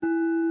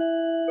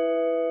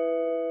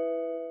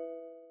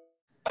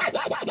I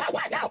got to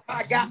talk.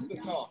 I got to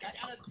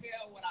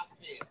tell what I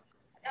feel.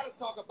 I got to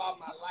talk about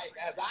my life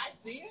as I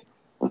see it.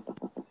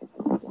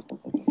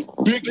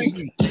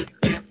 Biggie.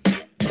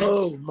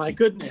 Oh, my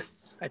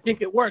goodness. I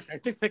think it worked. I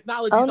think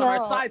technology's on our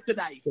side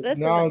tonight.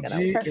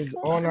 Technology is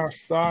on our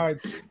side.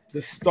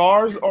 The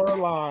stars are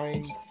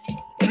aligned.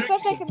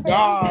 Except I can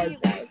barely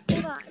see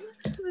you guys. Hold on.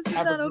 This is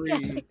not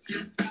okay.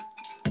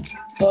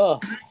 Oh,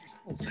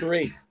 that's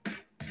great.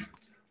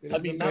 I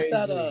mean,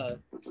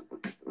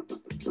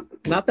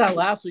 not that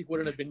last week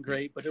wouldn't have been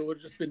great, but it would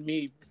have just been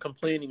me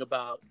complaining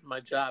about my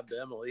job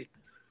to Emily.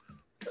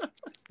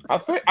 I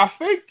think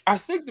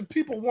the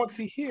people want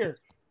to hear,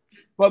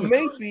 but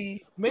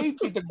maybe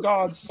the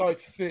gods saw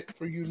it fit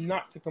for you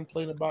not to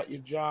complain about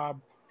your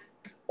job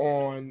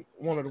on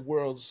one of the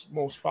world's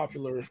most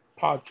popular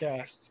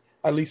podcasts,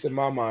 at least in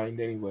my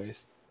mind,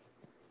 anyways.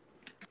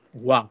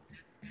 Wow,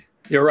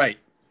 you're right.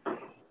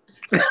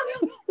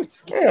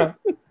 Yeah.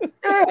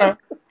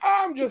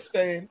 I'm just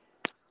saying.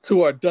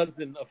 To our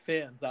dozen of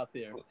fans out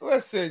there.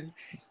 Listen,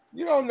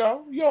 you don't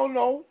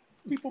know.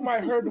 People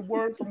might heard the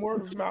word from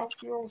word of mouth.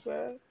 You know what I'm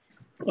saying?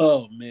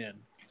 Oh man,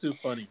 it's too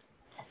funny.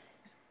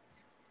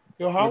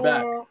 Yo, we're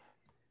back.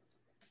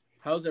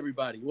 How's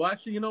everybody? Well,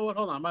 actually, you know what?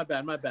 Hold on, my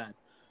bad.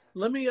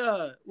 Let me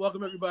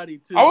welcome everybody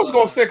to. I was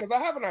gonna say because I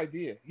have an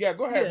idea. Yeah,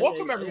 go ahead.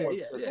 Welcome everyone.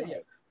 Yeah.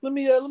 Let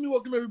me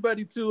welcome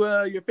everybody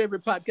to your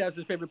favorite podcast.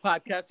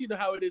 You know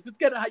how it is. It's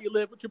Get It How You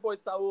Live with your boy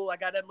Saul. I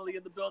got Emily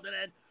in the building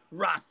and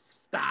Rasta.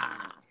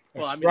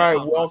 That's right.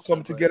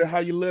 Welcome to Get It How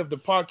You Live, the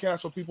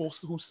podcast for people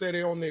who say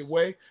they're on their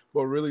way,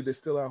 but really they're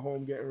still at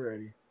home getting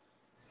ready.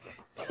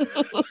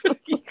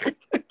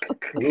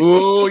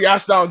 Ooh, y'all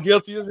sound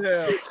guilty as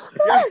hell.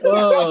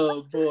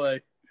 Oh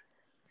boy.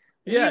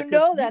 Yeah, you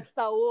know that's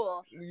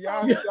Saul.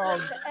 Y'all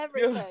sound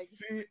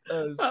guilty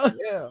as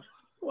hell.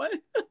 What?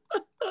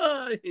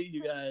 I hate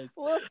you guys.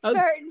 We'll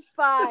start in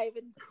 5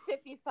 and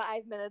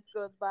 55 minutes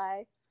goes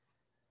by.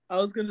 I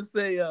was gonna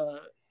say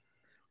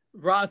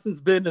Ross has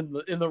been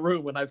in the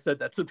room when I've said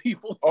that to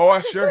people. Oh,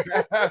 I sure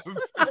have.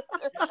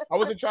 I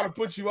wasn't trying to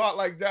put you out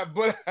like that,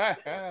 but I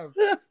have.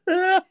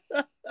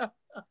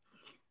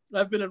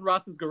 I've been in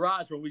Ross's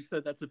garage when we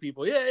said that to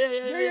people. Yeah.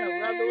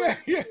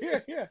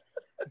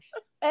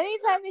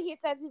 Anytime that he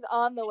says he's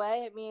on the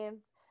way, it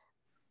means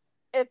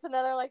it's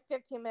another like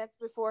 15 minutes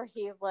before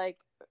he's like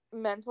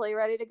mentally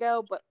ready to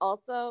go, but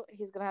also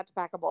he's gonna have to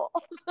pack a bowl.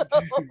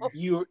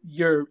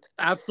 You're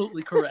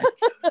absolutely correct.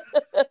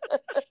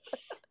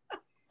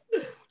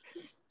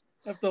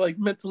 I have to like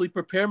mentally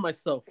prepare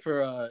myself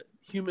for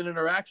human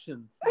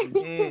interactions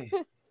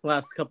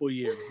last couple of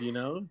years, you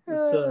know?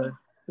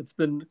 It's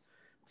been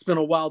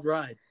a wild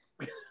ride.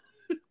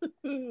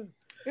 It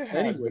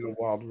has been a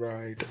wild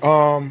ride.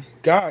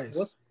 Guys.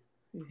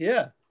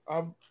 Yeah.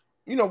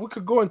 We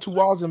could go into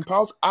Wiles and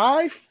Pals.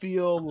 I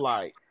feel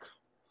like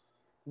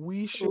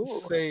we should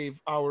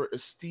save our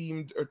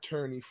esteemed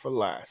attorney for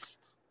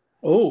last.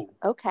 Oh.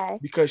 Okay.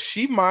 Because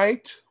she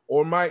might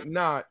or might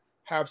not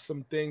have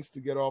some things to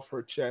get off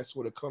her chest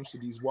when it comes to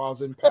these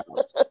Wiles and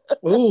Pals.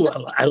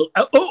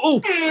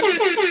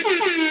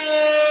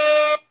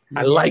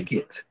 I like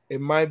it. It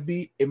might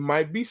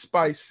be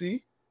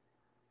spicy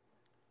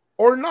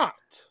or not.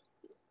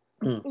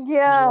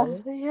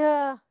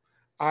 Yeah.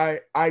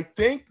 I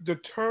think the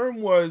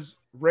term was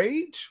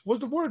rage. Was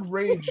the word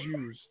rage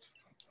used?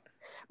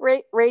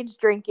 Rage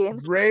drinking.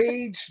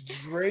 Rage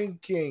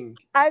drinking.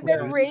 I've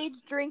been rage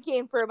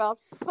drinking for about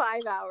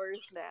 5 hours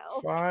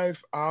now.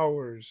 5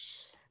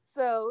 hours.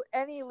 So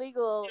any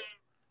legal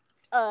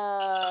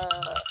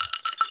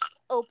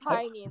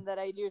opining that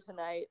I do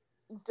tonight,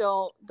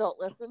 don't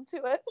listen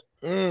to it.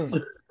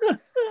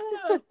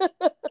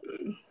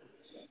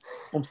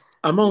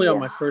 I'm only on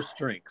my first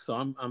drink, so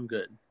I'm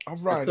good. All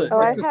right.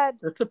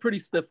 That's a pretty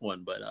stiff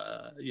one, but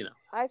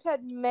I've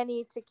had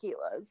many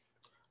tequilas.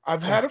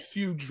 I've had a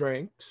few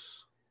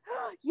drinks.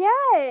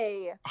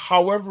 Yay!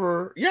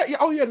 However,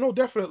 no,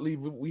 definitely.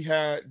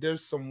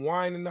 There's some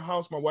wine in the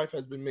house. My wife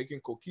has been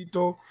making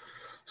coquito,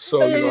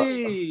 so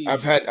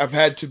I've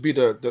had to be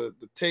the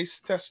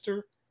taste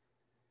tester,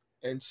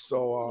 and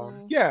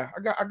so I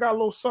got a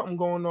little something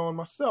going on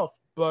myself.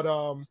 But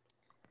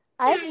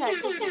I haven't had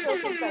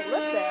coquito since I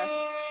lived there.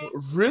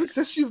 Really,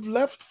 since you've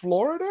left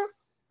Florida?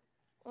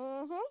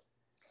 Mm-hmm.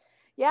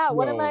 Yeah,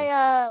 one of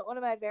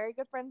my very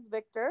good friends,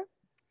 Victor.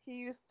 He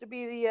used to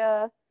be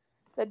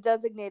the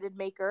designated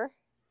maker,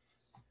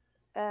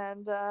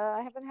 and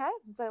I haven't had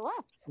it since I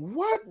left.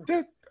 What?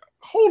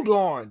 Hold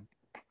on.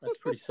 That's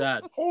pretty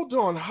sad. Hold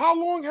on. How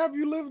long have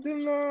you lived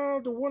in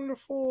the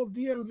wonderful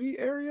DMV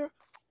area?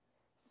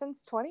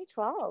 Since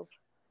 2012.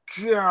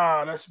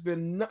 God, that's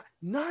been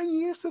 9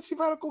 years since you've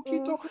had a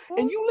coquito,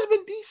 and you live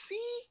in DC.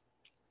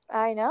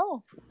 I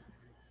know.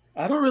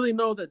 I don't really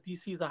know that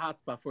DC is a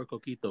hotspot for a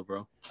coquito,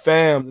 bro.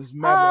 Fam, there's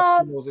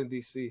mad Latinos in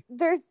DC.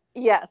 There is.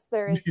 Yes.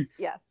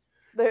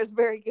 There's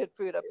very good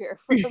food up here.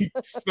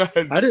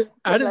 I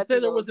didn't say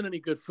there wasn't any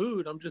good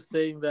food. I'm just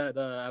saying that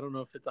I don't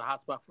know if it's a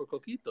hotspot for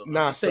coquito.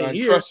 Nah, son,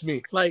 trust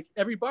me. Like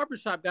every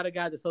barbershop got a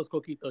guy that sells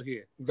coquito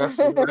here. That's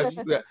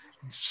that.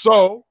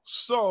 So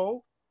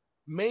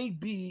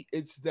maybe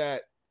it's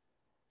that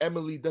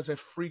Emily doesn't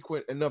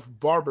frequent enough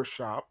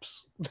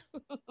barbershops.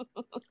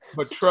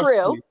 But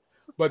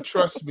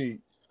trust me,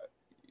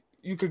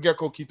 you could get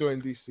Coquito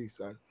in DC,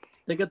 son.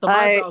 They get the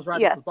eyebrows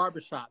right at the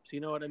barbershops. You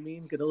know what I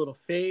mean? Get a little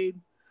fade,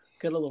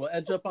 get a little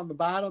edge up on the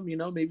bottom. You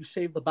know, maybe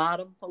shave the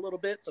bottom a little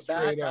bit, the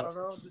back. I don't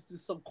know. Just do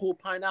some cool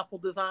pineapple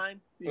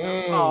design. You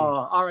know?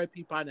 Oh,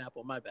 R.I.P.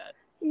 pineapple. My bad.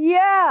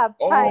 Yeah.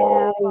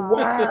 Pineapple. Oh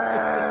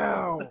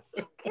wow!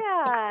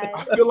 God.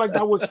 I feel like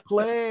that was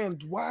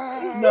planned.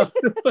 Wow. No.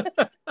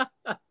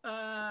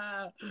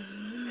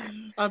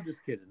 I'm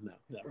just kidding. No.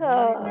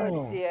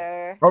 Oh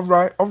dear. All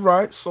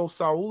right. So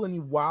Saul, any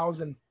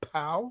wows and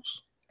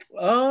pows?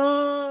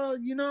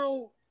 You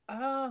know,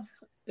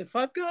 if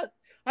I've got,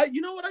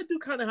 you know what, I do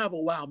kind of have a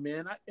wow,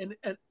 man. And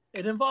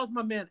it involves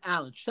my man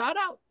Alan. Shout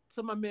out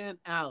to my man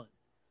Alan.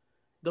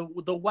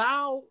 The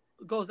wow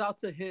goes out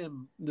to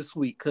him this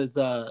week because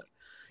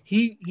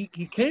he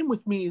came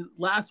with me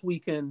last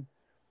weekend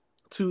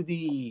to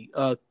the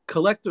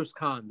Collectors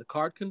Con, the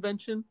card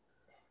convention.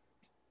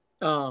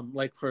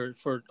 Like for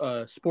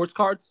sports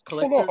cards.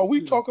 Hold on, are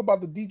we talking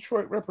about the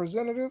Detroit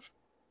representative?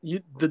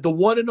 The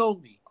one and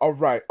only. All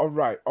right.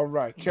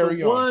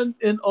 Carry on. One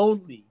and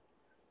only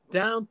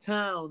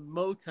downtown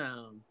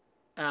Motown,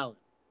 Alan.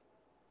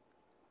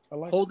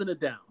 Holding it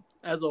down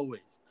as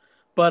always.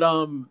 But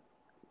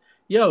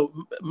yo,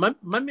 my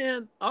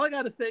man, all I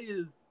gotta say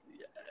is,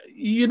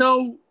 you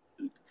know,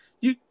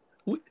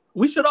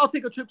 we should all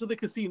take a trip to the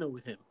casino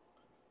with him.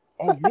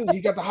 Oh, really?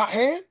 He got the hot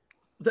hand?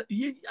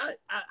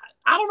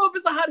 I don't know if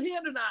it's a hot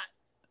hand or not,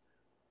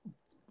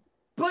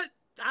 but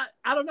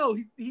I don't know.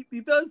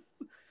 He does.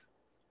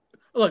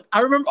 Look,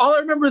 all I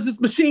remember is this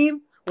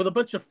machine with a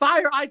bunch of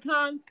fire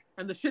icons,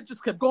 and the shit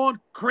just kept going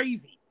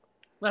crazy.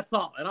 That's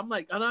all. And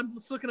I'm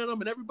just looking at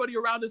him, and everybody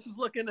around us is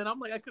looking, and I'm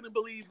like, I couldn't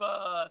believe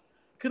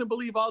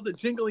all the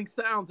jingling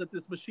sounds that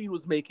this machine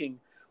was making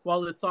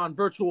while it's on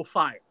virtual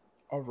fire.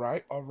 All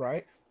right.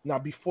 Now,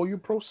 before you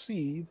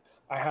proceed,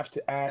 I have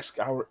to ask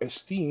our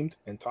esteemed,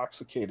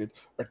 intoxicated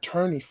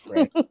attorney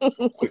friend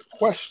a quick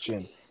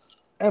question.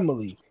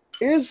 Emily,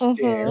 is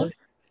there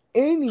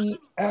any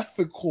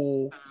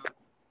ethical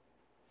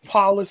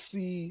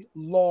policy,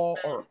 law,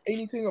 or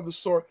anything of the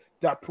sort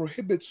that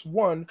prohibits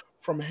one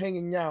from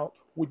hanging out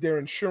with their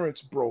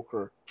insurance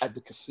broker at the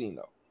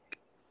casino?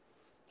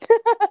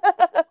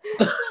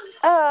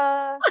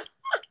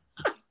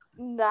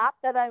 Not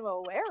that I'm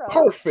aware of.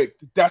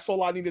 Perfect. That's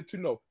all I needed to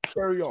know.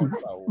 Carry on,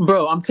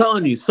 bro. I'm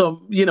telling you.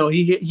 So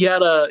he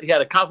had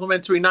a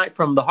complimentary night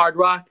from the Hard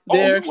Rock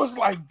there. Oh, it was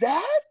like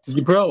that,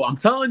 bro. I'm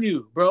telling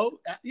you, bro.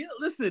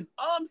 Listen,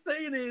 all I'm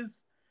saying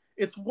is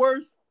it's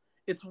worth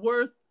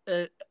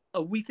a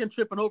weekend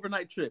trip, an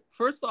overnight trip.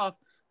 First off,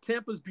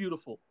 Tampa's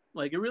beautiful.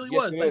 Like it really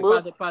was. Like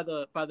by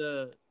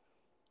the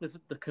is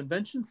it the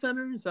convention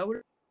center? Is that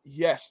what?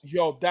 Yes,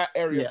 yo, that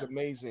area is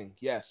amazing.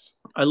 Yes,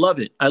 I love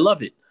it.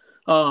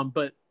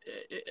 But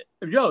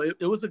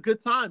it was a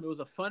good time. It was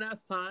a fun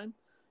ass time.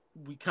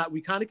 We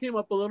kind of came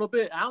up a little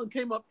bit. Alan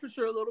came up for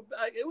sure a little bit.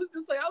 It was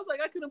just like I was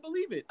like I couldn't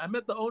believe it. I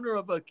met the owner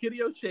of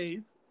Kitty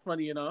O'Shea's.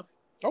 Funny enough.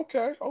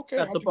 Okay.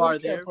 At the bar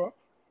there.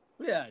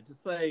 Yeah,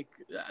 just like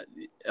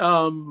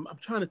I'm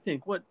trying to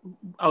think what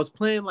I was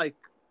playing like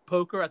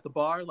poker at the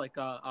bar, like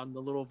on the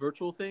little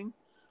virtual thing,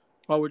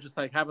 while we're just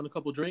like having a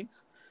couple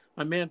drinks.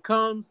 My man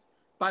comes,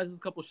 buys us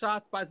a couple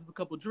shots, buys us a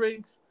couple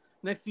drinks.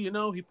 Next thing you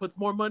know, he puts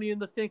more money in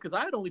the thing because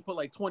I had only put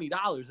like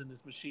 $20 in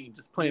this machine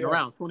just playing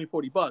around,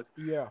 $20-$40.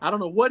 Yeah. I don't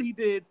know what he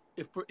did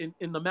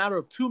in the matter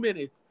of 2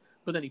 minutes,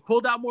 but then he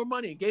pulled out more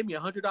money and gave me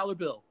 $100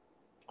 bill.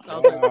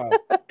 Like,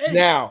 hey.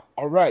 Now,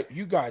 all right,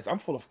 you guys, I'm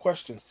full of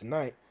questions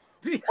tonight.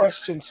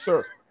 Question,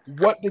 sir.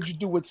 What did you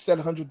do with said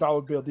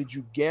 $100 bill? Did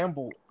you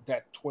gamble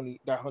that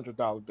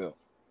 $100 bill?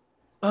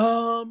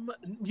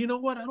 You know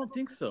what? I don't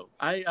think so.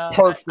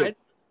 Perfect.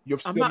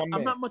 I'm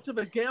not much of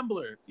a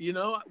gambler, you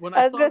know. When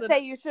I was gonna say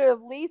you should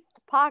have least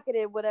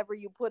pocketed whatever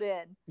you put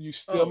in. You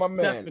still my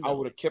man. Definitely. I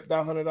would have kept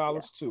that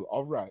 $100 too.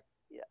 All right.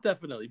 Yeah.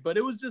 Definitely, but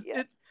it was just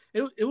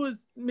it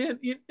was, man.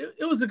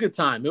 It was a good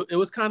time. It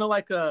was kind of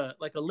like a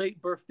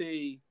late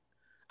birthday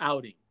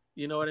outing.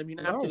 You know what I mean?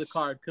 Nice. After the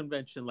card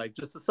convention, like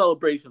just a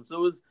celebration.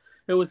 So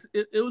it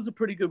was a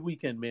pretty good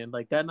weekend, man.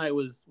 Like that night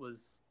was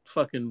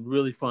fucking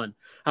really fun.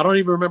 I don't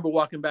even remember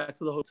walking back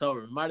to the hotel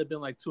room. It might have been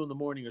like 2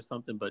 a.m. or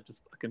something, but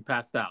just fucking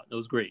passed out. It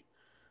was great.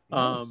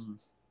 Nice.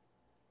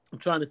 I'm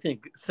trying to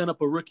think. Sent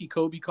up a rookie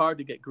Kobe card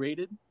to get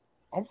graded.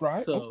 All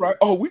right.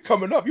 Oh, we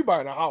coming up. You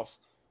buying a house?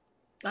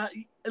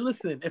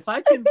 Listen, if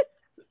I can.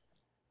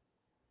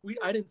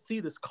 I didn't see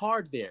this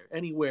card there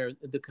anywhere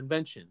at the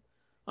convention.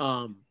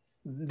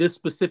 This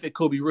specific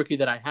Kobe rookie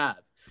that I have,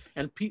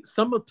 and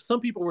some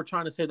people were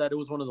trying to say that it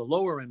was one of the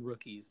lower end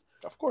rookies.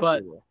 Of course, but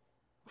they were.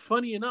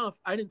 Funny enough,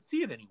 I didn't see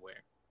it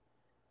anywhere.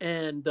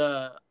 And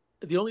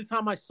the only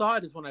time I saw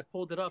it is when I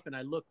pulled it up and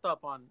I looked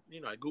up on,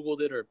 I Googled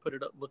it or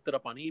looked it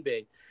up on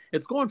eBay.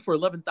 It's going for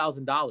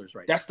 $11,000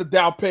 right That's the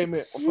down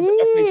payment from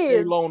the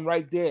FHA loan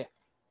right there.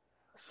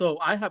 So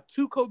I have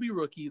 2 Kobe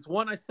rookies.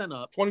 One I sent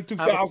up.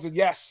 22,000,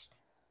 yes.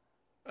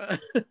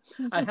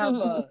 I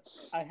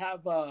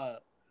have a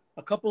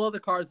couple other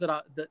cards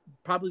that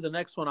probably the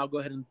next one I'll go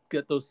ahead and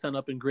get those sent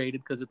up and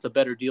graded because it's a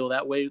better deal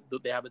that way.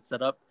 They have it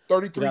set up.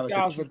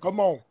 33,000. Come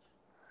on.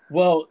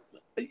 Well,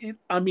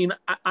 I mean,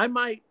 I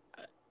might.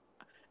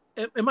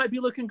 It might be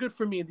looking good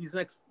for me this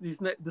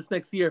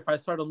next year if I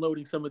start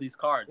unloading some of these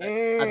cards. I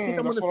think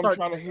I'm going to start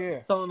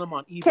selling them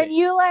on eBay.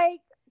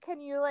 Can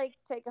you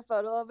take a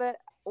photo of it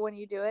when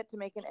you do it to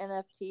make an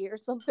NFT or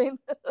something?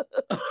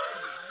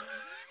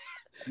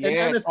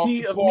 Yeah, an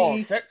NFT of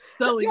me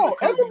selling. Yo,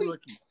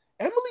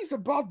 Emily's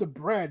about the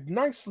bread.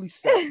 Nicely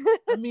said.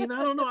 I mean,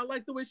 I don't know. I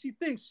like the way she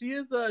thinks. She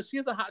is a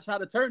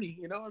hotshot attorney.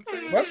 You know what I'm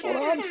saying? That's what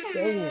I'm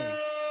saying.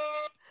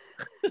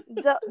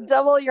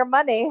 Double your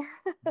money.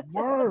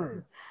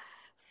 Word.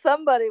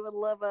 Somebody would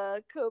love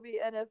a Kobe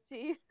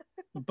NFT.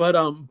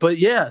 But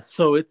yeah,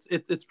 so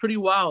it's pretty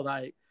wild.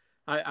 I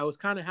was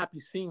kind of happy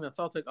seeing that.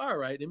 So I was like, all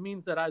right, it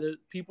means that either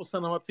people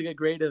send them up to get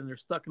graded and they're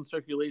stuck in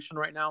circulation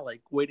right now,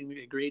 like waiting to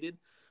get graded.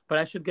 But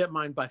I should get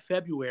mine by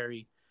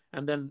February,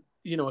 and then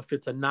if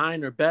it's a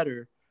 9 or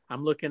better,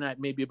 I'm looking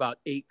at maybe about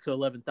 $8,000 to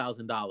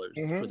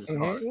 $11,000 for this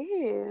card.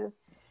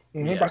 Jeez.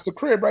 Yeah. That's the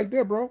crib right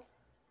there, bro.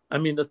 I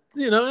mean,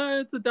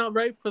 it's a down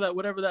right for that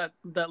whatever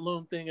that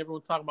loan thing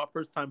everyone's talking about,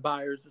 first time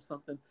buyers or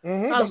something.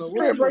 That's the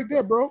crib right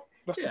there, bro.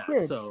 That's the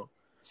crib. So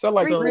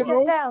like 3%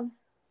 those, down.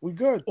 we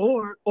good.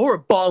 Or a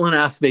ballin'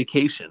 ass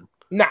vacation.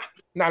 Nah.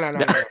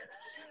 No.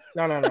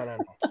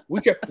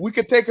 We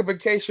could take a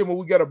vacation when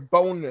we get a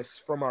bonus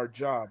from our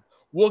job.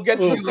 We'll get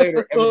to you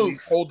later, Emily.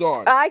 Hold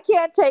on. I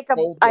can't take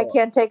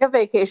a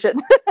vacation.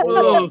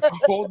 Hold on.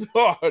 We'll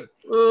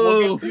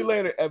get to you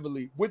later,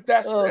 Emily. With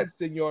that said,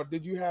 senor,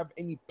 did you have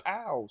any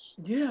pals?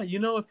 Yeah,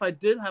 if I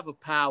did have a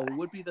pal, it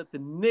would be that the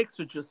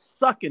Knicks are just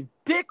sucking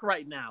dick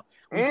right now.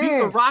 We beat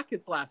the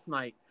Rockets last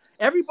night.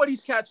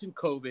 Everybody's catching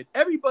COVID.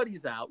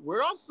 Everybody's out.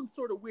 We're on some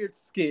sort of weird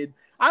skid.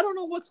 I don't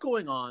know what's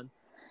going on.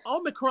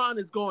 Omicron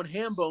is going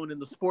ham-bone in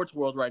the sports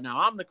world right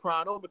now.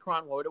 Omicron,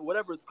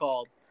 whatever it's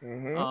called.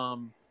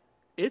 Mm-hmm.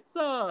 It's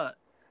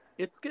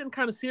getting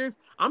kind of serious.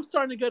 I'm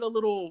starting to get a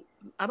little.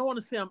 I don't want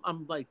to say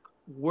I'm like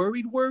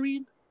worried,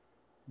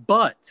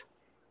 but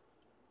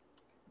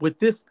with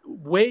this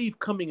wave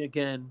coming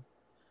again,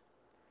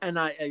 and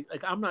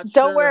I'm not sure.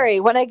 Don't worry.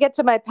 When I get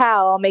to my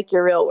pal, I'll make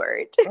you real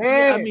worried.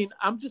 Yeah, I mean,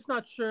 I'm just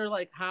not sure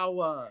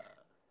how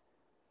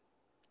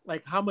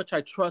much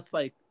I trust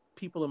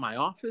people in my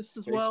office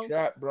as well.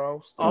 Strapped,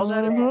 bro. All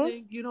that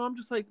everything. I'm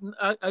just like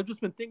I've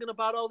just been thinking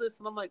about all this,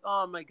 and I'm like,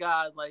 oh my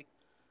god,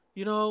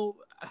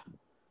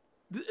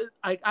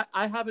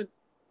 I haven't.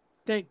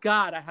 Thank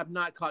God, I have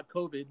not caught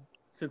COVID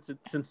since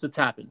it's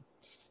happened.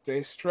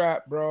 Stay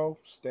strapped, bro.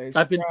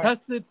 I've been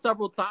tested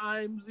several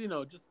times.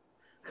 Just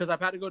because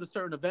I've had to go to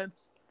certain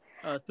events.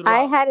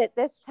 I had it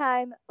this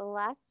time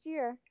last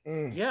year.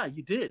 Yeah,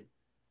 you did.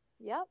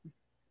 Yep.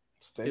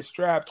 Stay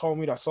strapped,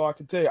 homie. That's all I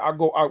can tell you.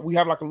 We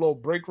have like a little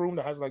break room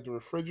that has like the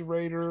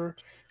refrigerator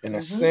and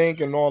a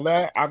sink and all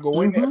that. I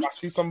go in there. If I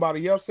see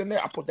somebody else in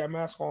there, I put that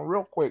mask on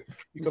real quick.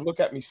 You can look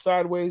at me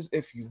sideways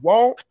if you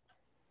want.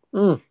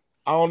 I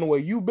don't know where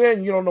you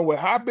been. You don't know where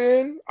I've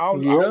been. I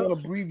don't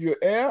want to breathe your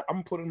air.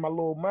 I'm putting my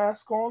little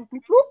mask on.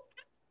 Bloop, bloop.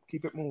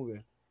 Keep it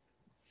moving.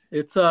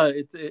 It's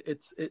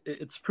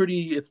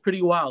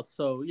pretty wild.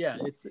 So yeah,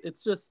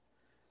 it's just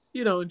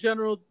in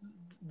general.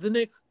 The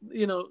Knicks,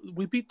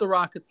 we beat the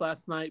Rockets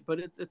last night, but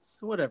it's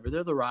whatever.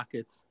 They're the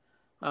Rockets.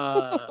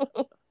 I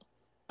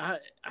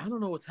don't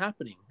know what's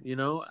happening.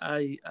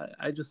 I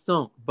just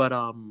don't. But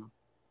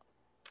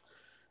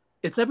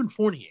it's Evan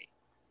Fournier,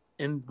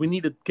 and we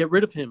need to get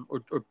rid of him or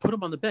put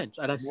him on the bench.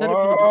 And I said it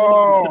from the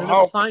beginning. We should have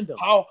never signed him.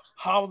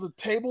 How the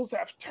tables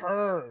have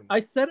turned. I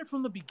said it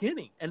from the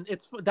beginning, and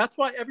that's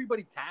why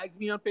everybody tags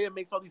me on Facebook and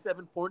makes all these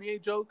Evan Fournier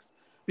jokes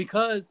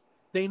because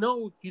they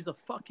know he's a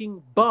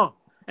fucking bum.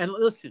 And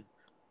listen.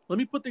 Let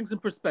me put things in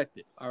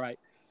perspective, all right?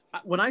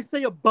 When I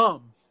say a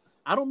bum,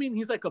 I don't mean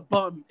he's like a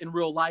bum in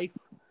real life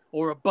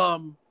or a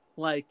bum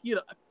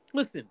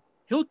listen,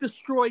 he'll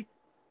destroy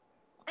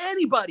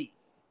anybody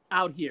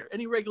out here,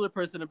 any regular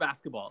person in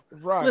basketball.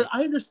 Right.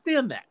 I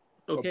understand that,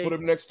 okay? Put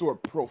him next to a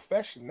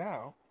profession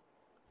now.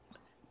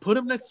 Put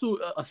him next to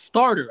a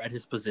starter at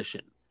his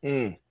position.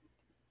 And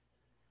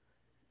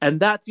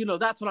that's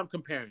what I'm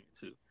comparing it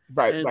to.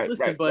 Right, and right,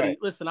 listen, right, buddy, right.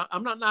 Listen,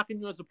 I'm not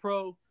knocking you as a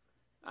pro.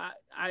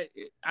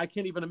 I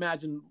can't even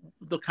imagine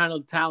the kind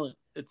of talent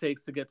it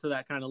takes to get to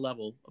that kind of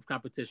level of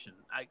competition.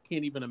 I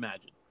can't even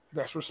imagine.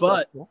 That's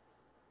respectful.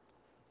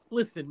 But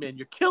listen, man,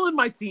 you're killing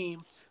my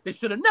team. They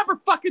should have never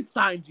fucking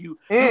signed you.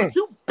 You're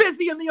too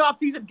busy in the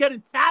offseason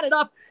getting tatted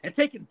up and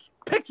taking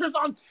pictures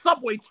on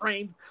subway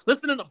trains,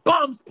 listening to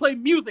bums play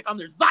music on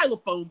their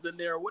xylophones in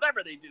there or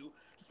whatever they do.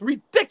 Just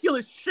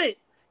ridiculous shit.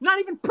 Not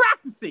even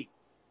practicing.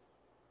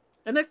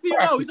 And next thing you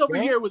know, he's over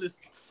here with his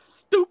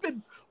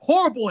stupid,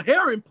 horrible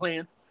hair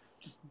implants,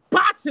 just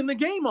boxing the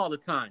game all the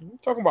time. You're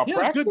talking about practice?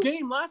 He had a good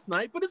game last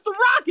night, but it's the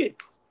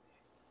Rockets.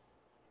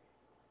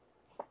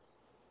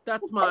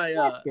 That's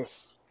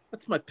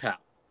my pal.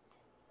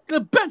 The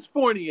bench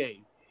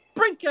Fournier.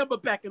 Bring Kemba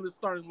back in the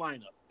starting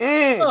lineup.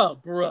 Oh,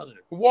 brother.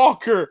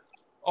 Walker.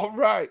 All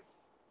right.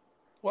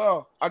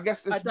 Well, I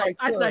guess it's my turn.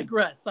 I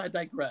digress. I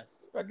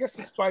guess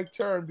it's my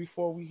turn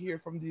before we hear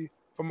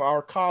from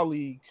our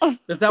colleague.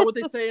 Is that what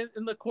they say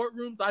in the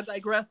courtrooms? I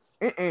digress.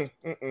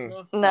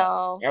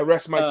 No. I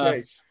rest my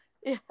case.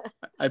 Yeah.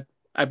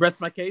 I rest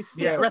my case.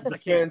 Yeah, rest my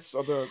case.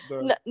 Or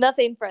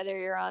nothing further,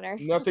 Your Honor.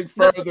 Nothing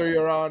further,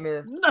 Your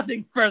Honor.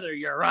 Nothing further,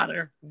 Your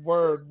Honor.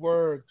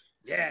 Word.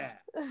 Yeah.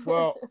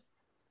 Well,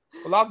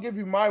 I'll give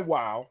you my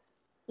wow.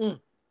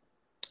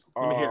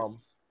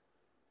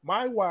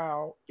 My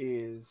wow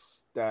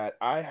is that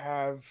I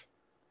have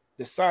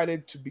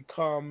decided to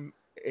become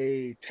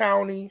a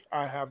townie.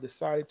 I have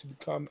decided to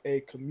become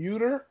a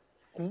commuter.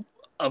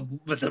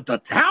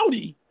 The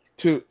townie?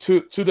 To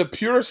the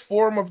purest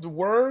form of the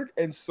word.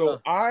 And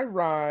so I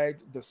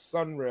ride the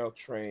Sunrail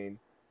train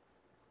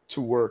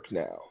to work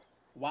now.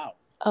 Wow.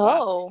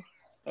 Oh.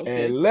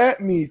 Okay. And let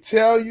me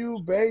tell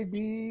you,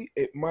 baby,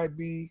 it might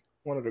be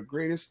one of the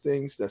greatest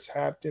things that's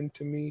happened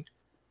to me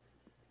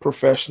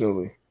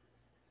professionally.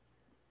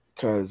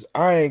 Because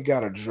I ain't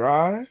got to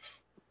drive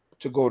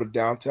to go to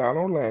downtown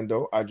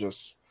Orlando. I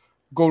just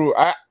go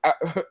to,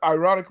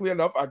 ironically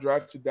enough, I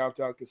drive to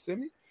downtown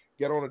Kissimmee,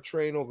 get on a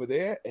train over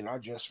there, and I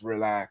just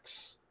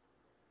relax.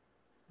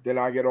 Then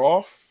I get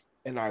off,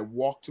 and I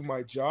walk to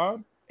my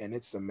job, and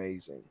it's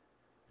amazing.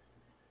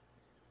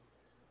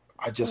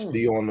 I just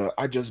be on the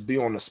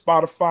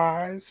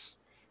Spotifys,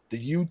 the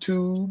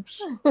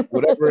YouTubes,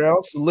 whatever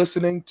else,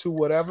 listening to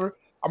whatever.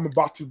 I'm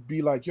about to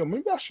be like, yo,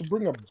 maybe I should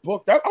bring a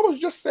book. I was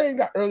just saying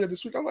that earlier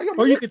this week. I'm like,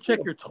 or you could check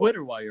your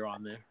Twitter while you're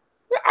on there.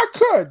 Yeah, I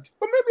could,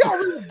 but maybe I'll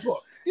read a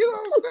book. You know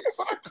what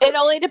I'm saying? It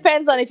only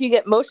depends on if you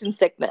get motion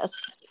sickness.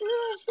 You know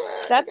what I'm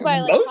saying? That's why I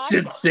like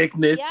motion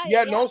sickness.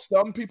 Yeah, no,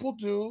 some people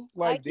do.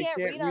 Like they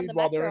can't read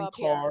while they're in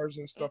cars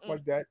and stuff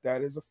like that.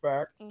 That is a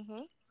fact.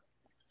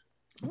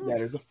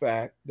 That is a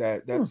fact.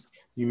 That's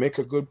you make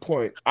a good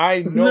point.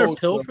 I know. Isn't there a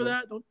pill for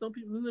that? Don't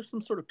people? Isn't there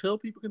some sort of pill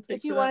people can take?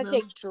 If you want to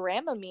take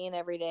Dramamine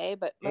every day,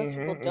 but most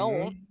people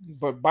don't.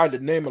 But by the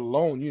name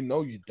alone, you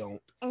know you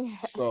don't.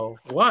 So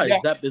why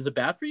is it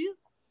bad for you?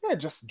 Yeah,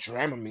 just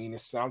Dramamine.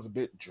 It sounds a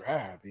bit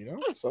drab, you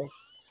know. So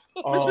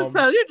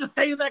you're just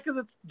saying that because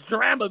it's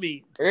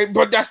Dramamine.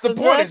 But that's the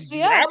point. It's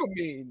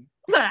Dramamine.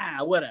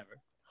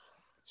 Whatever.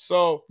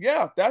 So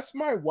yeah, that's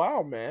my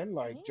wow, man.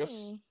 Like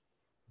just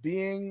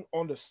being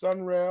on the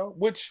Sunrail,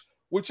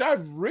 which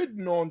I've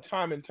ridden on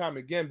time and time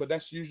again, but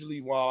that's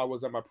usually while I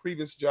was at my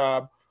previous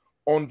job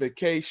on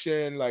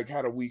vacation, like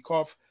had a week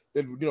off.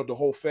 Then the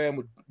whole fam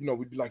would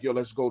we'd be like, yo,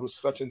 let's go to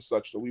such and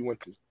such. So we went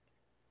to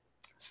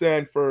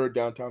Sanford,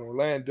 downtown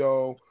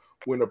Orlando,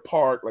 Winter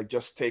Park, like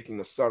just taking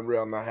the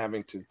Sunrail, not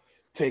having to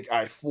take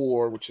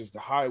I-4, which is the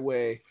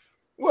highway,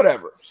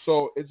 whatever.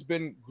 So it's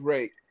been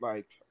great,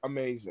 like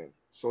amazing.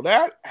 So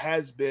that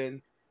has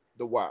been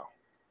the wow.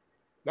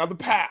 Now the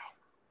pow.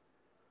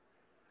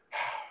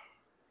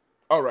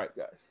 All right,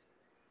 guys.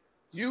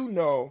 You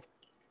know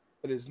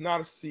it is not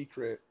a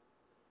secret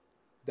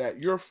that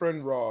your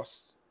friend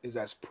Ross is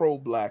as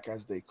pro-black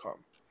as they come.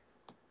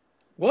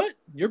 What?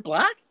 You're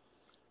black?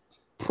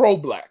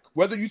 Pro-black.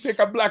 Whether you think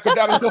I'm black or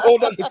not is a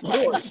whole other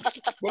story.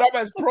 But I'm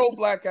as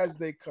pro-black as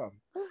they come.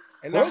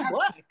 And I have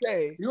to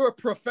say... You're a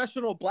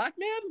professional black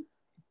man?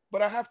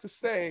 But I have to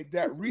say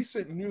that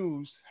recent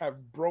news have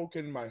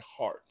broken my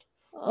heart.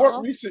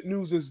 What recent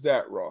news is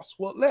that, Ross?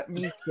 Well, let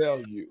me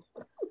tell you.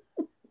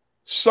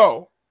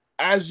 So,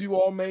 as you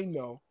all may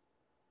know,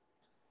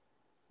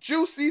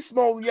 Jussie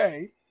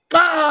Smollett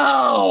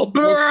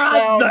was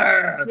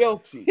found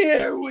guilty.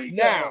 Here we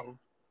go.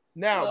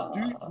 Now,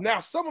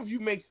 some of you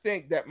may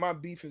think that my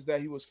beef is that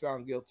he was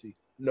found guilty.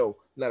 No,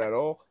 not at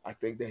all. I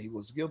think that he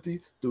was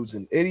guilty. Dude's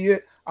an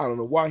idiot. I don't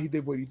know why he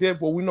did what he did.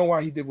 Well, we know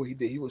why he did what he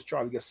did. He was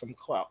trying to get some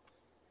clout.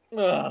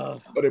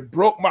 But it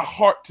broke my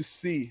heart to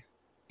see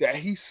that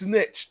he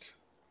snitched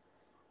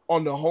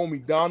on the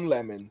homie Don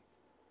Lemon.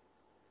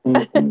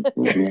 And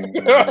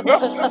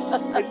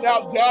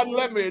now Don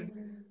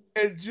Lemon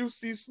and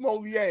Jussie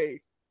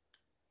Smollett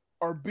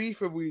are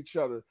beefing with each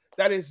other.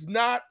 That is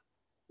not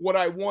what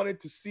I wanted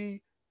to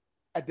see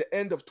at the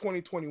end of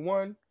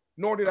 2021,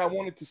 nor did I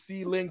want it to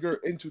see linger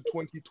into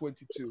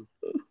 2022.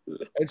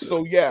 And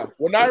so, yeah,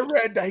 when I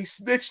read that he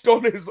snitched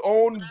on his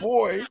own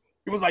boy,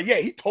 he was like, yeah,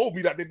 he told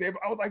me that the day.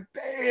 I was like,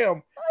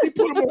 damn, he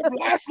put him on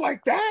blast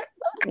like that?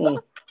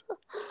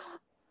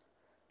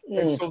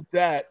 And so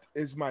that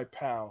is my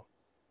pal,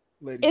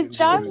 ladies and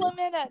gentlemen. Is Don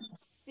Lemon at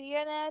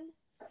CNN?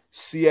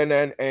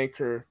 CNN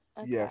anchor.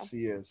 Okay. Yes,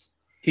 he is.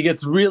 He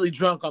gets really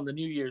drunk on the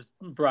New Year's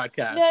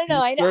broadcast.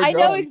 No. I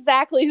know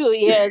exactly who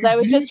he is. I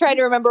was just trying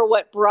to remember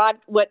what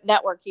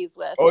network he's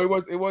with. Oh,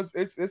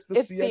 it's the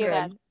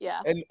CNN.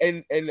 Yeah.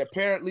 And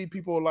apparently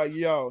people are like,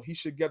 yo, he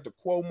should get the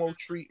Cuomo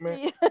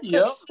treatment.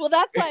 Yep. Well,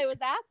 that's why I was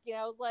asking.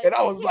 I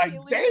was like,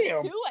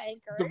 damn,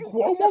 the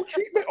Cuomo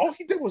treatment. All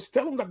he did was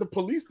tell him that the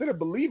police didn't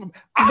believe him.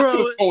 I could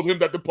have told him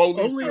that the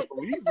police didn't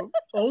believe him.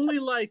 Only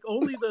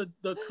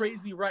the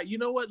crazy right. You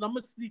know what? I'm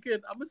gonna sneak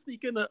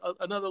in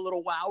another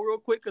little wow real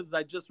quick because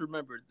I just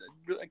remembered.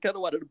 I kind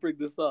of wanted to bring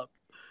this up.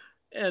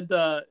 And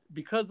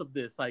because of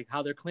this, like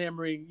how they're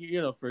clamoring,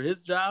 for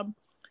his job.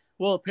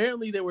 Well,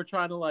 apparently they were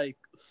trying to like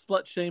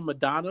slut shame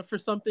Madonna for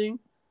something,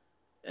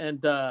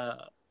 and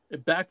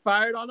it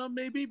backfired on them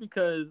maybe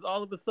because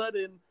all of a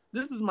sudden,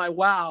 this is my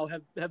wow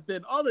have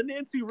been all the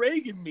Nancy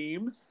Reagan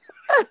memes.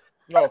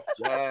 Oh,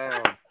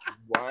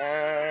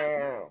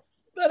 wow.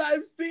 That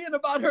I've seen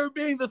about her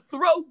being the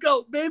throat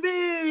goat,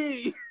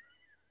 baby.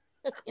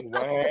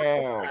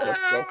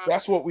 Wow.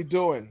 That's what we're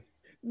doing.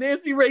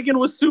 Nancy Reagan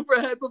was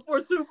Superhead before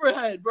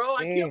Superhead, bro.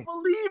 I can't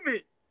believe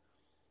it.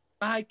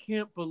 I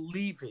can't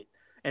believe it.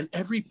 And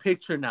every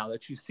picture now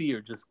that you see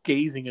her just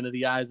gazing into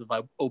the eyes of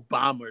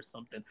Obama or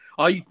something,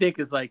 all you think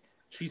is like,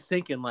 she's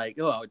thinking like,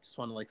 oh, I just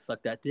want to like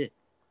suck that dick.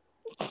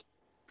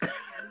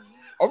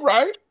 All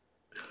right.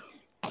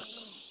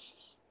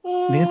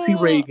 Nancy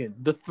Reagan,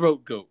 the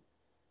throat goat.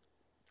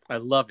 I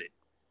love it.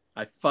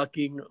 I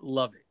fucking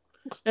love it.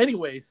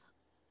 Anyways,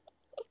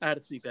 I had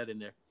to sneak that in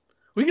there.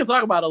 We can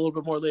talk about it a little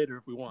bit more later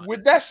if we want.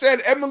 With that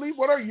said, Emily,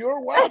 what are your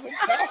wows and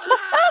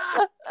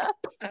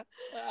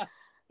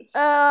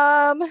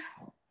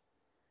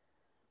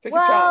Take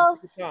your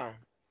time.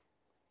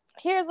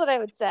 Here's what I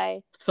would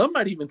say. Some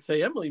might even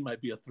say Emily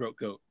might be a throat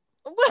goat.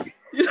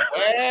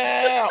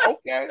 Yeah,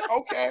 okay.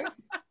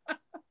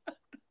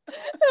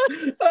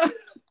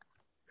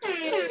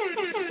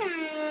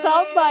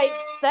 Some might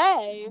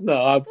say.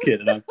 No, I'm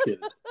kidding.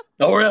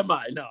 Or am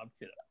I? No, I'm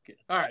kidding.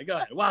 All right, go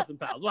ahead. Wows and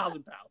pals.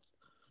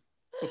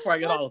 Before I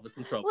get all of us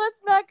in trouble.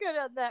 Let's not go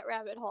down that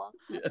rabbit hole.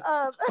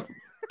 Yeah.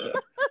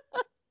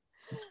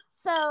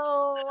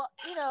 So,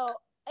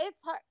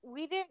 it's hard.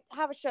 We didn't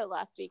have a show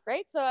last week,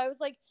 right? So I was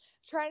like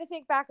trying to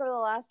think back over the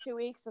last 2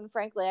 weeks, and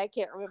frankly, I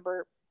can't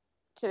remember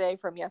today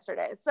from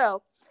yesterday.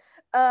 So,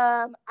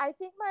 I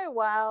think my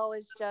wow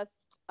is just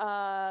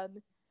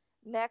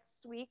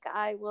next week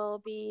I will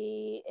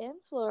be in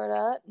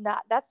Florida.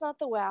 That's not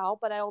the wow,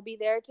 but I will be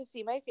there to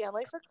see my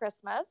family for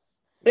Christmas.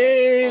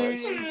 Hey.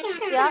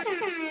 Yeah.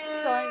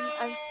 So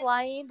I'm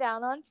flying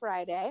down on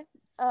Friday.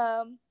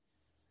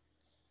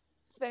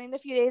 Spending a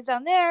few days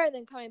down there and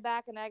then coming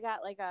back, and I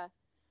got like a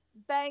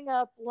bang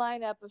up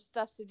lineup of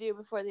stuff to do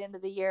before the end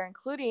of the year,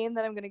 including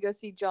that I'm going to go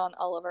see John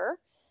Oliver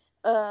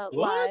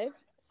live.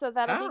 So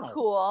that'll be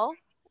cool.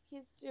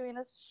 He's doing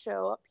a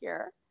show up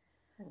here.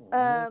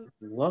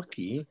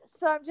 Lucky.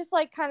 So I'm just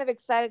like kind of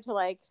excited to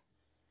like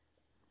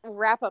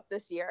wrap up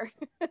this year.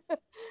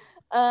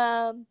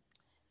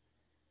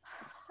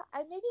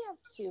 I maybe have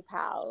two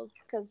pals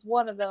because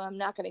one of them I'm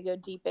not going to go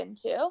deep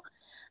into.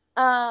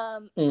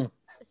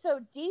 So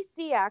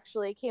DC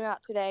actually came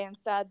out today and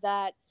said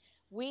that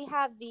we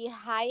have the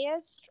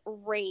highest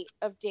rate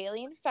of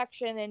daily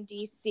infection in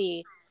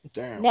DC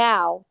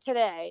now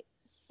today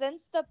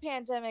since the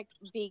pandemic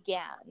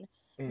began.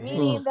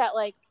 Meaning that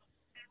like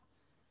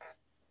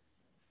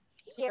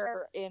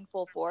here in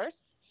full force.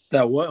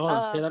 That what? Hold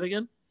on, say that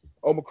again.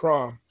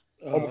 Omicron.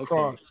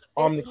 Okay.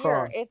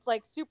 Omicron. It's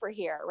like super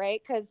here,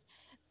 right? Because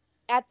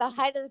at the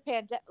height of the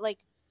pandemic, like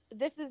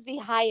this is the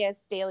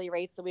highest daily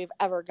rates that we've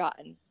ever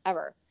gotten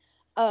ever.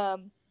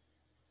 And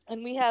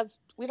we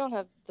don't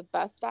have the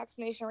best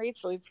vaccination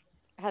rates, but we've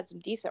had some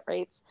decent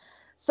rates.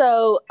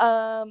 So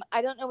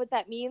I don't know what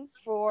that means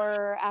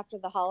for after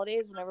the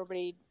holidays when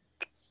everybody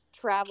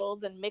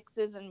travels and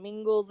mixes and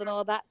mingles and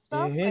all that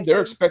stuff.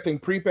 They're expecting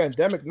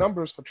pre-pandemic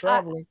numbers for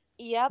traveling.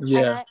 Yep.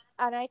 Yeah.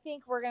 And I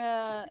think we're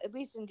gonna, at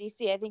least in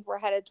DC, I think we're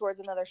headed towards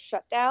another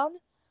shutdown,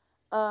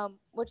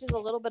 which is a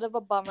little bit of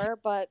a bummer,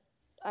 but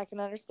I can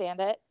understand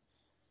it.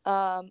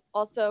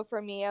 Also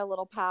for me, a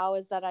little pow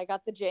is that I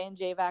got the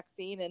J&J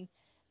vaccine, and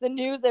the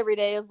news every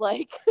day is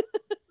like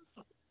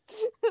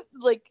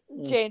like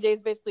J&J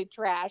is basically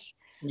trash.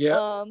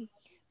 Yeah.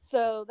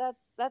 So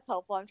that's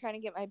helpful. I'm trying to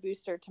get my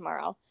booster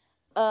tomorrow.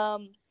 So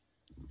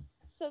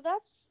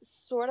that's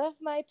sort of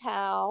my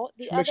pow.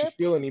 If it makes you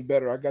feel any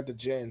better, I got the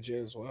J&J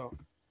as well.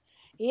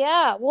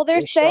 Yeah, well,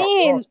 they're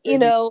saying,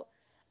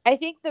 I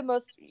think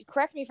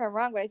correct me if I'm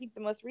wrong, but I think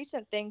the most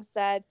recent thing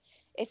said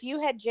if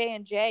you had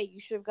J&J, you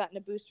should have gotten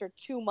a booster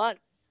 2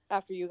 months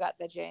after you got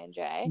the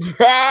J&J.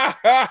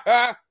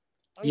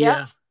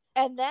 Yeah.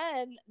 And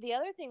then the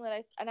other thing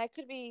that I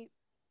could be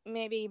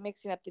maybe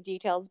mixing up the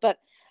details, but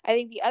I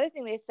think the other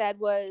thing they said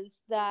was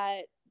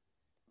that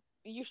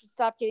you should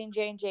stop getting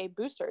J&J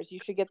boosters. You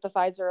should get the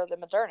Pfizer or the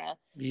Moderna.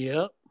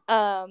 Yep.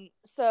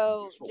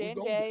 So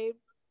J&J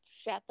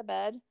shat the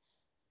bed.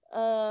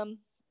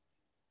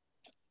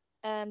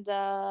 And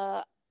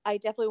I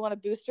definitely want a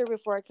booster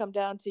before I come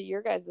down to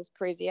your guys'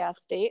 crazy ass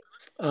state.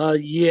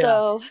 Yeah.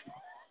 So,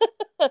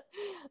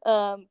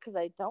 because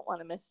I don't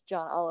want to miss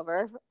John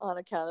Oliver on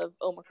account of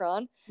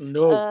Omicron.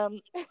 No.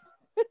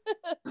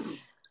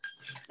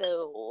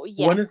 So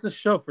yeah. When is the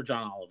show for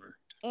John Oliver?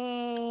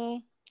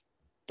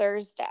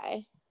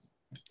 Thursday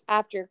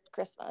after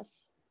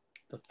Christmas.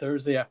 The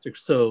Thursday after,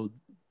 so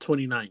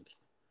 29th.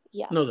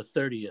 Yeah. No, the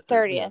 30th.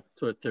 30th.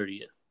 So the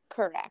 30th.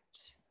 Correct.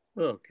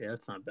 Okay,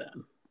 that's not bad.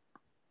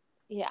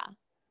 Yeah.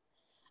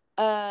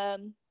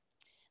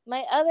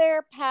 My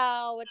other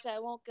pal, which I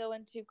won't go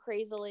into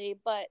crazily,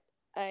 but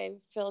I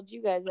filled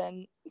you guys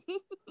in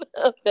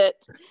a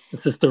bit.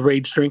 Is this the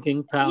rage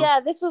drinking, pal? Yeah,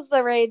 this was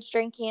the rage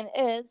drinking.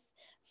 Is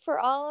for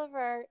all of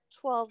our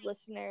 12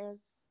 listeners,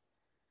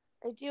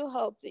 I do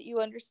hope that you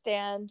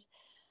understand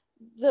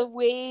the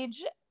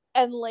wage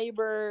and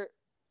labor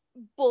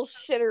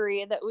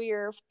bullshittery that we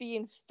are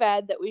being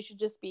fed, that we should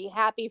just be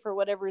happy for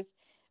whatever's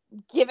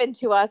given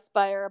to us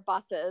by our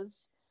bosses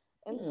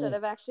instead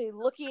of actually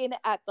looking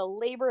at the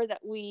labor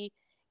that we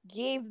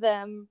gave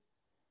them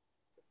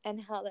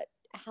and how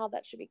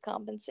that should be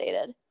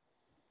compensated.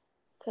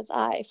 Because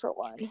I, for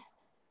one,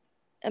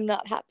 am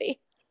not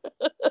happy.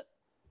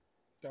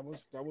 That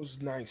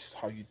was nice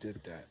how you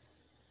did that.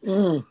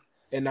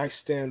 And I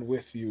stand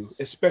with you,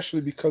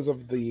 especially because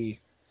of the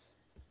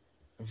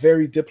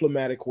very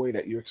diplomatic way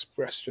that you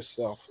expressed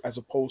yourself as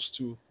opposed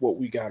to what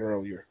we got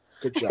earlier.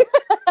 Good job.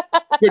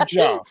 Good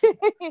job.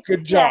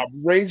 Good job.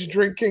 Yeah. Rage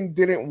drinking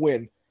didn't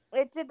win.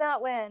 It did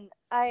not win.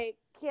 I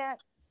can't.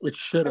 It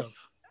should have.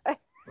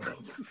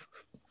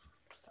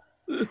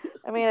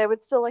 I mean, I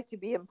would still like to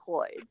be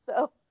employed.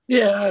 So.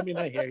 Yeah, I mean,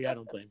 I hear you. I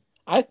don't blame.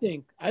 I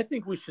think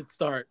we should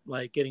start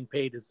like getting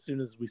paid as soon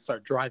as we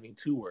start driving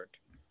to work.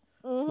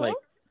 Mm-hmm. Like,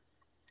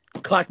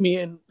 clock me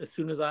in as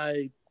soon as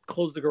I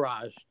close the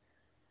garage.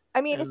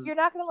 I mean, if you're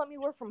not going to let me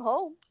work from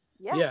home,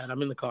 yeah. Yeah, and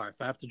I'm in the car.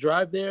 If I have to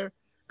drive there,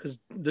 because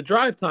the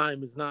drive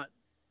time is not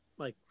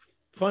like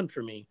fun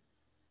for me.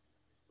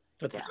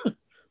 That's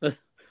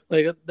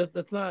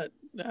that's not.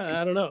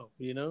 I don't know.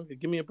 You know,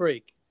 give me a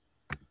break.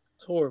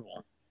 It's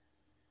horrible.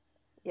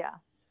 Yeah.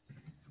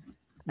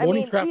 Morning I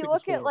mean, traffic we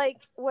look at like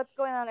what's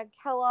going on at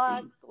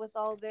Kellogg's with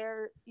all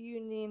their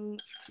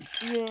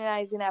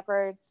unionizing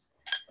efforts.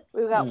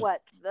 We've got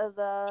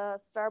the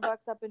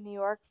Starbucks up in New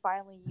York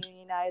finally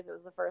unionized. It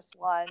was the first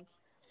one.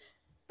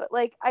 But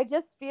like, I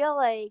just feel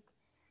like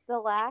the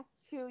last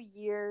 2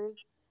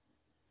 years,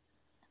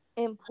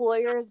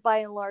 employers by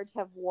and large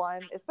have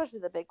won, especially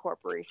the big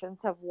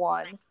corporations have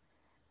won.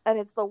 And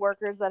it's the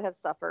workers that have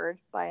suffered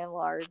by and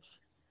large.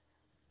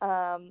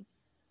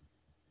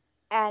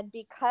 And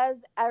because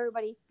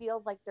everybody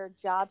feels like their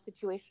job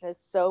situation is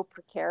so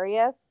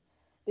precarious,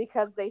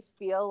 because they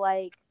feel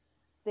like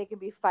they can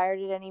be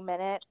fired at any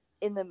minute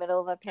in the middle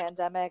of a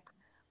pandemic,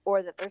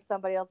 or that there's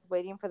somebody else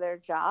waiting for their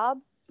job.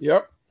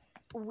 Yep.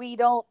 We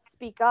don't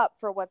speak up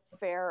for what's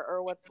fair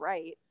or what's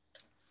right,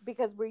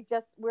 because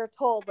we're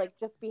told, like,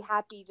 just be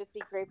happy, just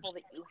be grateful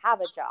that you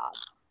have a job,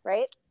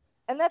 right?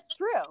 And that's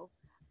true.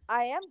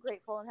 I am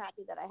grateful and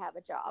happy that I have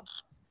a job,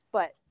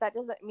 but that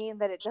doesn't mean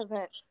that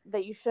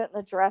that you shouldn't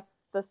address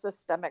the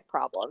systemic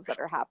problems that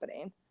are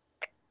happening.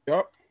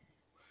 Yep.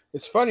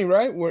 It's funny,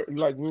 right? We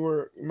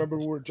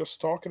were just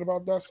talking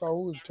about that,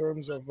 Saul, in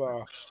terms of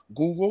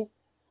Google,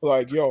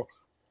 like,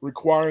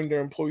 requiring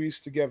their employees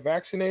to get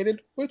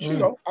vaccinated, which,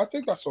 I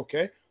think that's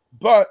okay.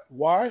 But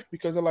why?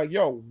 Because they're like,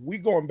 y'all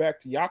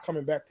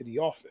coming back to the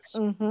office.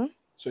 Mm-hmm.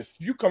 So if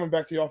you're coming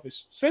back to the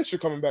office, since you're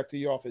coming back to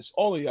the office,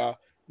 all of y'all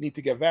need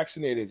to get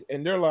vaccinated.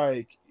 And they're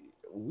like,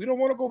 we don't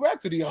want to go back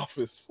to the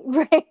office.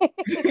 Right.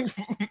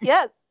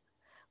 Yes.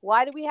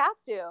 Why do we have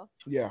to?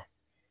 Yeah.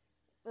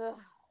 Ugh.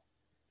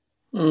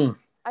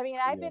 I mean,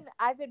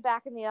 I've been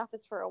back in the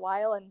office for a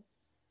while, and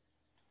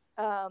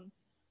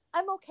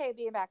I'm okay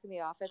being back in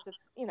the office.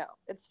 It's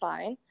it's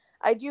fine.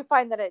 I do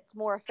find that it's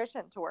more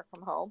efficient to work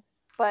from home,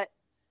 but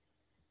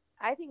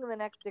I think in the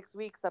next 6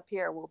 weeks up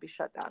here we'll be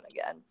shut down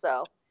again.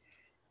 So,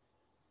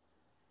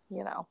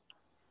 we'll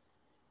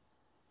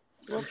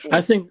see.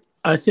 I think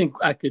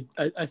I could.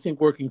 I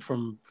think working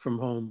from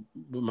home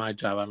with my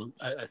job,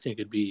 I think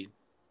it'd be.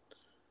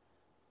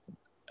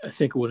 I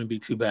think it wouldn't be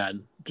too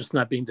bad. Just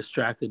not being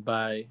distracted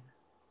by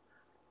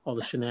all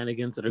the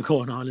shenanigans that are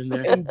going on in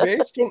there. And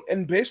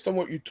based on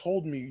what you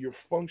told me, your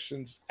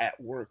functions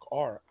at work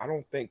are, I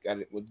don't think that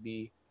it would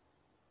be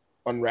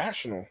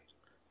unrational.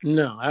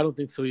 No, I don't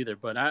think so either.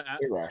 But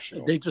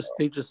irrational. They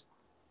just,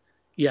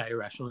 yeah,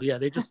 irrational. Yeah,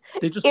 they just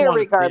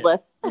irregardless.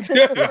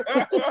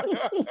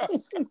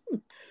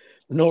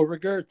 No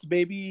regrets,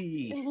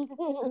 baby.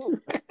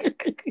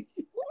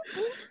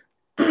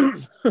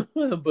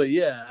 But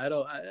yeah, I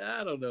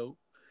don't know.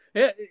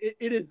 Yeah,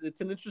 it is.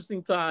 It's an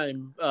interesting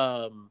time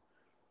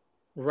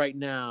right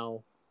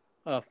now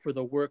for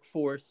the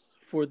workforce,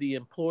 for the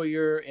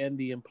employer and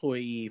the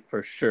employee,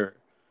 for sure.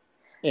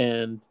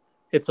 And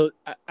it's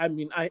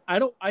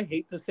I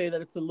hate to say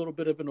that it's a little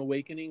bit of an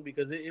awakening,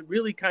 because it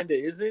really kind of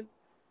isn't,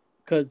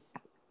 because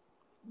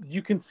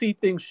you can see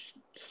things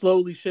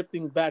slowly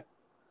shifting back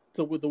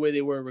to the way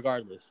they were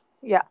regardless.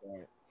 Yeah.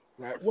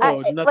 Right.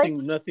 So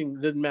nothing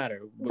doesn't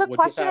matter. The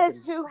question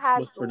is who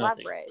has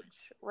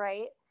leverage,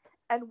 right?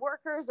 And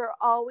workers are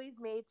always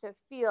made to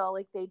feel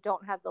like they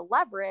don't have the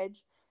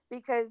leverage,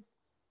 because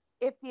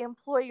if the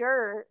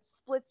employer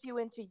splits you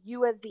into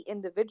you as the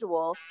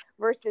individual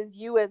versus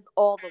you as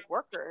all the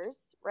workers,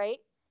 right?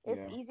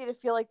 It's easy to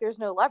feel like there's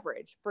no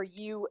leverage for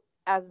you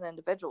as an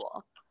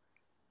individual.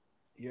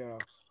 Yeah.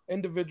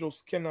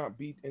 Individuals cannot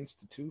beat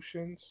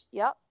institutions.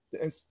 Yep.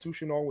 The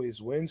institution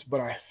always wins, but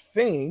I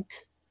think,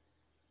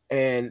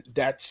 and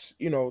that's,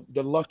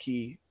 the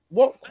lucky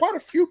well, quite a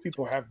few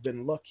people have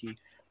been lucky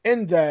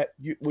in that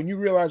when you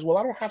realize, well,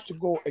 I don't have to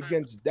go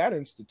against that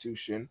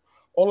institution.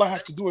 All I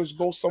have to do is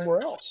go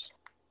somewhere else.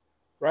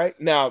 Right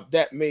now,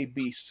 that may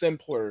be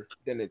simpler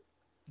than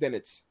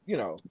it's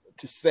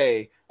to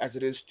say as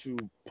it is to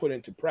put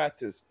into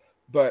practice.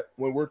 But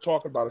when we're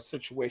talking about a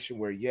situation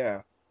where,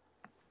 yeah,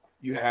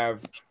 you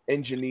have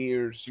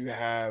engineers, you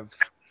have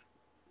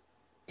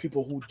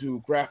people who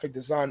do graphic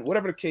design,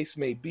 whatever the case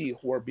may be,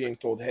 who are being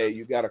told, hey,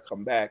 you got to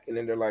come back. And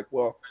then they're like,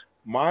 well,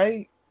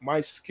 my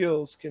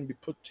skills can be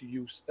put to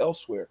use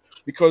elsewhere,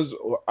 because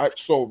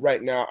so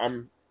right now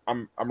I'm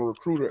a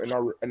recruiter,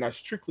 and I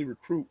strictly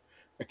recruit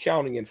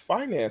accounting and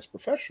finance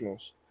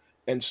professionals.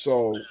 And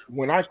so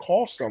when I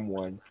call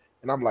someone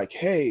and I'm like,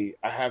 hey,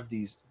 I have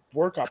these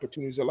work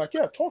opportunities, they're like,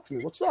 yeah, talk to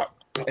me, what's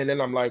up? And then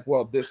I'm like,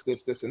 well, this and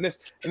this.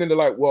 And then they're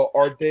like, well,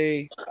 are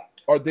they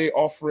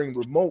offering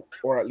remote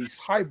or at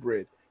least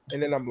hybrid?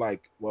 And then I'm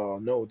like, well,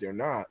 no, they're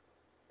not.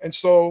 And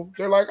so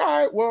they're like, all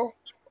right, well,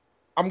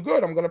 I'm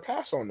good. I'm going to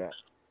pass on that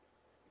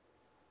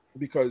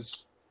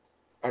because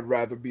I'd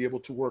rather be able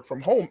to work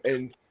from home.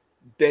 And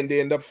then they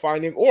end up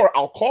finding, or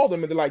I'll call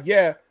them and they're like,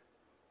 yeah,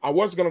 I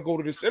was going to go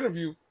to this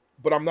interview,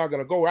 but I'm not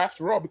going to go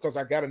after all because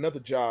I got another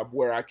job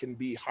where I can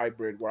be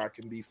hybrid, where I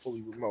can be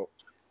fully remote.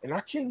 And I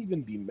can't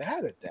even be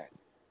mad at that.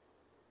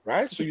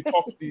 Right? So you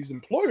talk to these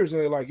employers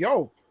and they're like,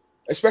 yo,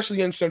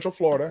 especially in Central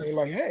Florida, and you're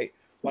like, hey,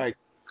 like,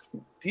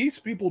 these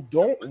people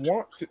don't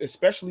want to,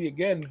 especially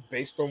again,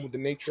 based on the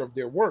nature of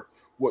their work,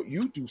 what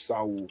you do,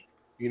 Saul,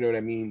 you know what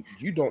I mean?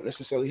 You don't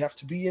necessarily have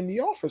to be in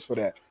the office for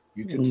that.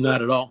 You can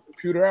not at all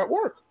computer at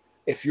work.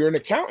 If you're an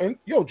accountant,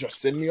 yo,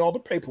 just send me all the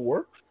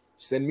paperwork,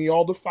 send me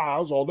all the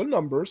files, all the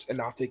numbers, and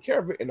I'll take care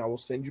of it, and I will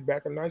send you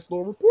back a nice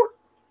little report.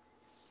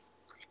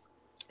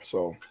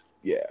 So,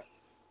 yeah.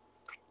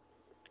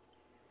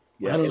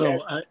 I don't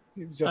know. I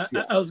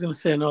was going to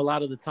say, I know a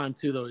lot of the time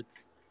too, though,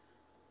 it's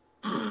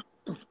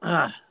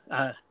I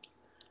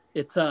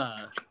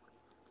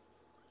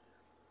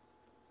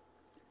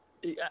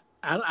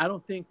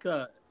don't think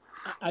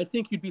I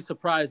think you'd be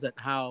surprised at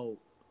how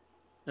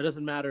it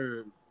doesn't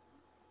matter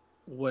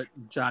what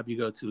job you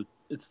go to,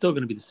 it's still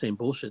going to be the same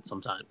bullshit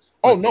sometimes.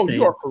 Oh, no,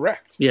 you are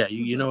correct. Yeah,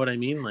 you know what I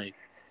mean? Like,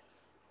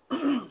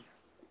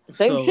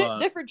 same shit,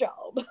 different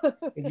job.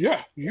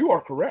 Yeah, you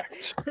are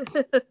correct.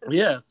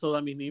 Yeah, so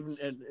I mean, even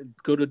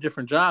go to a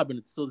different job and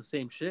it's still the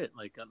same shit.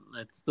 Like,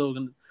 it's still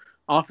going to,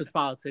 office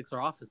politics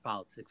are office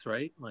politics,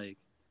 right? Like,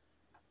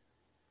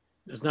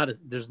 there's no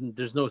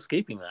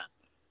escaping that.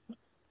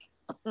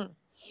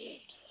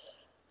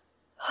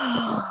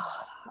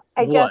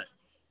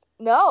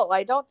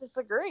 I don't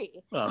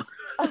disagree. Oh.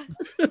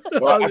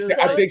 Well,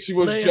 I think she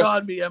was just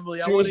on me,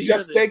 Emily. She was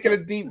just taking a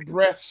deep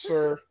breath,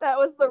 sir. That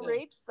was the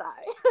rage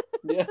sigh.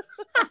 Yeah,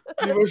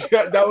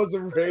 that was a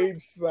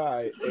rage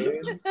sigh.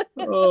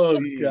 Oh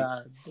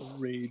God, the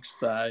rage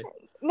sigh.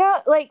 No,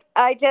 like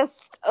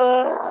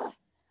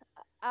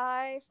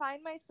I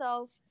find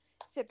myself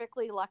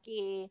typically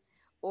lucky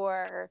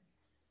or,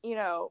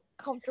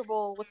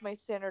 comfortable with my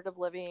standard of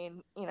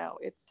living.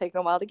 It's taken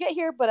a while to get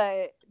here, but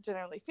I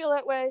generally feel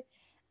that way.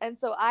 And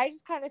so I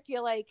just kind of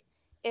feel like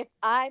if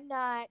I'm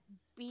not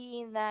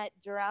beating that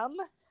drum,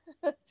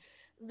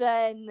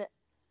 then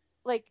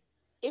like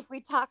if we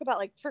talk about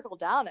like trickle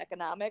down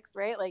economics,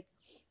 right? Like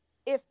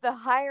if the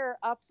higher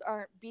ups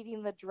aren't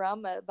beating the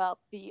drum about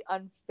the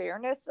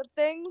unfairness of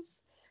things,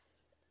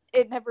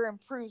 it never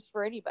improves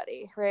for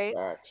anybody, right?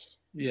 Facts.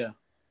 Yeah.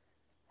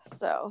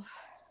 So,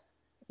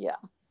 yeah.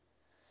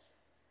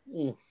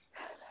 Mm.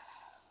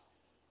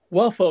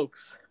 Well,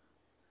 folks,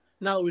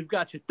 now that we've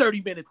got you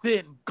 30 minutes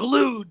in,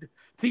 glued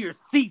to your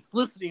seats,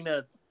 listening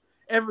to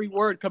every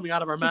word coming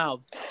out of our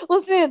mouths.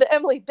 Listening to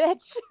Emily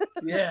bitch.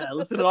 Yeah,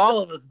 listen to all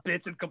of us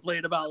bitch and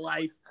complain about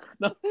life.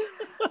 No,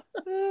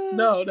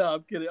 no,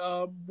 I'm kidding.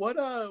 What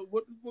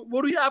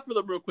do we have for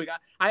them real quick?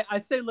 I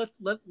say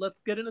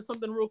let's get into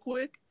something real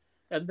quick,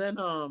 and then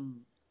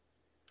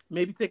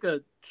maybe take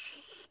a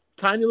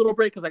tiny little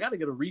break because I got to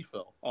get a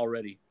refill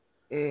already.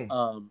 And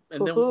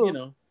then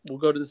we'll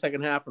go to the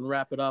second half and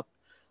wrap it up.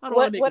 I don't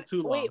want to make it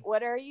too long. Wait,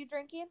 what are you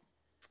drinking?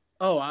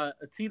 Oh,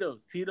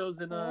 Tito's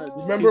and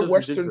remember,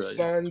 Western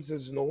Suns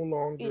is no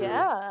longer.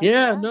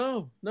 Yeah.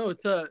 No,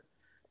 it's a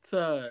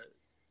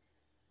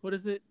what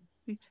is it?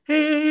 The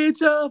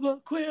Age of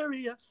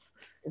Aquarius.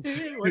 What's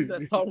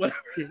that song? Whatever.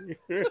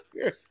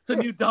 It's a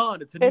new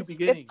dawn. It's a new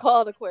beginning. It's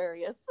called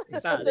Aquarius.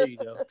 There you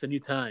go. It's a new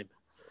time.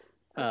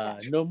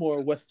 No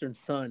more Western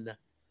Sun.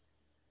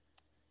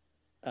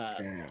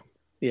 Damn.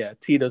 Yeah,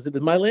 Tito's. It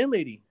was my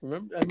landlady.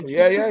 Remember?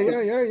 Yeah.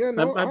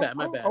 No, my bad.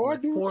 Oh, my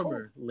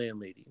former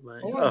landlady.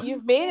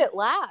 You've made it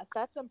last.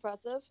 That's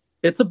impressive.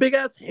 It's a big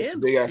ass handle. It's a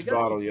big ass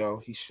bottle,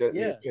 yo. He sent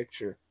me a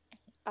picture.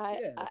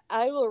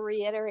 I will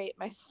reiterate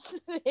my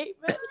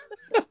statement.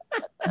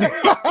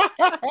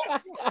 I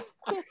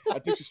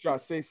think she's trying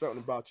to say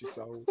something about you,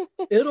 so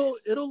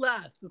it'll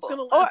last. It's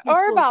gonna last.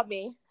 Or about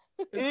me.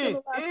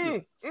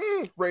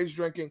 Rage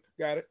drinking.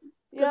 Got it.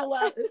 Yeah.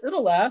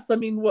 It'll last. I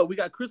mean, we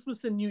got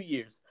Christmas and New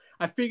Year's.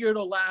 I figure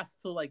it'll last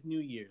till like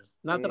New Year's.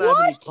 Not that I have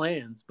any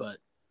plans, but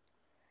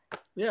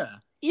Yeah.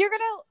 You're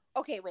gonna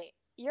okay, wait.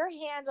 Your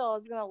handle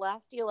is gonna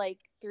last you like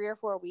 3 or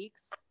 4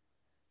 weeks.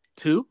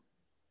 2?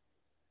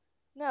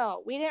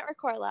 No, we didn't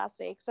record last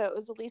week, so it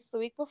was at least the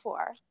week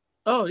before.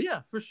 Oh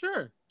yeah, for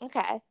sure.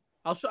 Okay.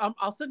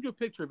 I'll send you a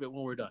picture of it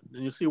when we're done,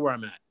 and you'll see where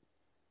I'm at.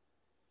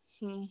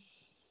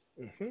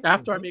 Mm-hmm,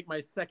 After I make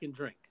my second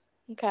drink.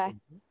 Okay.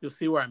 You'll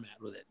see where I'm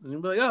at with it, and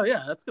you'll be like, "Oh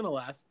yeah, that's gonna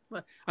last."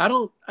 I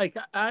don't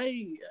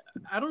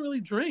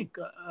really drink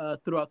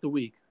throughout the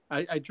week.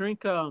 I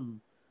drink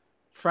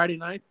Friday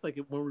nights, like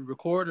when we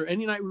record, or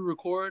any night we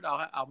record.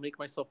 I'll make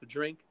myself a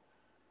drink,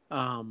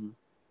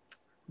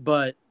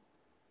 but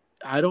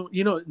I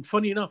don't.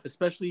 Funny enough,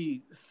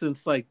 especially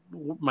since like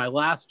my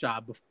last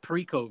job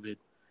pre-COVID,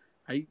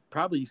 I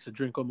probably used to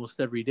drink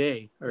almost every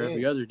day or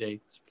every other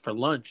day for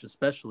lunch,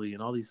 especially,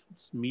 and all these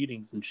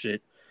meetings and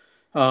shit.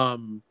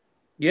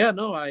 Yeah,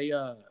 no,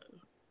 I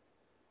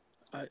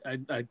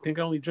think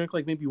I only drink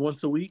like maybe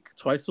once a week,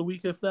 twice a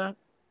week, if that.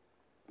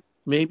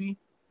 Maybe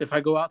if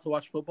I go out to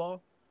watch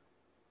football.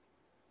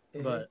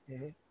 But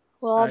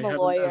well, I'm a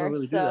lawyer, I don't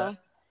really do that.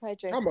 I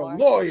drink I'm more. a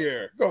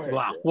lawyer. Go ahead.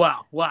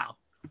 Wow.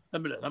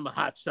 I'm a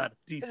hot shot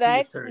DC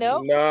attorney.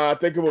 Nope. Nah, I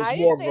think it was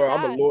more of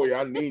I'm a lawyer.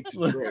 I need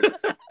to drink.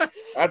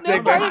 I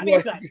think that's what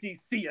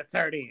DC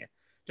attorney.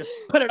 Just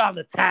put it on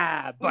the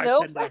tab,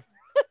 bartender. Nope.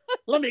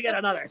 Let me get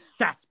another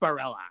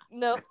sarsaparilla.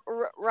 Nope.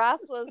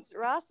 Ross was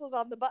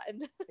on the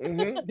button.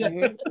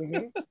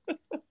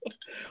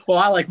 Well,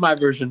 I like my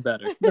version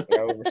better. I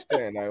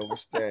understand.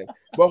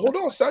 But hold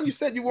on, son. You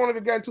said you wanted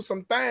to get into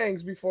some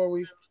things before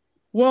we.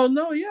 Well,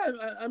 no, yeah.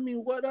 I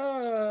mean, what do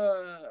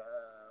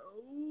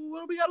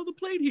we got on the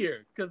plate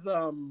here? Because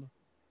all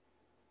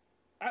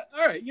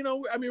right,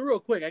 real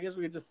quick. I guess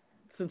we could just,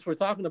 since we're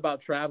talking about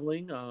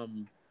traveling,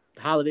 the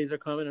holidays are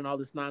coming and all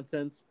this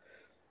nonsense.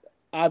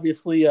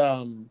 Obviously,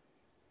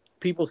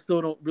 people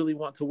still don't really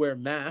want to wear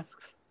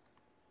masks.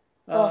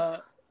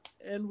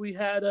 And we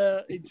had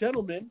a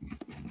gentleman.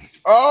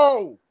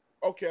 Oh,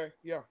 okay,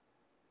 yeah.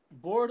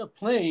 Board a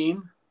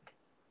plane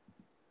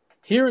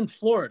here in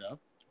Florida.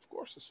 Of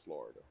course, it's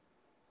Florida.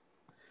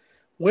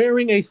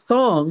 Wearing a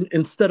thong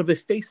instead of a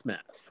face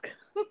mask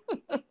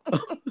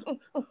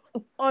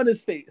on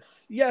his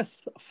face.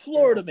 Yes,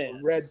 Florida man.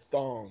 Red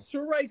thong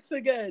strikes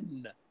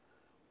again.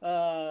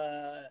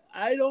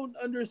 I don't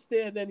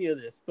understand any of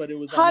this, but it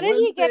was. How did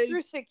he get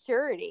through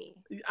security?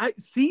 I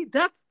see.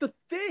 That's the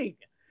thing.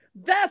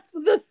 That's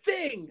the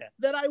thing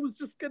that I was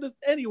just gonna.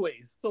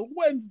 Anyways, so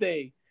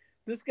Wednesday,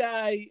 this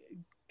guy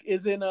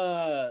is in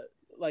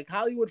like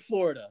Hollywood,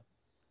 Florida,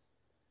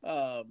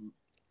 and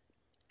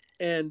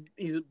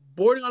he's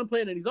boarding on a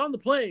plane, and he's on the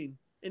plane.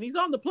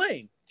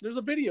 There's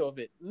a video of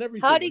it and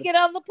everything. How'd he get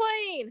on the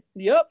plane?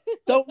 Yep,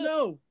 don't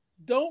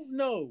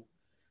know,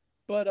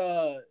 but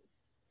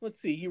let's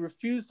see. He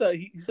refused.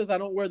 He says, "I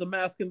don't wear the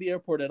mask in the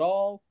airport at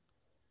all."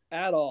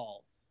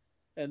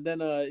 And then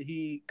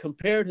he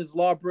compared his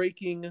law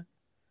breaking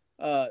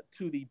to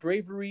the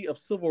bravery of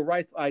civil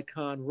rights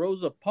icon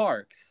Rosa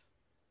Parks.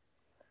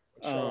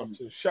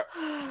 Shout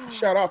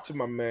out to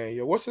my man.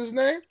 Yo, what's his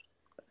name?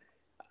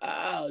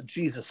 Oh,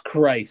 Jesus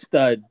Christ.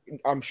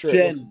 I'm sure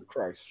it wasn't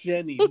Christ.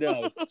 Jenny,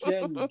 no.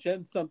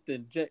 Jen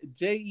something.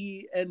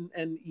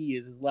 Jenne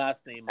is his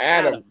last name.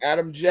 Adam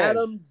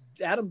Jen.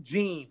 Adam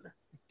Jean.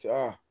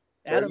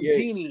 Adam Janae.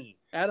 Genie.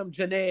 Adam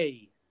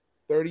Janae.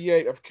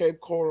 38 of Cape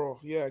Coral.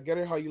 Yeah, get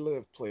it how you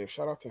live, player.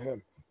 Shout out to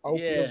him. I hope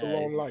he lives a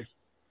long life.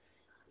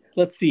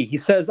 Let's see. He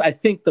says, I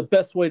think the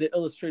best way to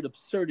illustrate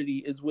absurdity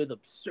is with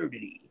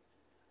absurdity.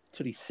 That's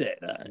what he said.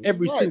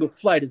 Every single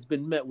flight has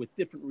been met with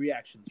different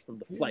reactions from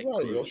the flight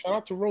crew. Yo. Shout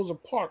out to Rosa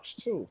Parks,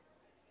 too.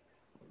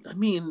 I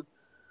mean,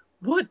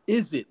 what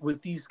is it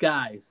with these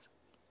guys?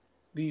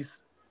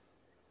 These,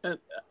 oh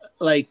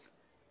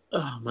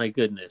my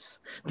goodness.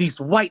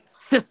 These white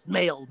cis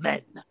male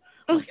men.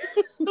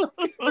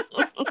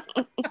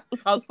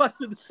 I was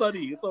watching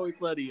Sunny. It's always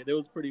Sunny, and it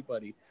was pretty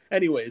funny.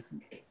 Anyways,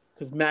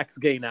 because Mac's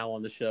gay now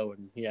on the show,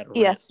 and he had a rant.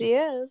 Yes, he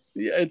is.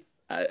 Yeah, it's.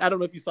 I don't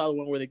know if you saw the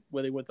one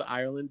where they went to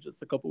Ireland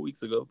just a couple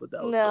weeks ago, but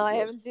that was I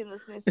haven't seen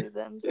this new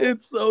season. So.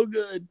 It's so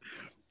good.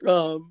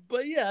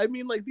 But yeah, I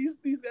mean, like these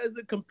guys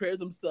that compare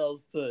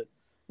themselves to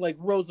like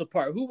Rosa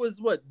Parks, who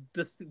was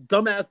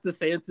dumbass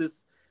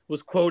DeSantis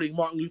was quoting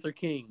Martin Luther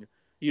King,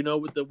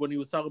 when he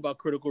was talking about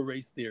critical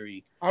race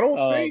theory. I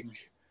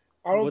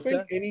don't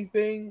think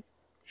anything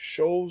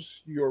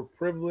shows your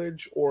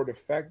privilege or the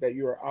fact that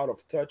you're out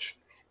of touch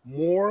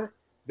more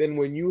than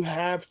when you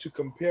have to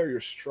compare your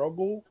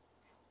struggle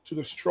to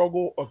the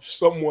struggle of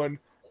someone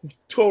who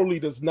totally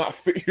does not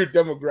fit your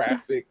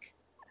demographic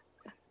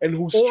and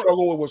whose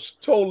struggle was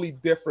totally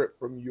different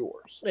from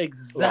yours.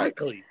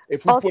 Exactly.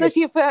 If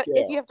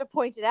you have to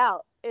point it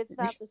out, it's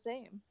not the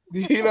same.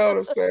 You know what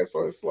I'm saying?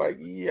 So it's like,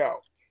 yo.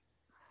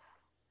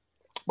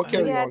 But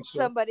carry we had on,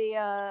 somebody.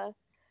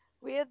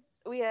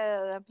 We had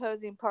an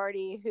opposing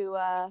party who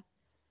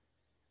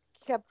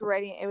kept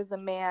writing. It was a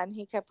man.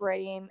 He kept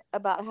writing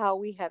about how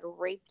we had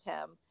raped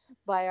him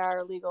by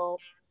our legal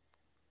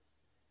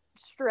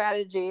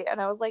strategy,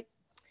 and I was like,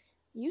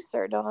 You,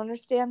 sir, don't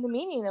understand the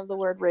meaning of the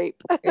word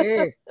rape. For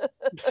real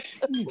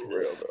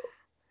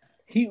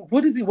though.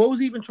 What was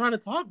he even trying to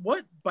talk?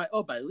 What by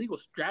legal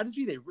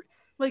strategy?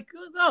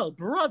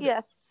 Brother.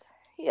 Yes.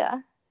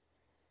 Yeah.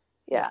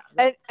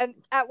 And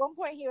at one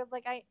point he was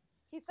like,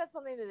 he said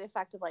something to the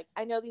effect of like,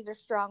 I know these are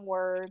strong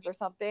words or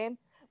something,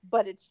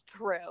 but it's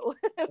true.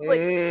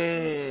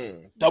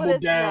 Double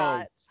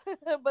down.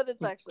 But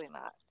it's actually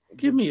not.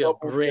 Give me a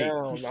break.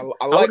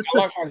 I like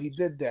how he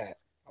did that.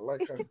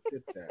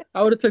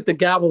 I would have took the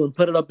gavel and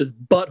put it up his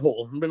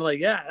butthole and been like,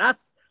 yeah,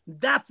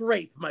 that's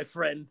rape, my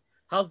friend.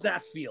 How's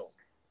that feel?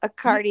 A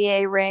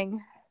Cartier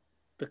ring.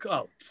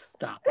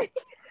 Stop it.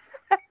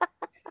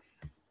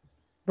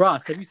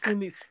 Ross, have you seen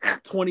these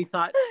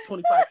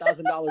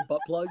 $25,000 butt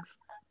plugs?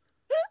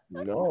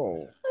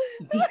 No.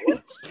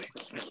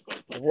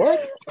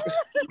 What?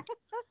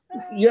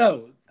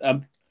 Yo,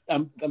 I'm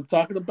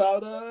talking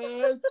about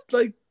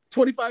like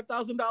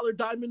 $25,000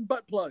 diamond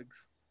butt plugs.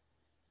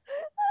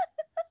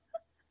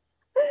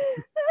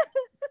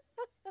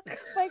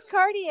 By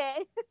Cartier.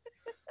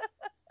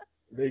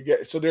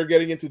 They're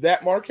getting into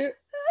that market?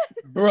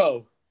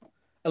 Bro.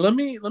 Let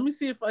me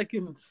see if I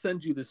can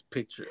send you this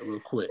picture real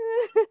quick.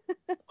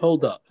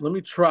 Hold up. Let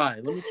me try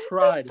to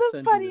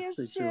send you this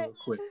picture real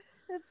quick.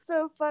 It's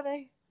so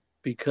funny.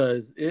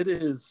 Because it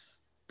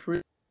is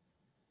pretty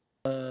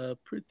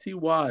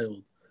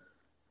wild.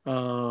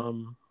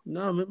 No,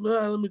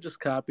 let me just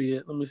copy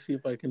it. Let me see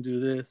if I can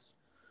do this.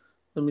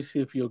 Let me see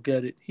if you'll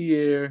get it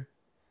here.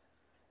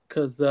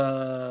 Because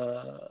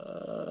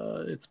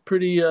it's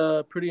pretty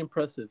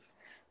impressive.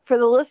 For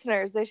the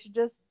listeners, they should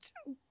just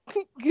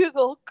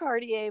Google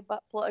Cartier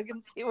butt plug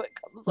and see what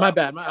comes up. My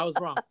bad. I was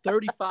wrong.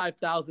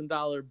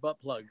 $35,000 butt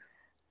plugs.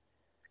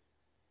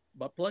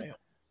 Butt plug? Damn.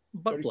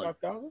 Butt plug.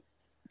 35,000?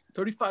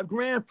 35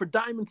 grand for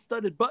diamond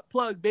studded butt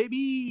plug,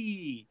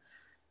 baby.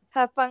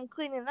 Have fun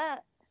cleaning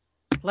that.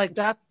 Like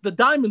that, the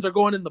diamonds are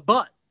going in the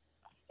butt.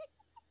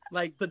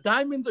 Like the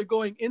diamonds are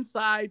going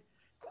inside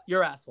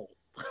your asshole.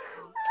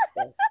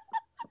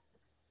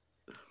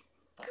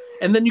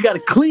 And then you got to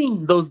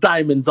clean those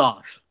diamonds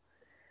off.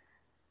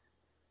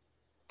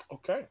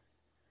 Okay.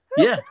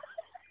 Yeah.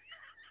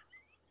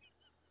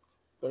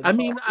 I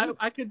mean,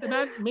 I could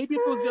imagine maybe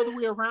if it was the other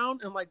way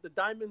around and like the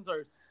diamonds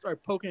are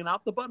poking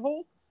out the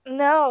butthole.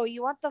 No,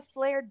 you want the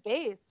flared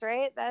base,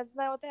 right? That's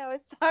not what they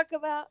always talk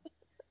about.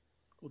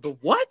 The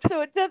what?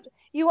 So it does.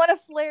 You want a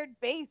flared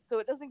base so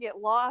it doesn't get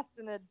lost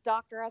and a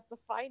doctor has to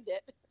find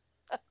it.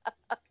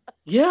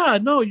 Yeah,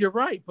 no, you're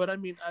right, but I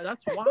mean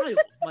that's wild.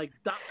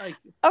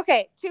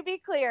 Okay, to be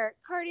clear,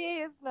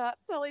 Cartier is not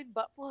selling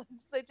butt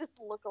plugs. They just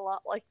look a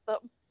lot like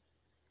them.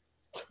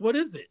 What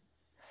is it?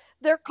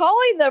 They're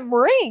calling them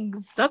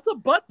rings. That's a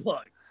butt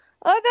plug.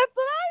 Oh, that's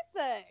what I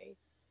say.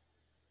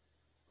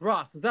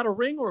 Ross, is that a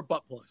ring or a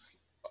butt plug?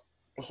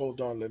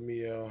 Hold on, let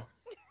me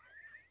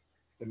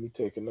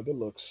take another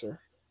look, sir.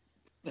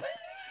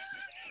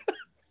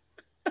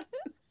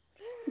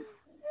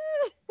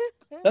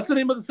 That's the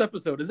name of this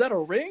episode. Is that a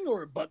ring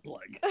or a butt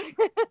plug?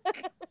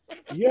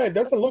 Yeah, it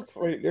doesn't look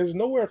for it. There's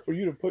nowhere for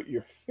you to put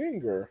your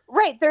finger.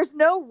 Right, there's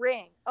no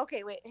ring.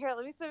 Okay, wait, here,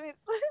 let me see.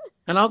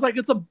 And I was like,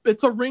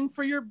 it's a ring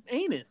for your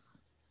anus.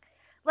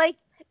 Like,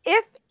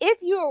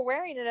 if you were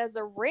wearing it as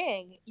a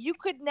ring, you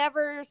could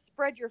never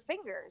spread your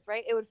fingers,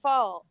 right? It would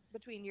fall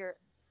between your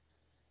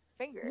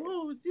fingers.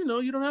 Well,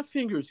 you don't have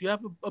fingers. You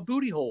have a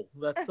booty hole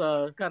that's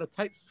got a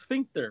tight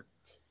sphincter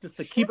just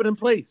to keep it in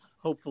place,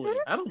 hopefully.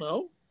 I don't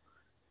know.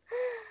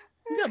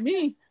 You got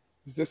me.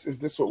 Is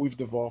this what we've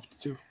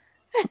devolved to?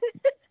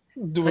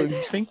 Doing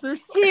sphincters?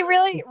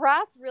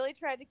 Ross really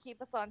tried to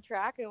keep us on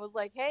track and was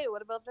like, hey,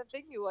 what about that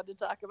thing you wanted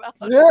to talk about?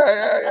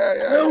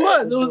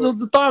 Yeah. It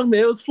was a thong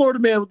man. It was Florida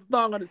man with the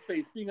thong on his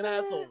face being an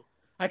asshole.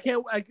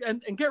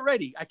 And get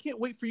ready. I can't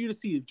wait for you to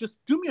see it. Just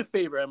do me a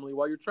favor, Emily,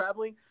 while you're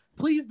traveling.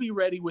 Please be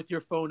ready with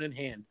your phone in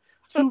hand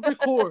to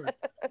record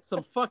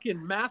some fucking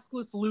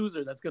maskless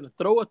loser that's going to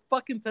throw a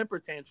fucking temper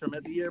tantrum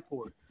at the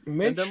airport.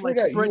 Make sure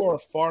that you are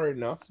far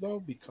enough, though,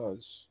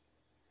 because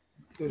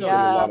there's been a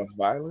lot of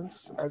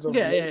violence as of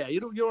late. Yeah.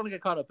 You don't want to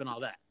get caught up in all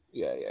that.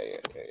 Yeah.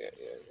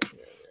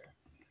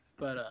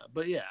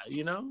 But yeah,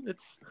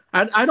 it's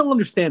I don't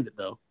understand it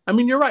though. I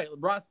mean, you're right,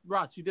 Ross.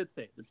 You did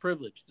say the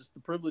privilege, just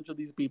the privilege of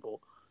these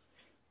people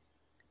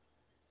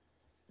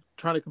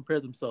trying to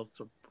compare themselves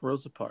to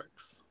Rosa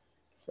Parks.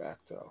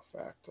 Facto.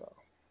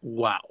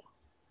 Wow.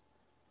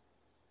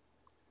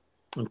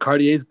 And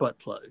Cartier's butt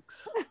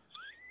plugs.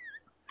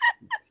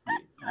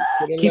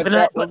 Keeping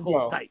that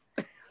butthole tight.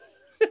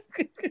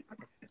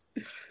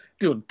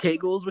 Doing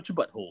Kegels with your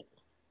butthole.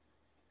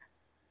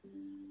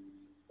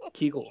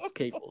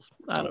 Kegels.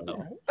 I don't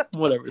know.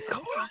 Whatever it's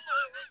called.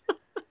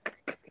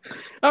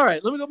 All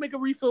right, let me go make a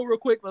refill real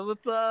quick.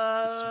 Let's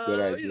That's a good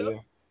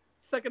idea.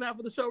 Second half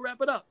of the show, wrap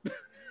it up.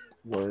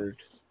 Word.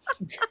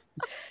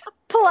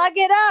 Plug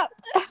it up.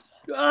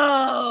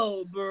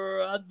 Oh,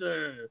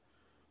 brother.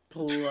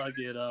 Plug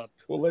it up.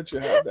 We'll let you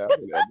have that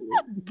one.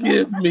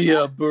 Give me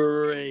a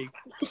break.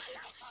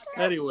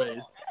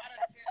 Anyways.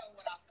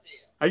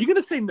 Are you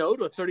going to say no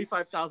to a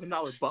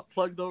 $35,000 butt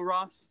plug, though,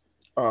 Ross?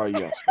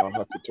 Yes, I'll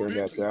have to turn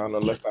that down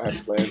unless I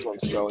have plans on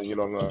selling it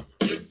on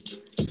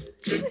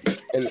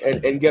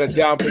and get a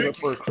down payment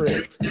for a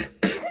crib.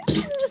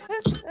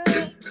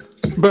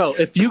 Bro,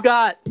 if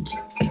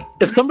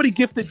somebody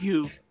gifted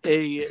you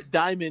a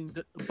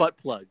diamond butt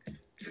plug,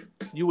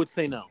 you would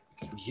say no.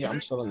 Yeah, I'm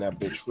selling that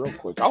bitch real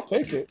quick. I'll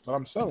take it, but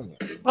I'm selling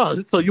it. Oh,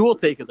 so you will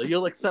take it though.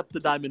 You'll accept the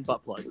diamond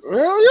butt plug.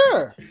 Hell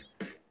yeah.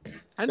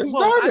 It's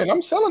diamond.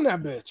 I'm selling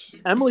that bitch.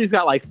 Emily's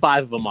got like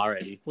 5 of them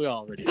already. We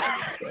already know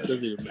this, so it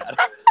doesn't even matter.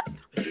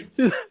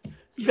 She's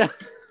got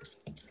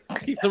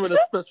keep them in a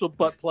special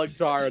butt plug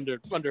jar under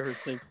her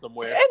sink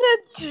somewhere. In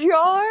a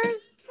jar?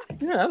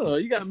 Yeah, I don't know.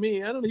 You got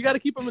me. I don't know. You got to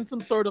keep them in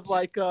some sort of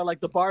like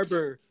the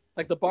barber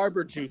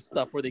juice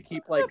stuff where they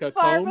keep like a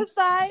comb.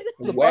 Barbicide?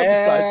 The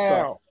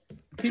barbicide stuff.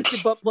 Keep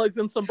your butt plugs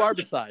in some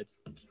barbicide.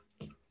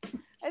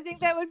 I think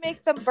that would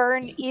make them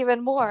burn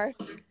even more.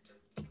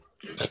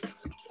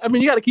 I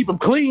mean, you got to keep them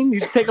clean. You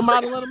just take them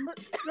out and let them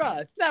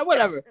dry. Nah,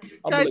 whatever.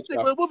 Guys,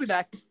 we'll be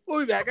back.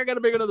 I got to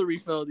make another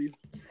refill of these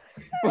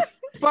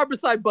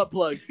barbicide butt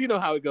plugs. You know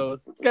how it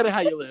goes. Got it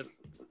how you live.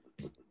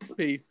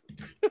 Peace.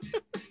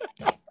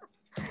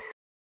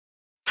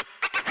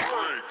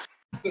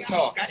 To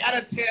talk, I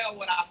gotta tell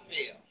what I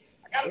feel.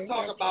 I gotta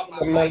talk about my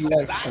life.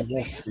 life. I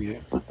just see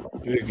it.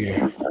 Biggie.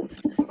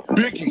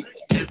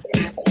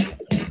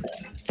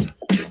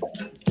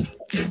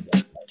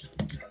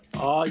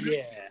 Oh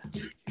yeah.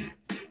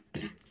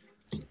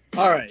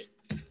 All right.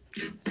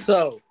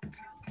 So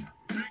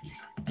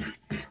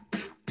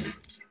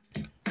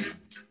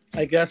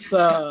I guess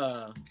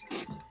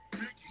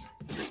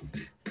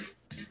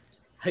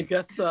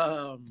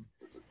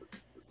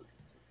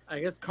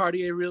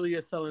Cartier really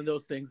is selling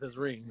those things as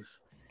rings.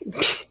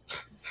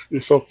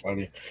 You're so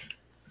funny.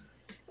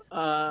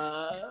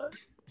 Yeah,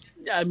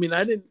 I mean,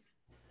 I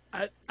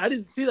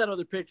didn't see that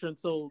other picture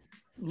until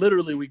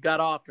literally we got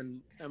off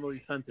and Emily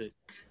sent it.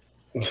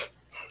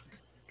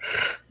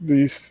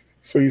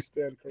 So you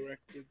stand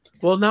corrected.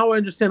 Well, now I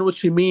understand what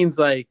she means.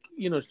 Like,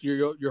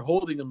 you're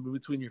holding them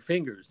between your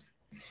fingers.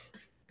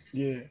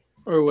 Yeah.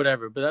 Or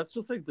whatever. But that's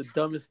just like the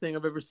dumbest thing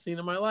I've ever seen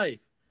in my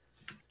life.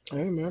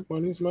 Hey man,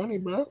 money's money,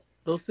 bro.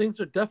 Those things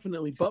are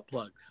definitely butt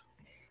plugs.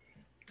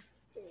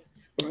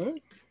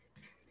 Right.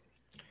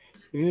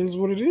 It is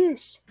what it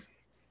is.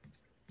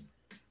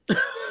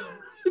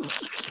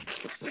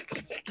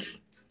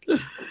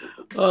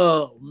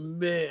 Oh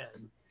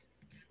man.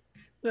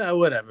 Yeah,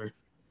 whatever.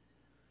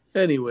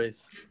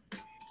 Anyways,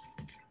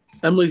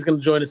 Emily's gonna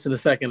join us in a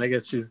second. I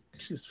guess she's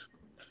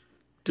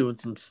doing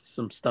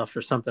some stuff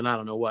or something. I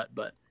don't know what,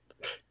 but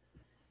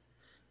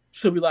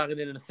she'll be logging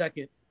in a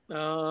second.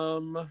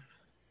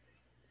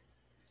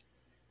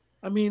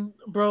 I mean,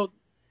 bro,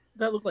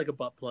 that looked like a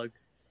butt plug.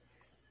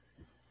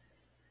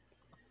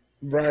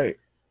 Right.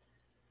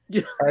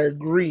 Yeah, I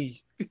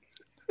agree.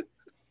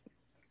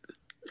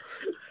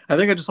 I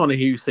think I just want to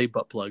hear you say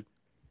butt plug.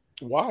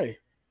 Why?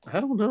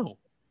 I don't know.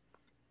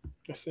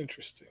 That's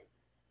interesting.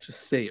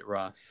 Just say it,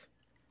 Ross.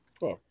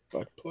 Oh,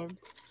 butt plug?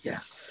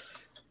 Yes.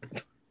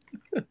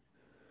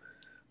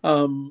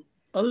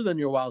 Other than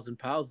your wows and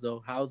pals,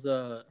 though, how's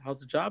the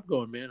job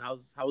going, man? How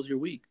was your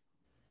week?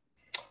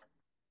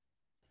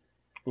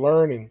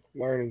 Learning.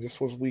 This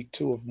was week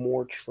 2 of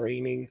more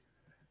training,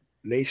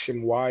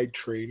 nationwide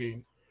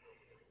training.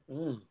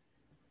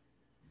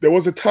 There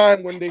was a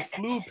time when they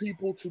flew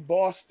people to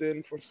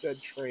Boston for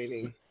said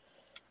training.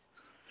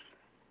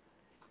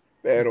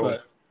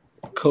 But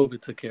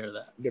COVID took care of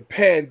that. The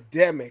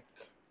pandemic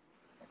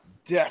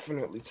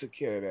definitely took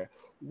care of that.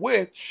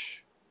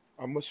 Which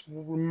I must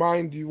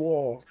remind you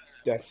all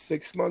that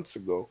 6 months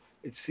ago,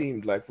 it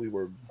seemed like we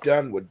were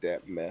done with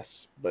that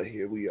mess. But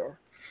here we are.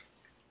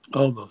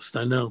 Almost,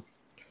 I know.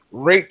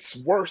 Rates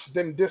worse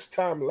than this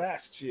time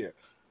last year.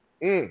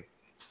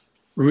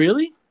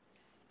 Really?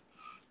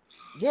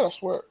 Yeah, I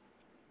swear.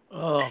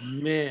 Oh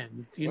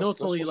man,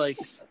 it's only like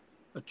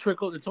a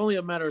trickle. It's only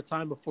a matter of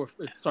time before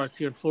it starts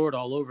here in Florida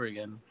all over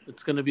again.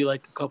 It's going to be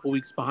like a couple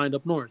weeks behind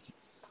up north.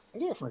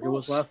 Yeah, like it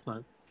was last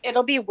time.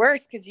 It'll be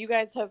worse because you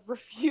guys have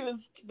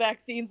refused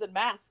vaccines and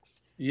masks.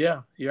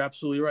 Yeah, you're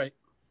absolutely right.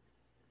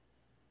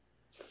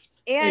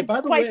 And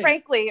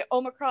frankly,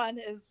 Omicron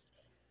is,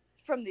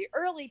 from the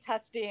early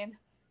testing,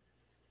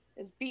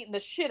 is beating the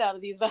shit out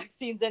of these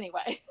vaccines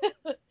anyway.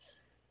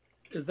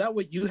 Is that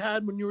what you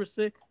had when you were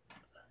sick?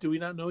 Do we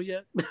not know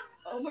yet?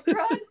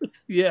 Omicron?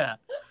 Yeah.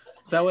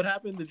 Is that what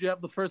happened? Did you have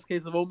the first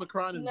case of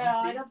Omicron in No,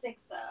 DC? I don't think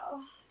so.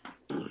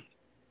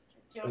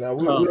 No,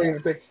 we didn't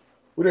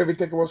even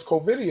think it was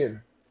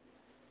COVIDian.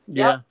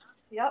 Yeah.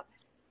 Yep.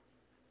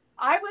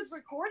 I was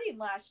recording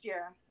last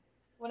year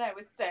when I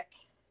was sick.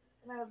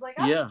 And I was like,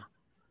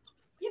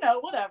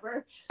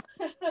 whatever.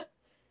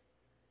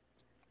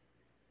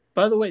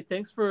 By the way,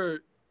 thanks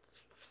for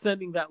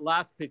sending that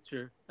last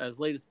picture as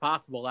late as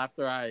possible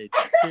after I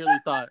clearly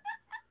thought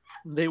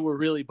they were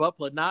really butt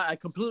plug. Now I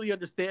completely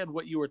understand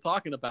what you were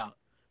talking about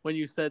when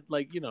you said,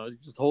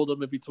 just hold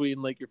them in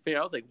between your finger.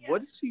 I was like,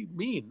 What does she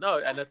mean? No,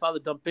 and I saw the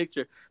dumb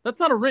picture. That's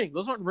not a ring.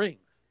 Those aren't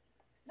rings.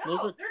 No,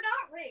 they're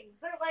not rings.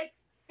 They're like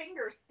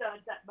finger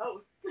studs at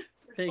most.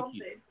 Thank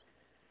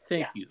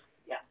you.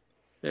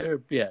 They're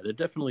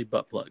definitely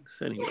butt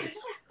plugs.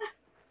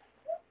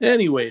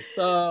 Anyways,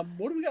 what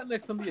do we got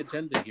next on the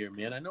agenda here,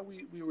 man? I know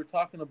we were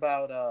talking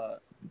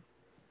about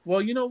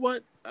well, you know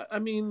what? I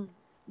mean,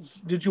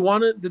 did you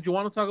want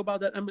to talk about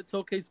that Emmett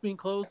Till case being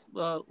closed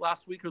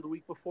last week or the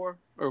week before,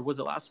 or was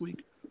it last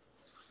week?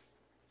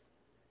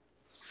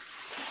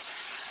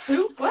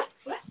 Who? What?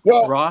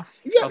 Well, Ross.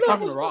 Yeah, I was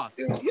talking to Ross.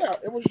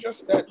 It was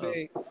just that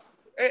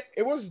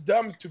it was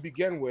dumb to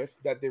begin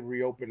with that they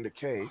reopened the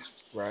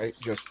case, right?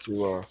 Just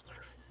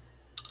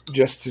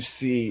to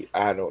see,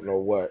 I don't know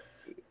what,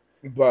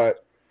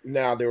 but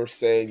now they were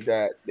saying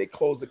that they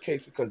closed the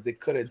case because they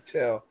couldn't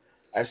tell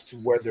as to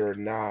whether or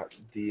not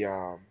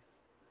the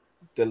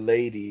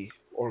lady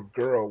or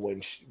girl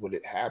when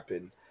it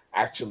happened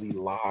actually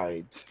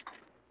lied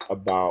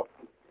about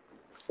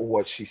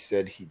what she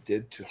said he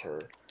did to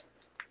her.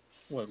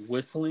 What,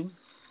 whistling?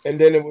 And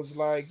then it was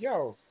like,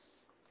 yo,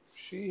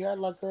 she had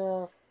like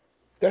a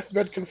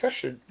deathbed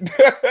confession.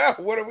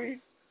 What are we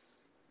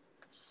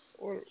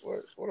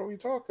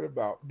talking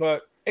about?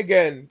 But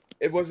again,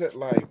 it wasn't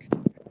like,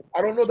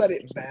 I don't know that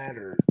it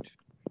mattered.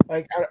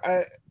 Like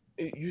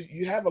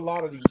you have a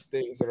lot of these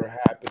things that are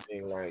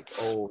happening, like,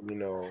 oh,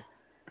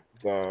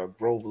 the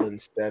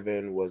Groveland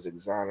 7 was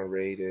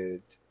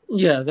exonerated.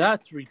 Yeah,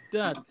 that's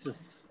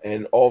just,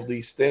 and all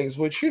these things,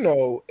 which,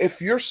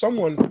 if you're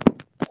someone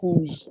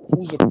who's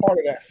a part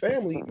of that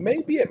family,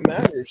 maybe it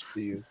matters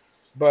to you.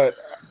 But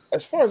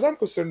as far as I'm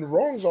concerned, the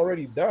wrong's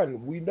already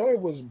done. We know it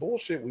was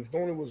bullshit. We've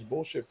known it was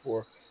bullshit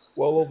for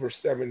well over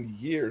 70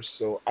 years.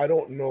 So I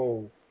don't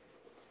know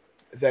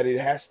that it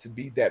has to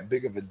be that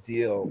big of a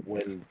deal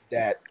when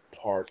that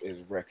part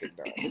is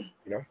recognized,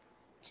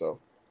 So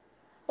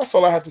that's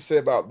all I have to say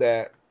about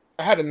that.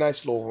 I had a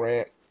nice little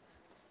rant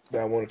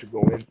that I wanted to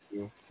go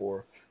into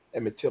for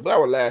Emmett Till, but that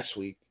was last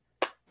week.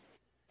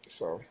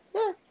 So,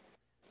 yeah.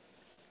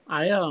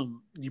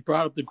 You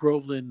brought up the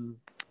Groveland,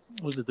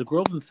 was it the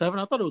Groveland 7?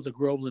 I thought it was a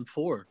Groveland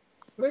 4.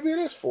 Maybe it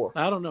is 4.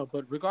 I don't know,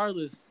 but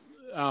regardless,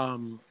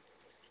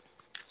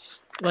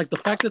 like the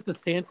fact that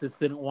DeSantis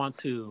didn't want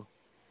to,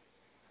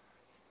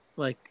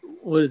 like,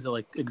 what is it,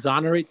 like,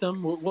 exonerate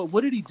them?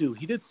 What did he do?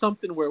 He did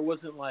something where it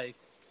wasn't like,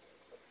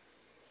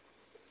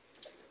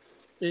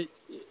 it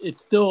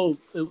still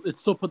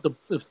put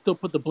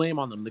the blame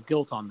on them, the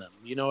guilt on them.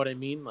 You know what I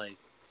mean? Like,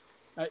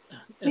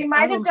 he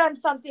might have done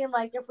something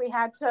like, if we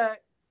had to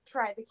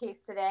try the case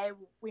today,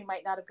 we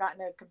might not have gotten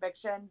a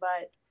conviction,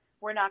 but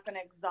we're not going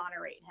to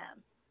exonerate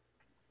him.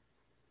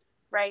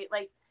 Right?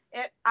 Like,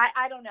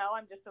 I don't know.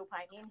 I'm just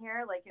opining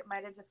here. Like, it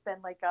might have just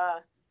been like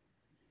a,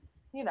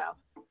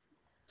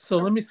 So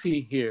let me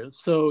see here.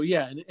 So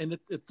yeah, and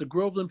it's a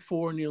Groveland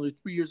 4 nearly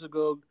 3 years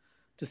ago.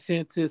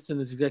 DeSantis and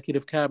his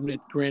executive cabinet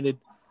granted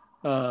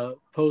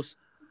posthumous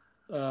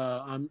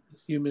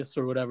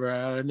or whatever.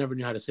 I never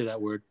knew how to say that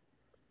word.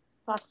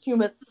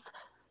 Posthumous.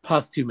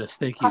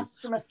 Thank you.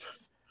 Posthumous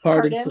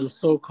Pardons to the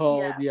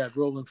so-called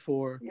Groveland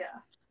 4.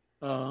 Yeah.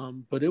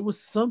 But it was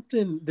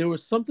something. There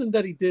was something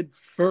that he did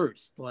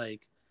first,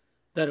 like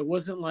that. It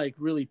wasn't like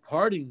really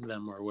pardoning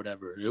them or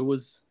whatever. It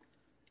was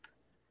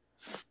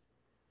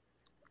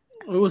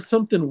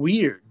something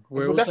weird.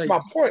 But that's my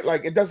point.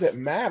 Like, it doesn't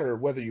matter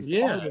whether you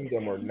pardon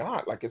them or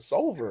not. Like, it's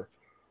over.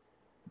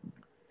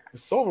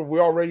 It's over. We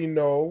already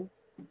know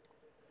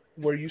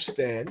where you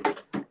stand.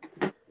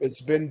 It's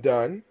been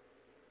done.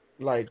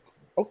 Like,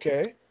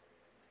 okay,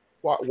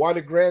 why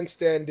the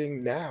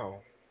grandstanding now?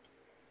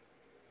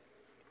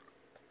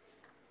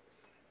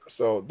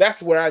 So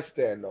that's where I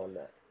stand on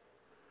that.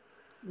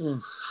 I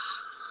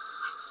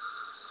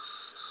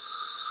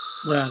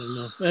don't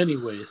know.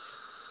 Anyways,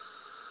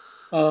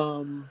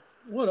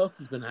 what else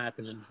has been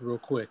happening real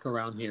quick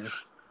around here?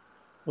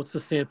 What's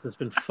DeSantis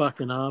been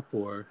fucking up,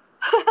 or?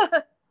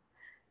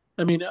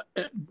 I mean,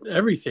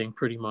 everything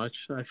pretty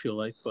much, I feel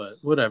like, but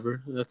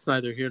whatever. That's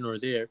neither here nor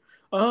there.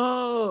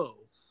 Oh,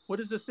 what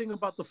is this thing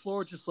about the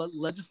Florida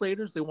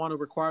legislators? They want to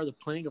require the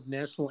playing of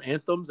national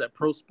anthems at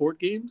pro sport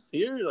games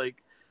here?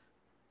 Like,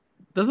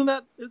 doesn't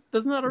that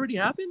already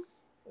happen?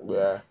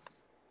 Yeah.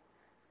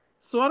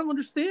 So I don't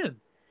understand.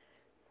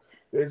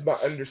 It's my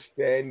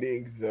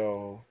understanding,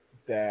 though,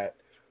 that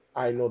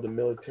I know the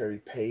military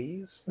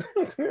pays.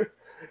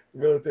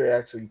 Military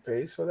actually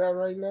pays for that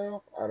right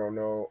now. I don't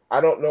know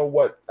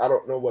what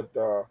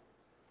the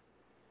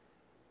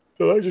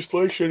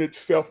legislation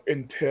itself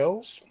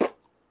entails.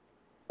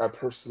 I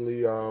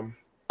personally, I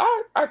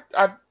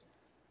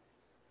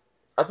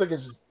think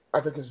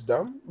it's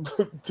dumb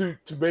to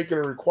make it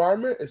a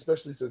requirement,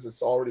 especially since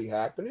it's already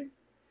happening.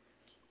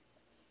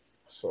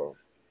 So,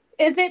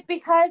 is it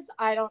because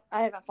I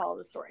haven't followed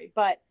the story,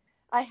 but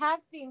I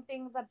have seen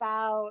things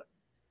about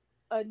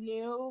a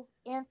new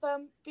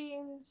anthem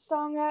being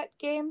sung at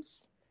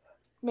games.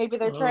 Maybe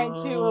they're trying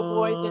to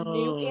avoid the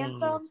new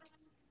anthem.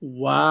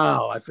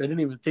 Wow, I didn't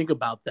even think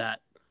about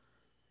that.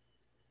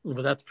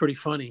 But that's pretty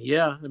funny.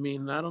 Yeah, I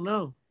mean, I don't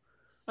know.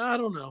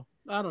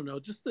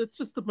 It's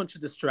just a bunch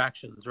of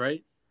distractions,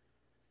 right?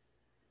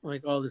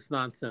 Like all this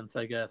nonsense,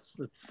 I guess.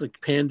 It's like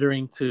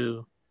pandering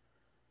to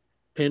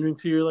pandering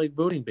to your like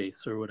voting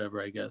base or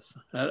whatever. I guess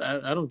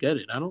I don't get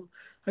it.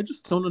 I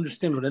just don't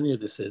understand what any of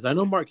this is. I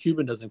know Mark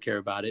Cuban doesn't care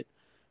about it.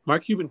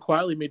 Mark Cuban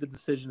quietly made a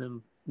decision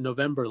in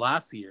November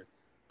last year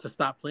to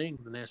stop playing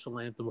the national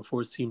anthem before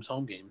his team's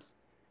home games.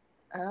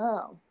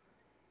 Oh.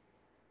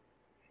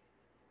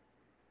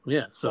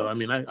 Yeah, so I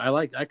mean,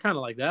 I kind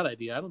of like that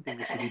idea. I don't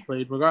think it should be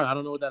played regardless. I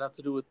don't know what that has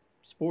to do with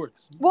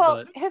sports.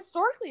 Well,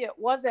 historically, it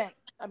wasn't.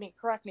 I mean,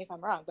 correct me if I'm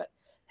wrong, but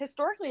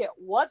historically, it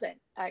wasn't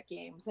at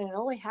games, and it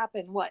only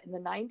happened in the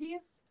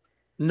 90s?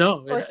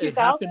 No, it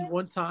happened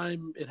one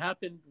time. It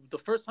happened the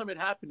first time it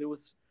happened. It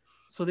was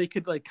so they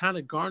could like kind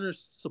of garner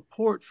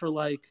support for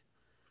like,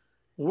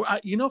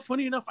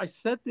 funny enough, I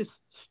said this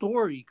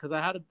story because I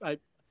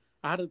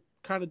had to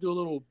kind of do a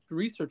little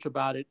research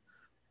about it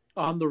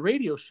on the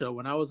radio show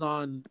when I was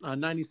on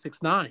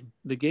 96.9,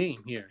 the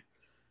game here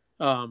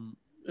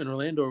in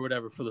Orlando or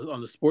whatever on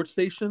the sports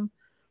station,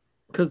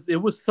 because it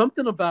was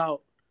something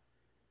about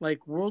like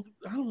I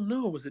don't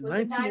know, was it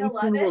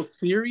 1918 World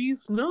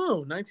Series?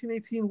 No,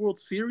 1918 World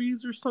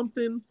Series or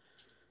something.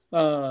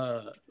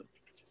 It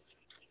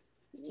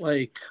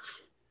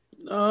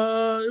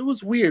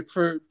was weird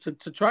to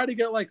try to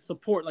get like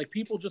support, like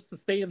people just to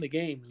stay in the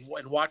game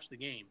and watch the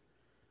game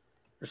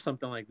or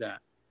something like that.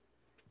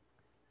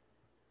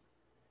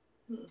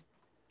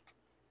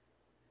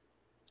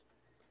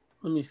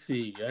 Let me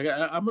see.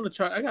 I'm gonna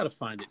try. I gotta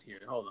find it here.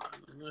 Hold on.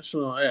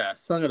 National. Yeah,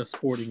 sung at a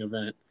sporting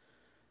event.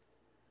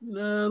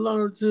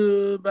 Longer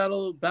to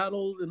battle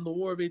in the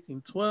War of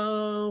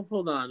 1812.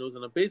 Hold on. It was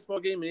in a baseball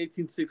game in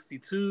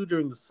 1862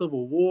 during the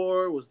Civil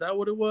War. Was that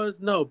what it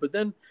was? No, but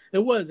then it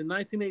was in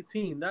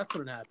 1918. That's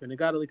when it happened. It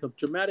got like a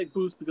dramatic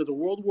boost because of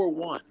World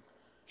War I,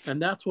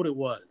 and that's what it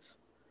was.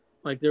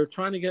 Like they were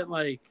trying to get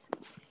like,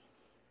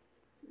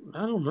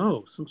 I don't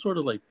know, some sort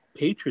of like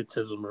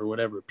patriotism or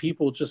whatever.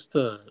 People just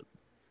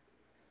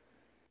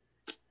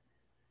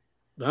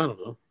I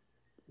don't know,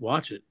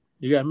 watch it.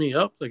 You got me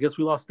up. I guess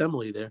we lost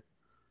Emily there.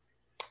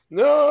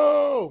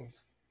 No.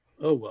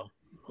 Oh well.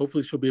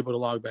 Hopefully she'll be able to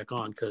log back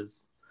on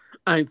because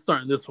I ain't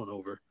starting this one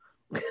over.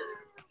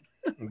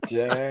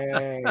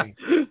 Dang.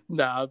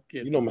 Nah, I'm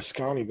kidding. You know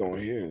Miscani gonna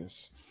hear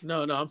this.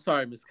 No, I'm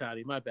sorry, Miss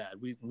Cotty. My bad.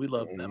 We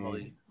love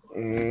Emily.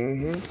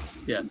 Mm-hmm.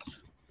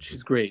 Yes,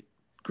 she's great.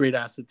 Great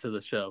asset to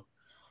the show.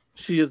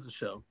 She is the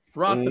show.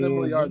 Ross and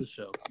Emily are the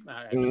show.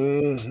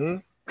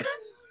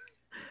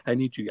 I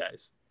need you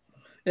guys.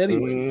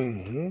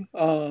 Anyway,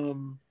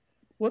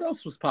 what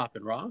else was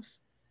popping, Ross?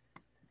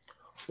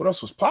 What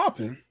else was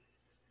popping?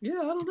 Yeah,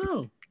 I don't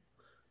know.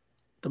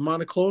 The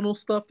monoclonal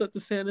stuff that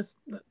DeSantis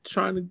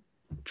trying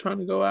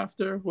to go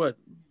after. What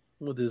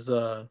with his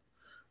the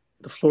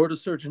Florida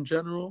Surgeon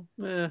General?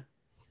 The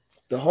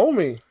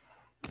homie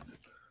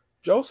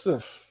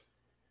Joseph.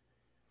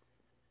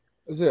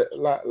 Is it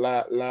Ladapo?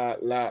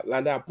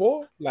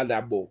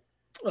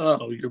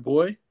 Oh, your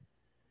boy.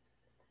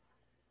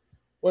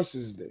 What's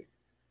his name?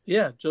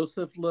 Yeah,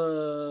 Joseph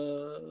Ladapo.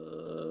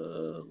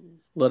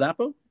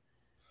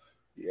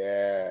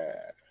 Yeah,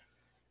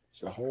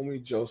 the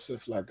homie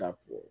Joseph Ladapo.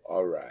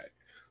 All right.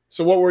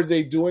 So what were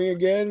they doing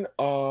again?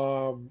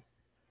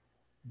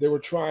 They were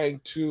trying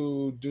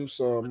to do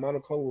some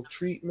monoclonal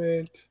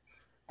treatment.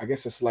 I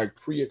guess it's like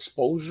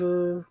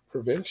pre-exposure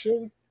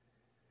prevention.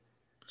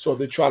 So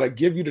they try to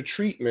give you the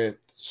treatment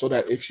so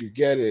that if you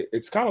get it,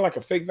 it's kind of like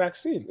a fake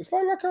vaccine. It's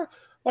like a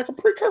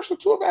precursor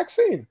to a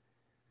vaccine.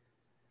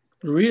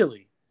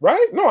 Really?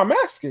 Right? No, I'm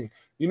asking.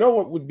 You know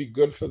what would be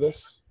good for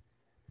this?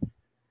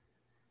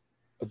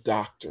 A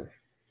doctor.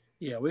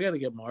 Yeah, we got to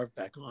get Marv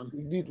back on.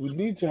 We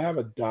need to have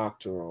a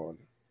doctor on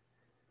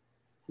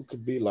who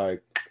could be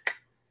like,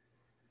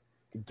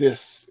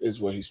 this is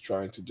what he's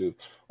trying to do.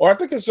 Or I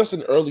think it's just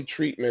an early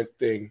treatment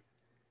thing.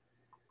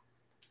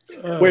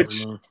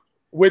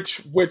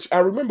 Which I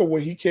remember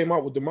when he came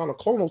out with the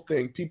monoclonal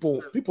thing,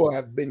 people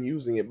have been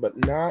using it, but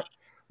not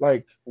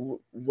like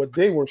what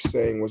they were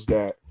saying was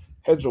that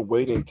heads are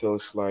waiting until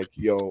it's like,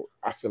 yo,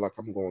 I feel like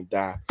I'm going to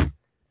die.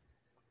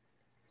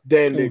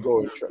 Then they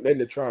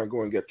try and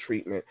go and get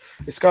treatment.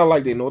 It's kind of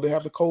like they know they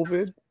have the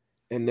COVID,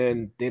 and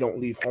then they don't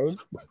leave home.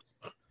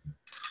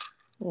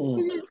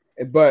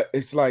 But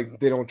it's like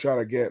they don't try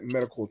to get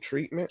medical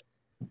treatment.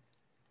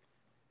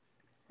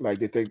 Like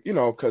they think,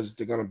 because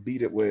they're gonna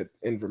beat it with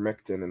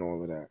ivermectin and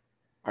all of that.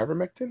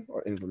 Ivermectin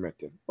or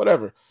invermectin,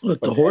 whatever. What,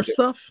 the horse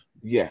stuff?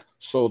 Yeah.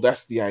 So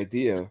that's the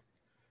idea.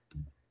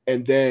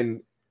 And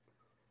then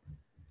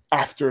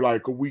after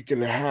like a week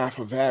and a half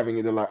of having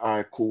it, they're like, all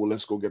right, cool,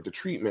 let's go get the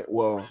treatment.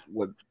 Well,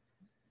 what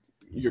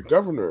your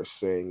governor is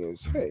saying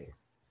is, hey,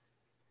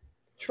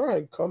 try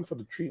and come for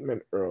the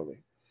treatment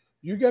early.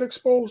 You get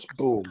exposed,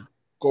 boom,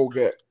 go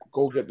get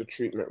the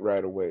treatment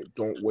right away.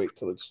 Don't wait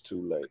till it's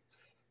too late,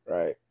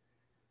 right?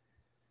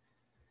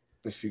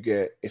 If you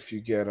get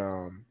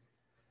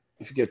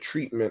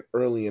treatment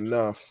early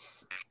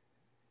enough,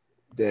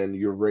 then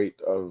your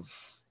rate of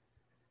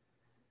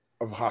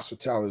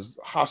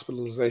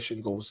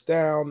hospitalization goes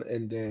down,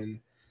 and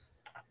then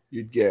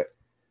you'd get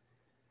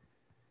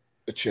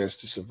a chance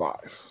to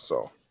survive.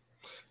 So,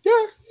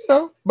 yeah,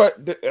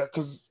 but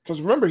because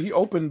Because remember, he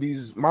opened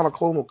these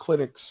monoclonal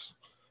clinics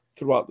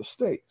throughout the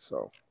state.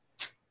 So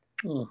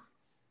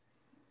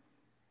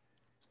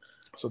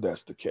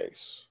that's the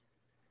case.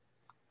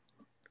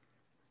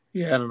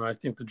 Yeah, I don't know. I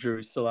think the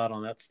jury's still out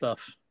on that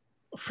stuff.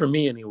 For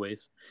me,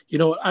 anyways. You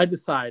know what? I've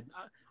decided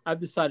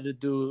to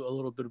do a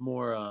little bit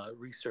more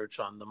research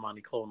on the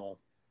monoclonal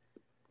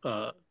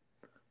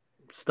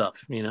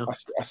stuff. You know,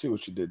 I see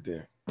what you did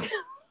there.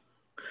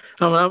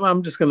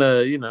 I'm just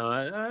gonna, I'm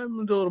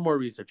gonna do a little more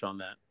research on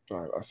that. All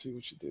right, I see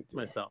what you did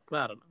there. Myself.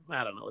 I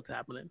don't know what's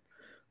happening.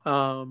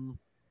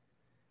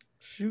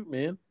 Shoot,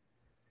 man.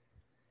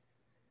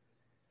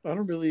 I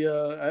don't really.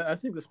 I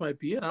think this might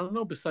be it. I don't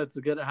know. Besides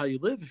to get it how you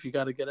live, if you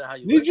got to get it how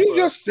you live. Did you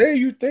just say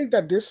you think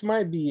that this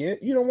might be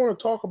it? You don't want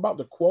to talk about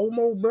the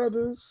Cuomo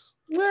brothers?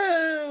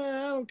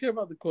 I don't care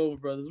about the Cuomo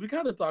brothers. We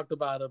kind of talked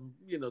about them,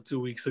 2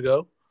 weeks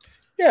ago.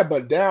 Yeah,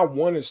 but now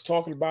one is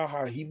talking about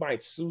how he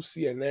might sue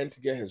CNN to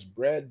get his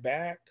bread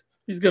back.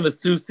 He's gonna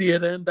sue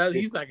CNN.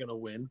 He's not gonna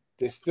win.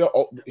 They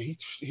still. He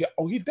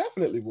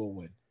definitely will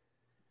win.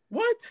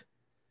 What?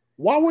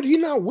 Why would he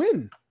not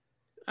win?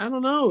 I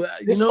don't know.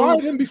 They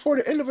fired him before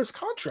the end of his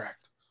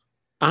contract.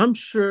 I'm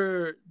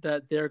sure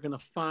that they're going to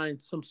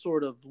find some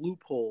sort of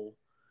loophole.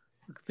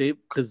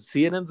 Because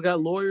CNN's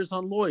got lawyers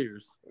on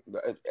lawyers.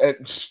 And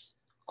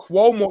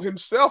Cuomo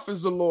himself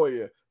is a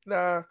lawyer.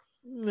 Nah,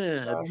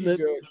 he's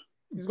good.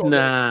 He's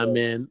gonna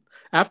man.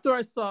 After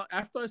I saw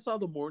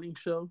the morning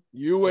show,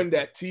 you and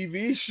that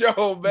TV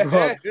show, man. Bro,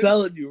 I'm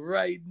telling you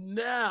right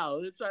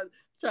now, they're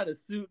trying to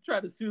sue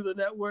the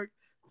network.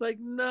 It's like,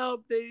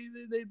 no,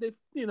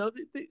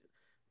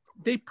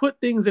 they put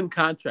things in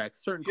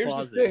contracts, certain clauses.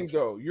 Here's the thing,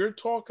 though. You're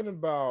talking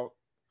about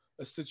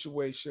a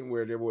situation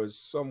where there was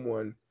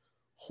someone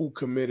who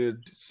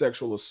committed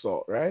sexual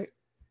assault, right?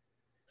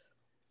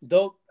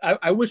 Though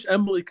I wish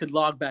Emily could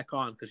log back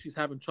on because she's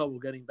having trouble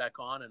getting back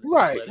on. And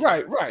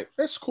right.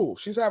 That's cool.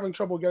 She's having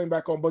trouble getting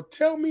back on. But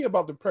tell me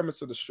about the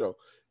premise of the show.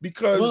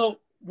 Because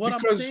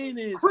I'm saying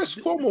is Chris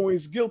Cuomo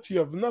is guilty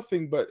of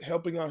nothing but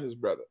helping out his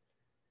brother.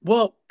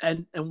 Well,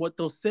 and what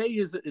they'll say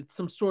is that it's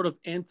some sort of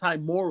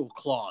anti-moral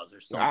clause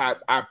or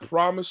something. I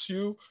promise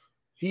you,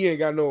 he ain't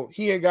got no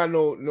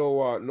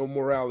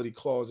morality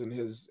clause in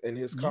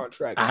his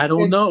contract. I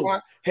don't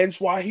know.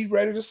 Hence why he's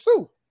ready to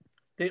sue.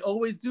 They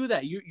always do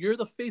that. You're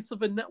the face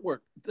of a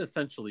network,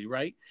 essentially,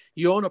 right?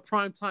 You own a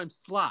primetime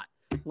slot.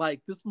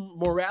 Like, this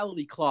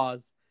morality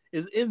clause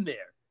is in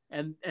there,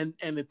 and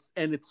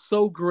it's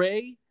so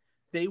gray.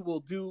 They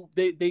will do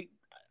they.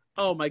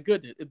 Oh my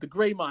goodness! The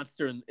gray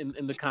monster in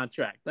the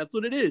contract. That's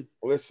what it is.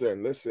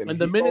 Listen. And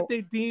the minute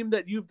they deem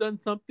that you've done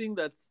something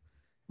that's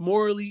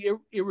morally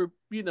what's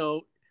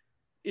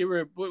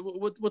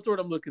the word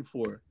I'm looking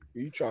for?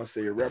 You trying to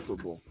say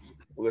irreparable?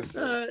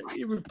 Listen,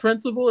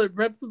 irrepressible.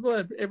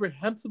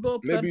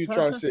 Maybe you're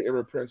trying to say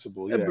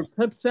irrepressible. Yeah.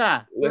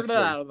 Listen,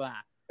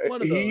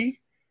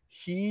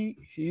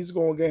 he's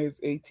going to get his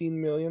 $18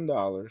 million.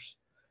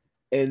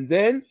 And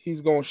then he's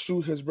going to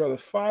shoot his brother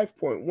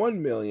 $5.1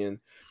 million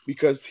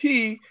because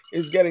he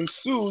is getting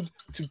sued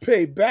to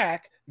pay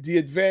back the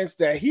advance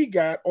that he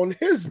got on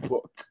his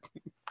book.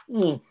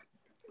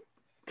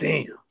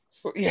 Damn.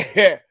 So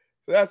yeah,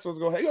 that's what's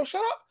going to happen. Yo,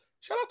 shout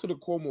out to the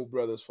Cuomo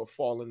brothers for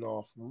falling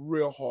off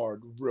real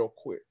hard, real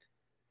quick.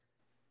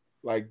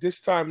 Like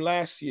this time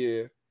last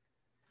year,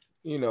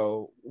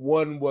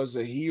 one was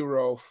a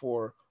hero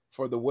for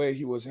the way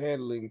he was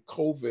handling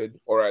COVID,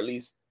 or at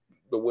least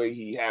the way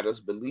he had us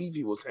believe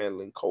he was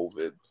handling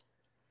COVID,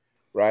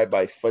 right?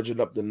 By fudging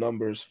up the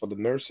numbers for the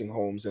nursing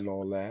homes and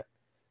all that.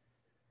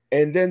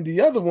 And then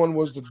the other one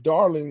was the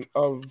darling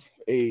of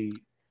a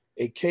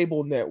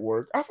cable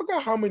network. I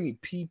forgot how many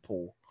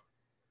people.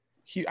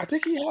 I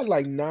think he had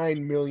like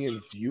 9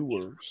 million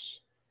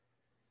viewers,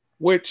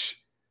 which,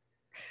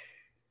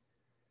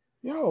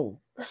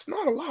 that's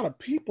not a lot of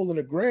people in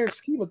the grand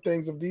scheme of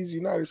things of these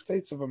United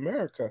States of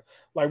America.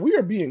 Like, we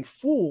are being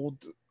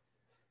fooled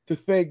to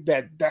think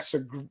that that's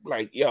a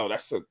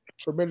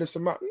tremendous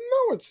amount.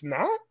 No, it's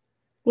not.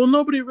 Well,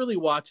 nobody really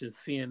watches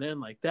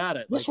CNN like that.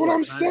 That's what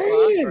I'm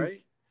saying.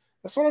 Right?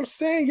 That's what I'm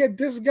saying. Yet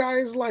this guy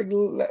is like,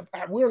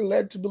 we're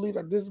led to believe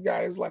that this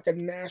guy is like a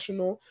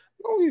national.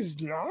 No,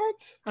 he's not.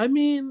 I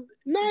mean,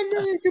 9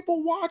 million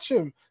people watch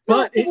him.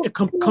 But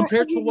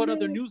compared to what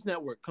other news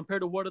network?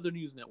 Compared to what other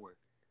news network?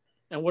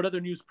 And what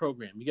other news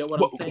program? You get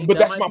what I'm saying? But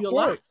that's my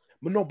point.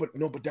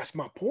 But that's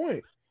my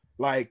point.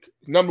 Like,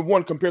 number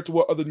one, compared to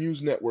what other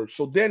news networks.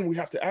 So then we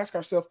have to ask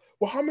ourselves,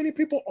 well, how many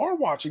people are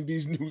watching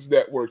these news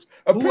networks?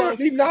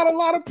 Apparently not a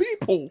lot of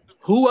people.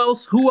 Who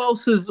else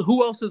is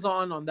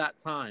on that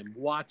time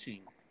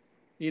watching?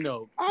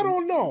 I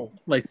don't know.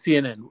 Like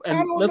CNN.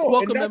 And let's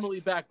welcome Emily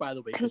back, by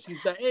the way, because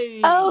she's the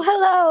hey. Oh,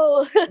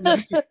 hello.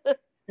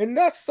 And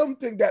that's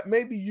something that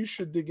maybe you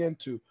should dig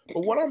into.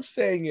 But what I'm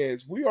saying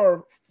is we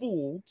are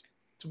fooled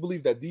to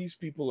believe that these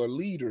people are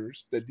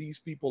leaders, that these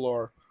people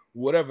are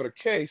whatever the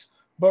case.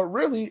 But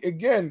really,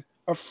 again,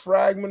 a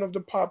fragment of the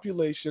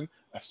population,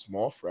 a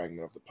small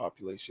fragment of the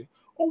population,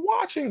 are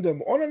watching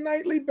them on a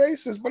nightly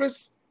basis. But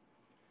it's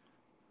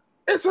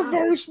a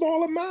very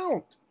small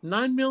amount.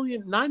 9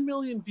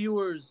 million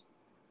viewers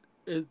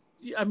is,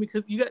 I mean,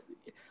 because you got,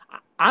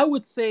 I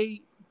would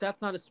say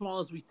that's not as small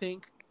as we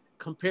think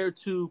compared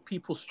to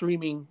people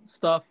streaming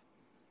stuff,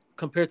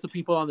 compared to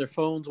people on their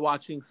phones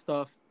watching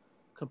stuff,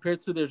 compared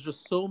to there's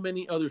just so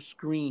many other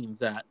screens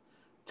that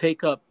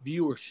take up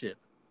viewership,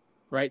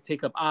 right?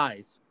 Take up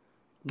eyes.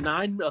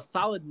 A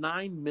solid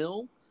 9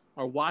 mil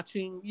are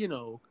watching,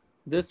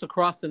 this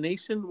across the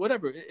nation,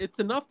 whatever. It's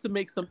enough to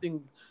make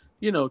something,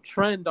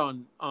 trend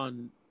on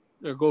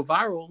or go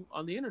viral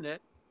on the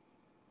internet,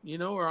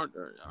 or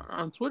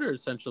on Twitter,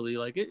 essentially.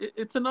 Like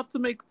it's enough to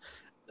make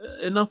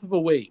enough of a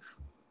wave.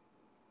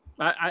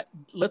 I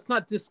let's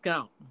not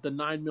discount the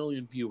 9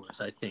 million viewers.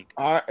 I think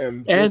I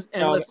am and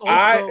let's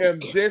also,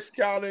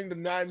 discounting the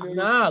 9 million.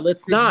 Nah,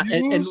 let's not.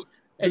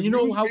 And you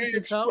know how we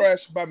can tell?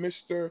 Expressed by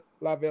Mr.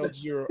 Lavelle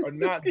Jr. are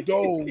not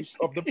those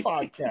of the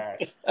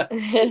podcast.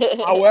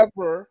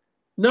 However,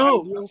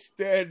 no, I will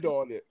stand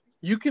on it.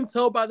 You can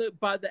tell by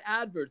the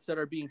adverts that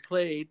are being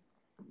played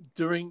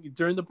during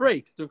the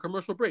breaks, during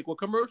commercial break. What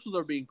commercials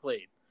are being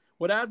played?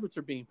 What adverts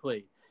are being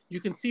played? You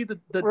can see the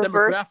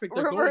demographic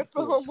they're going for.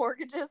 Reversible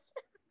mortgages.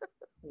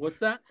 What's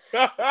that?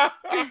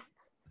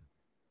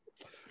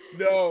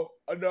 No.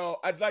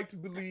 I'd like to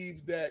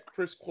believe that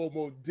Chris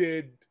Cuomo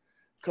did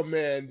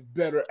command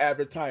better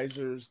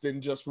advertisers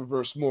than just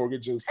reverse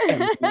mortgages.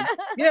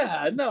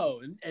 Yeah,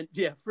 no, and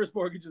yeah, first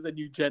mortgages and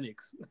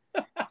eugenics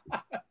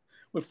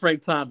with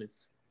Frank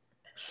Thomas.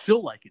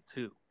 She'll like it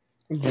too.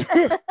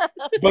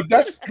 but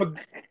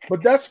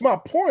that's my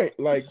point.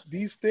 Like,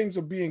 these things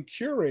are being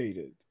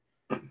curated.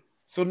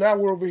 So now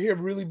we're over here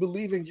really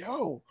believing,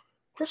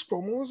 Chris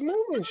Cuomo is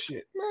moving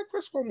shit. Man,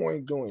 Chris Cuomo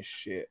ain't doing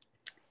shit.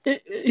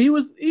 He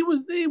was.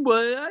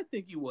 I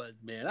think he was,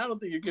 man. I don't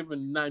think you're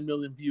giving 9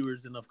 million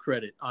viewers enough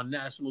credit on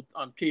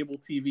cable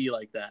TV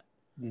like that.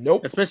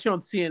 Nope. Especially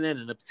on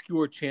CNN, an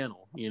obscure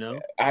channel.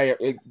 I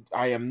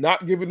am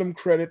not giving them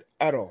credit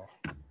at all.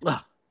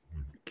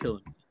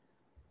 Killing me.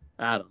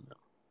 I don't know.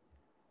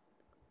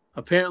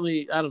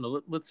 Apparently, I don't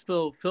know. Let's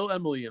fill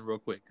Emily in real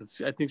quick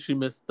because I think she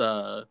missed.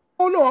 Oh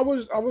no, I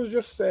was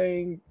just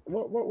saying.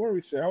 What were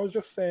we saying? I was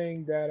just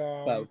saying that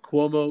about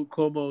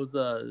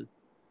Cuomo's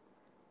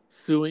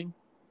suing.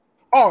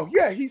 Oh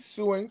yeah, he's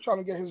suing, trying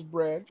to get his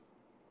bread.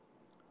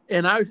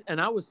 And I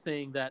was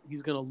saying that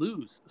he's going to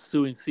lose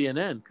suing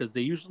CNN because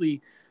they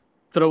usually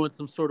throw in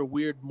some sort of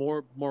weird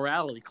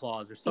morality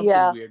clause or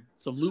something weird,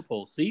 some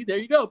loophole. See, there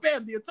you go,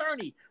 bam, the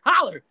attorney,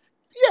 holler.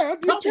 Yeah,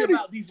 tell me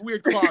about these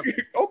weird clauses.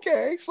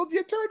 Okay, so the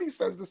attorney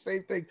says the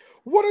same thing.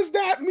 What does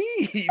that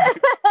mean?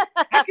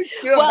 I can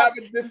still have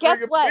a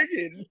different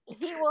opinion.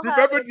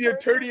 Remember, the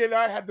attorney and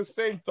I had the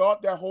same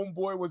thought that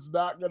homeboy was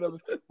not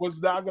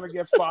gonna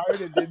get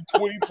fired, and then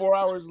 24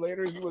 hours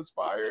later he was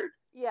fired.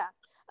 Yeah,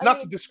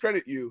 not to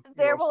discredit you.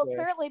 There will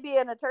certainly be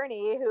an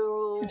attorney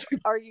who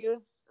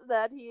argues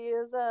that he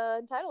is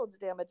entitled to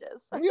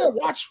damages. Yeah,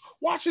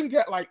 watch him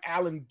get like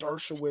Alan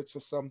Dershowitz or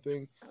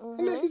something,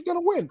 and then he's gonna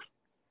win.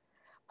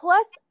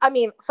 Plus, I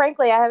mean,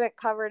 frankly, I haven't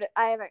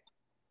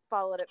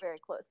followed it very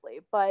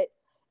closely, but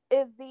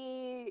is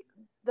the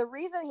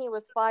reason he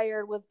was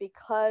fired was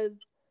because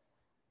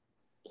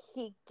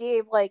he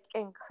gave like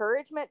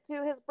encouragement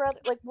to his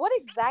brother? Like, what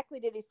exactly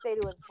did he say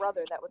to his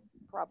brother that was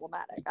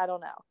problematic? I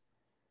don't know.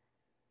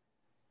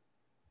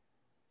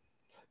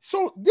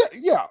 So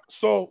yeah,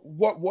 so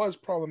what was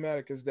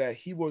problematic is that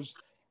he was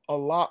a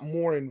lot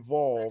more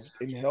involved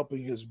in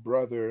helping his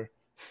brother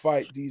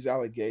fight these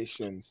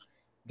allegations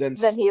than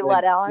he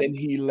led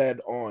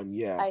on.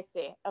 Yeah, I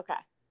see. Okay.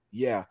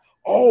 Yeah.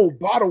 Oh,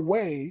 by the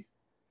way,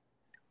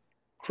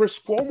 Chris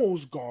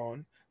Cuomo's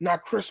gone. Now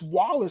Chris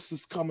Wallace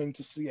is coming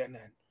to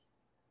CNN.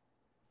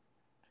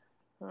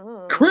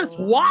 Chris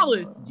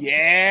Wallace?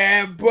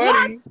 Yeah,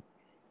 buddy. What?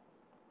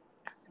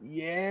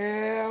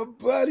 Yeah,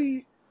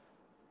 buddy.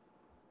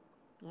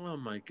 Oh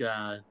my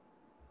God.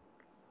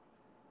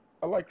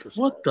 I like Chris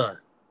Wallace. The?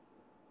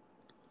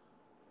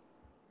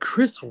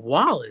 Chris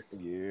Wallace?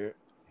 Yeah.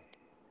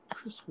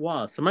 Chris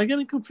Wallace. Am I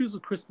getting confused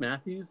with Chris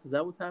Matthews? Is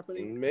that what's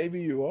happening?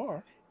 Maybe you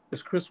are.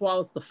 Is Chris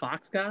Wallace the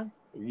Fox guy?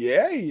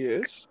 Yeah, he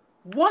is.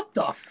 What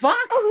the fuck?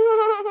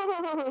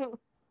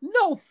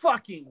 No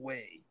fucking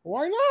way.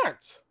 Why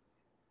not?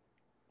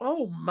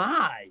 Oh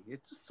my.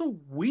 It's just so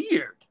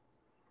weird.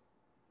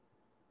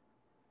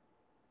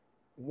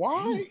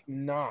 Why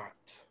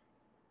not?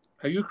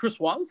 Are you a Chris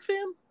Wallace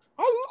fan?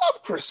 I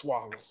love Chris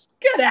Wallace.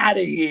 Get out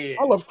of here.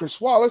 I love Chris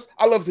Wallace.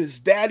 I love his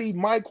daddy,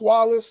 Mike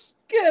Wallace.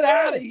 Get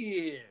out of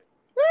here.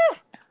 Yeah.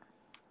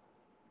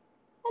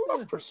 I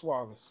love Chris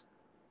Wallace.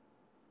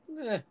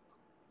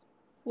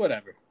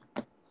 Whatever.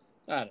 I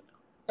don't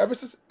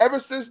know. Ever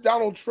since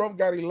Donald Trump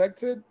got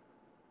elected,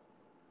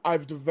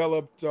 I've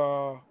developed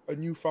a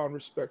newfound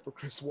respect for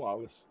Chris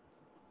Wallace.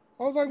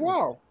 I was like,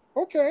 wow,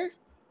 okay.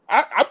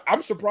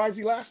 I'm surprised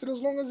he lasted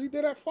as long as he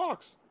did at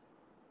Fox.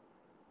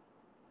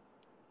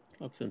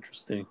 That's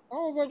interesting. I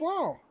was like,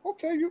 wow,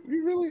 okay, you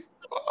really,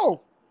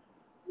 oh.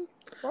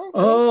 Okay.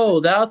 Oh,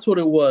 that's what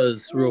it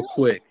was, real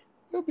quick.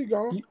 He'll be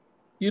gone.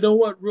 You know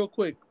what, real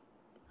quick?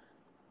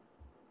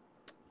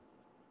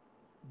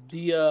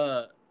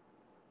 the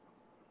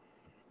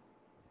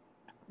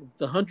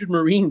 100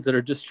 Marines that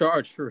are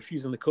discharged for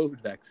refusing the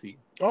COVID vaccine.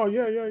 Oh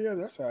yeah.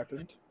 That's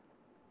happened.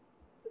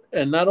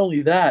 And not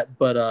only that,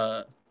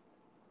 but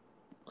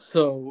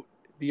so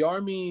the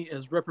Army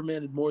has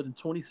reprimanded more than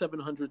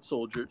 2,700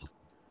 soldiers,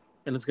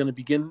 and it's going to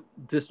begin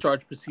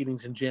discharge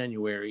proceedings in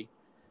January.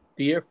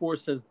 The Air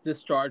Force has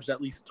discharged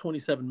at least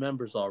 27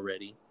 members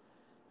already.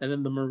 And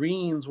then the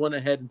Marines went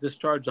ahead and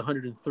discharged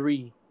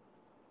 103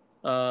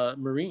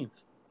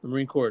 Marines, the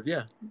Marine Corps,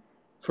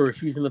 for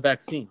refusing the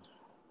vaccine.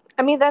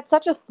 I mean, that's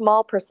such a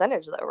small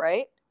percentage, though,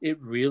 right?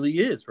 It really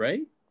is,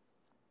 right?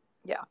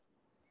 Yeah.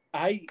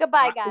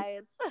 Goodbye,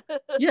 guys.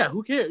 Yeah,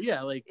 who cares?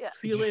 Yeah,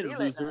 see you later,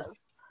 losers.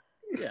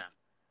 Yeah,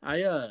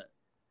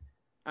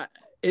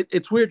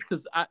 it's weird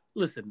because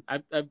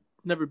I've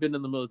never been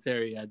in the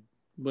military. I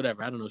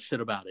don't know shit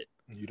about it.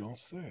 You don't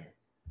say.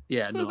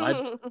 Yeah, no,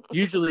 I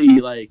usually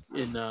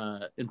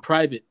in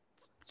private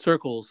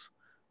circles,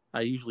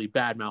 I usually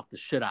badmouth the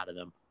shit out of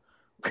them,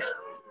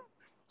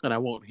 and I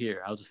won't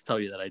here. I'll just tell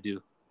you that I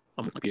do.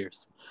 I'm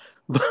fierce,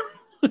 but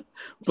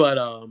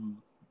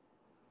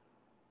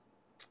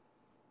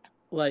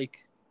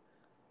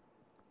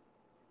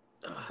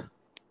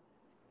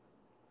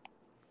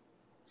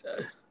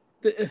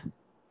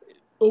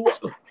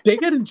they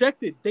get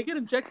injected. They get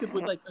injected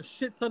with a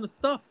shit ton of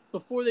stuff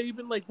before they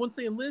even once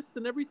they enlist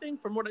and everything.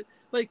 From what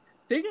they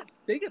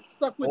get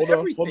stuck with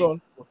everything.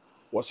 Hold on.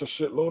 What's a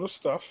shitload of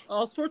stuff?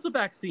 All sorts of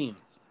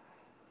vaccines.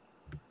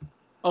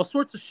 All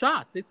sorts of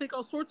shots. They take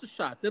all sorts of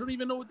shots. They don't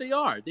even know what they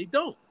are. They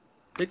don't.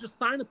 They just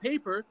sign a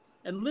paper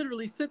and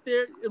literally sit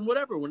there and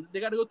whatever. When they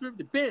got to go through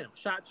everything, bam,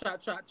 shot.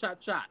 Shot.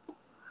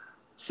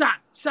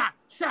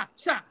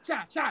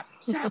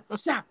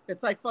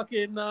 It's like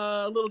fucking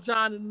Little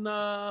John and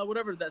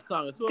whatever that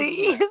song is.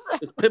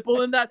 It's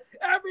Pitbull in that.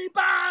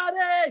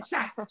 Everybody!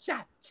 Shot.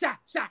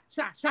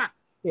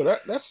 Yeah,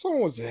 that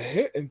song was a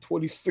hit in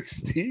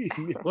 2016.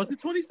 Was it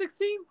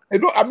 2016?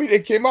 I mean,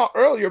 it came out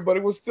earlier, but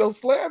it was still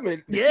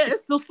slamming. Yeah,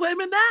 it's still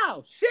slamming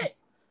now. Shit.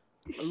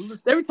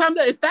 Every time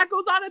if that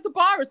goes on at the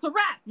bar, it's a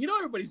wrap. You know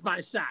everybody's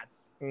buying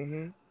shots.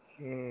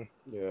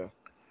 Yeah.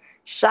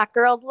 Shot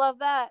girls love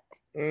that.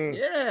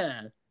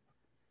 Yeah.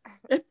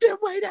 If you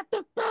wait at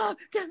the bar,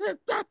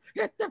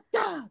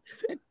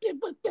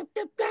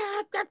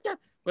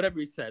 whatever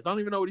he says. I don't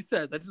even know what he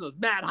says. I just know it's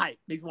mad hype.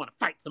 Makes me want to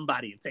fight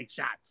somebody and take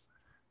shots.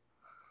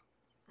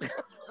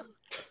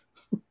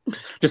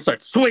 Just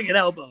start swinging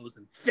elbows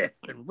and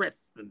fists and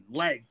wrists and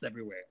legs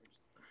everywhere.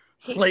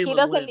 He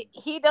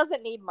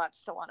doesn't need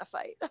much to want to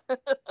fight.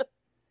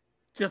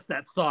 Just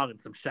that song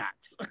and some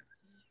shots.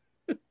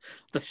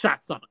 The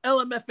shot song,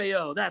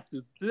 LMFAO. That's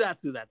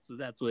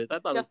what. I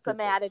thought just some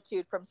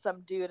attitude from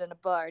some dude in a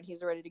bar, and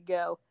he's ready to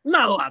go.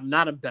 No, I'm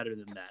not. I'm better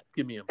than that.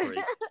 Give me a break,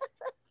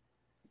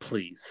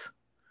 please.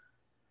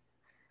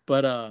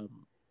 But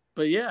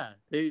yeah,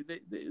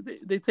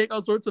 they take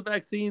all sorts of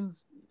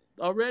vaccines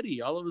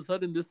already. All of a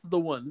sudden, this is the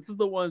one. This is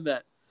the one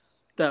that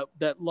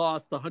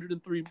lost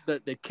 103.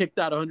 That kicked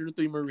out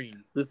 103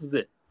 Marines. This is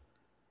it.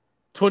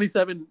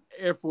 27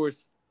 Air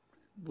Force,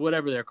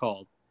 whatever they're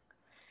called.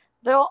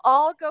 They'll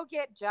all go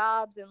get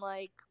jobs in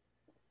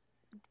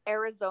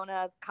Arizona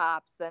as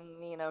cops and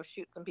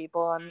shoot some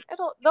people, and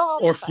they'll all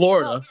or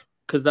Florida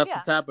because that's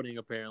what's happening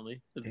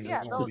apparently.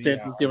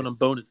 DeSantis giving them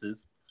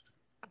bonuses.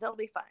 They'll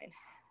be fine.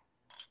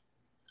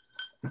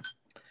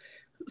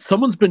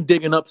 Someone's been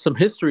digging up some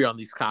history on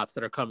these cops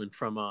that are coming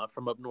from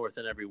up north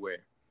and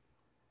everywhere.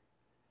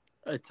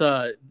 It's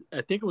I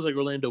think it was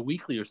Orlando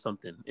Weekly or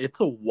something. It's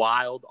a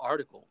wild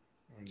article.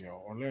 Yeah,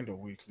 Orlando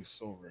Weekly's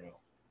so real.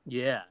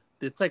 Yeah.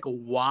 It's a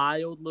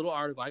wild little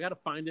article. I got to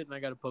find it and I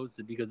got to post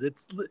it because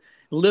it's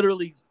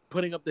literally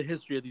putting up the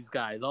history of these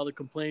guys, all the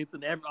complaints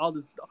and all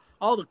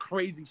the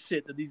crazy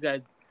shit that these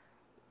guys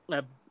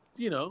have,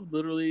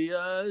 literally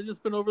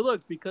just been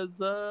overlooked because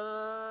it's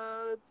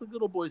a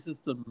good old boy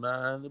system.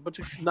 A bunch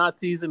of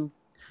Nazis and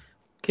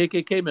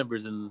KKK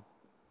members and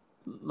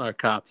our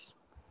cops,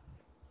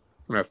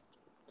 our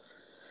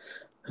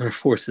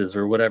forces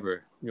or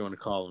whatever you want to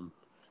call them.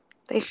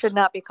 They should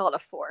not be called a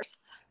force.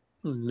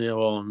 Yeah,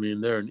 well, I mean,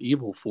 they're an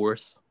evil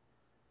force.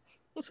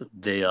 So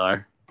they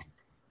are.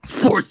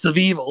 Force of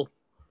evil.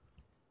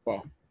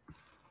 Well.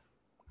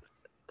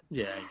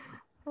 Yeah.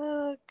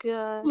 Oh,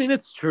 God. I mean,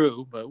 it's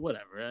true, but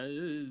whatever.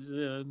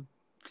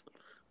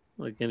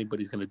 Like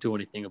anybody's going to do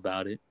anything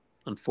about it,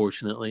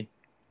 unfortunately.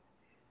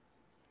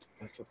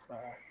 That's a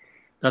fact.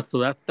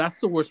 That's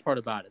the worst part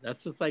about it.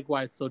 That's just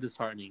why it's so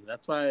disheartening.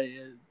 That's why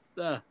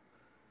it's...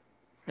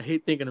 I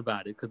hate thinking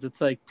about it because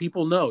it's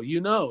people know,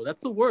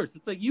 that's the worst.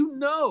 It's we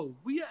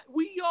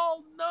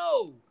all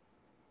know.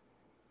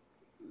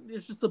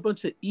 There's just a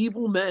bunch of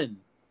evil men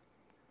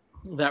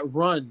that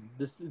run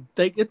this.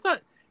 It's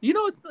not,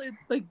 it's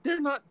they're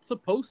not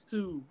supposed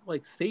to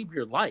save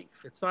your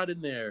life. It's not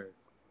in their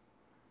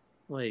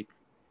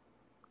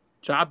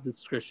job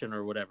description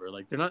or whatever.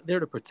 They're not there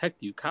to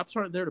protect you. Cops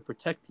aren't there to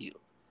protect you.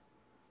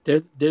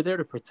 They're there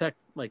to protect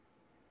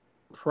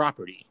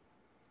property.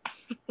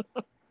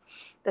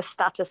 The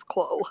status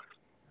quo.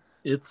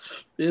 It's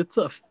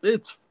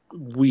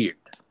weird.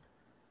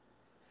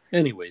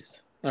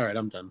 Anyways, all right,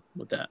 I'm done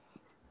with that.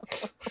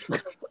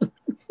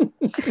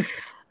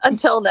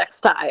 Until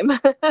next time.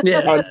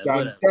 Yeah, Dun,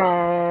 dun,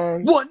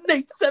 dun.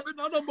 187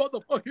 on a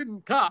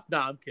motherfucking cop.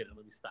 Nah, I'm kidding.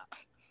 Let me stop.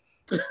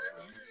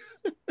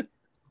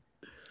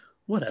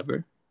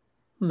 Whatever.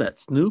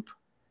 That's Snoop.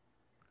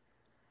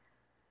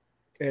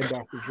 And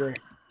Dr. Dre.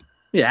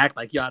 Yeah, act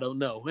like y'all don't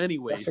know.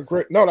 Anyways, That's a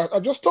great. No, I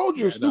just told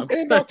you, Yeah, Snoop no.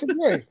 and Dr.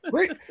 Dre.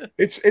 Great.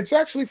 It's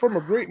actually from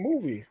a great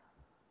movie.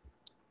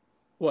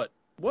 What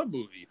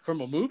movie?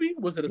 From a movie?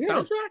 Was it a Yeah.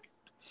 soundtrack?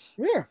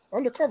 Yeah,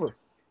 Undercover.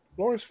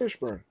 Lawrence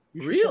Fishburne.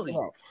 You should Really? check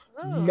it out.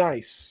 Oh.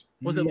 Nice.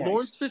 Was it Nice.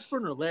 Lawrence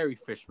Fishburne or Larry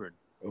Fishburne?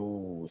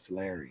 Oh, it's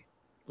Larry.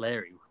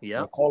 Larry. I'll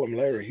Yep. call him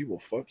Larry. He will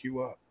fuck you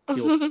up.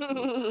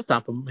 He'll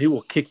stop him. He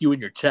will kick you in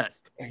your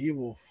chest. He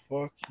will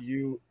fuck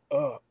you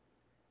up.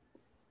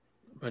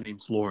 My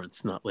name's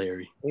Lawrence, not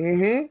Larry.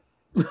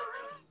 Mm-hmm.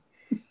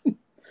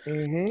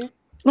 Mm-hmm.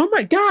 Oh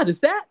my God! Was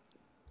that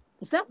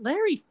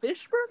Larry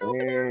Fishburne over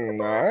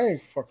there? I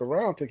ain't fuck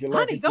around. Take your life.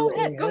 Honey, into go your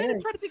ahead. own Go ahead and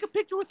hands. try to take a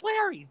picture with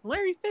Larry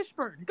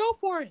Fishburne. Go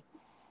for it.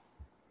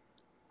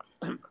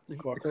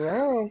 Fuck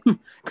around.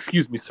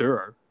 Excuse me,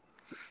 sir.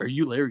 Are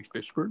you Larry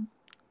Fishburne?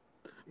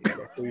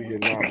 You're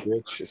not,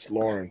 bitch. It's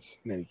Lawrence.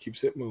 And then he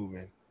keeps it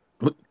moving.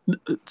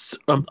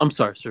 I'm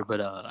sorry, sir,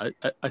 but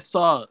I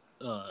saw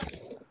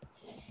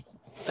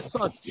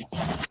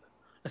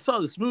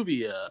this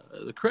movie.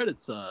 The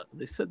credits.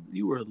 They said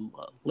you were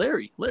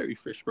Larry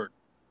Fishburne.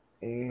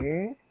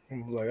 Mm-hmm.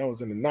 I'm like, I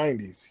was in the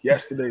 90s.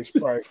 Yesterday's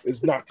price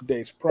is not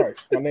today's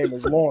price. My name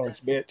is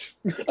Lawrence, bitch.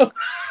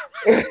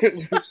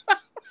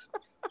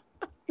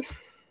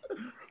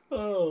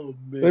 Oh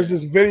man! There's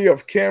this video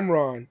of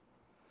Cameron,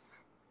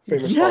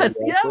 famous Yes.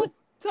 photographer,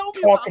 Tell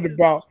me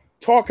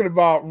talking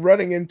about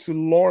running into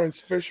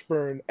Lawrence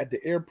Fishburne at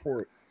the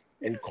airport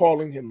and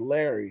calling him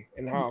Larry,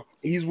 and how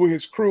he's with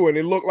his crew, and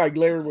it looked like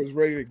Larry was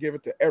ready to give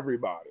it to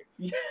everybody.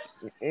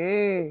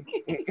 And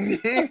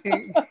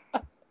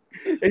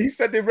he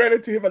said they ran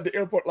into him at the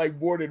airport like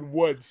more than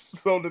once.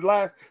 So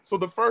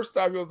the first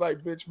time he was like,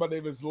 "Bitch, my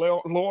name is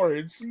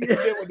Lawrence." And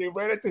then when they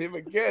ran into him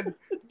again,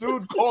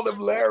 dude called him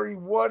Larry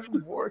one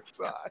more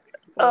time.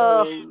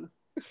 Oh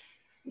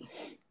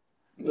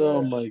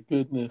Yeah. my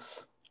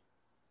goodness!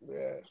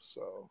 Yeah,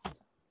 so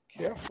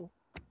careful.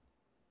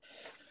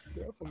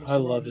 I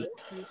love it.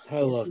 I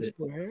love it.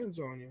 Put hands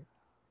on you.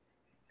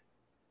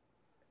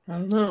 I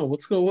don't know.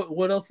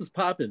 What else is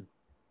popping?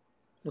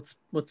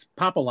 What's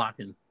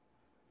pop-a-locking?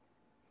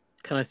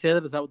 Can I say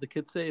that? Is that what the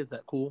kids say? Is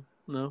that cool?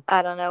 No?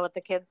 I don't know what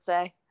the kids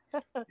say.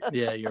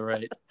 Yeah, you're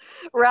right.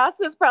 Ross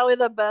is probably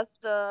the best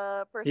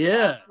person to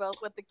ask about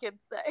what the kids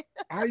say.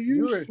 I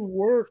used to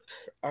work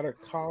at a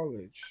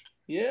college.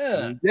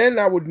 Yeah. And then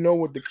I would know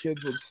what the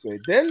kids would say.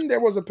 Then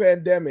there was a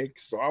pandemic,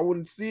 so I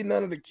wouldn't see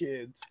none of the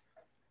kids.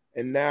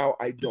 And now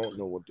I don't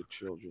know what the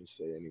children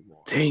say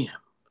anymore. Damn.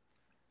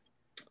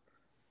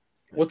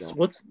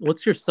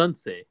 What's your son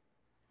say?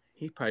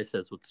 He probably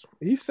says what's.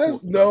 He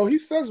says no. He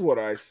says what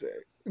I say.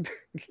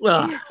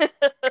 Ah.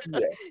 Yeah.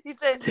 He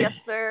says, "Yes,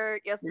 sir.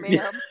 Yes,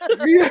 ma'am."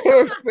 You know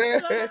what I'm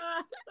saying?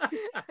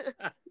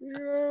 You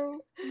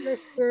know,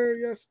 yes, sir.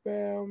 Yes,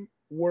 ma'am.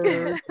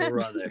 Word.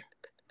 Brother.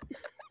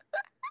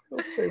 He'll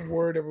say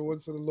word every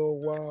once in a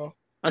little while.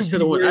 I should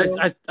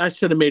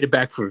have made it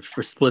back for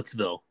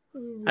Splitsville.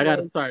 I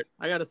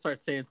gotta start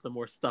saying some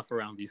more stuff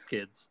around these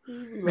kids.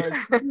 Like,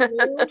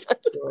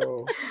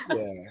 so,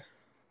 yeah.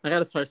 I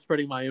gotta start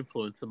spreading my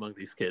influence among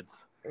these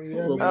kids.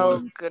 Yeah,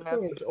 Oh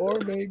goodness. or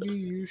maybe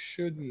you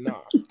should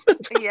not.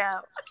 Yeah,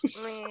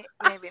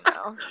 maybe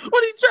no.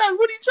 What are you trying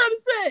to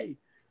say?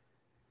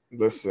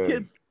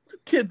 Listen,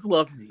 kids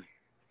love me.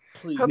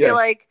 Please. Hope Yes. you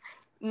like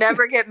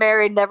never get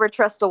married, never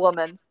trust a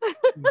woman.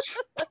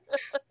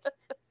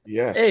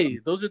 yes. Hey,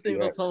 those are things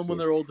Yeah, I'll tell them when too.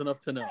 they're old enough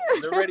to know.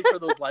 When they're ready for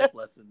those life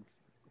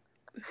lessons.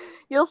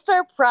 You'll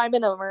start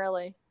priming them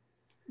early.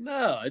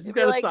 No, I just You'll be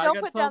gotta like, tell. don't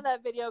I put gotta down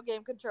that video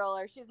game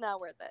controller. She's not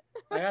worth it.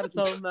 I gotta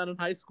tell him that in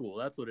high school.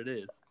 That's what it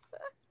is.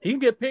 He can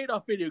get paid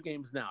off video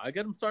games now. I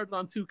got him started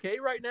on 2K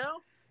right now.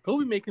 He'll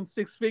be making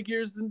six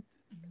figures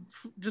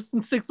just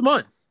in 6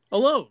 months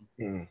alone.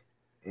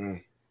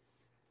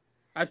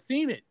 I've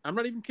seen it. I'm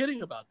not even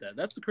kidding about that.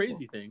 That's the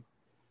crazy thing.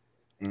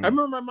 I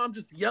remember my mom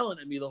just yelling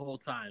at me the whole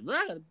time.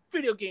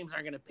 Video games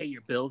aren't going to pay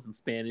your bills in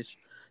Spanish.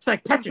 She's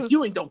like, Patrick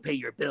Ewing don't pay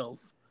your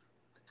bills.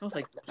 I was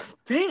like,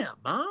 damn,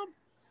 Mom.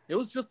 It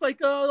was just like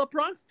a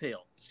Bronx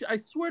Tale. I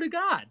swear to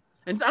God.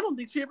 And I don't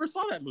think she ever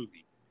saw that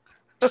movie.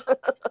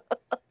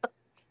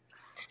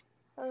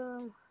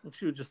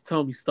 She would just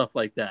tell me stuff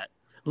like that.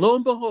 Lo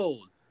and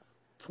behold,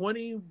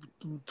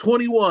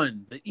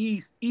 2021, the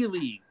East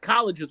E-League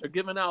colleges are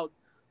giving out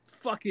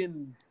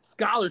fucking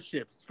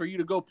scholarships for you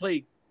to go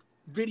play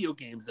video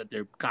games at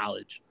their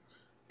college.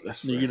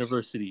 That's their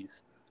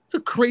universities. It's the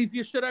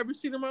craziest shit I've ever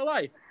seen in my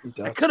life.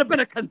 I could have been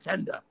a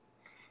contender.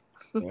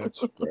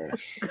 That's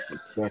fresh.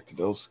 Back to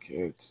those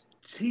kids.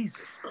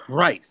 Jesus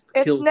Christ.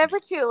 It's never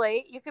too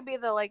late. You could be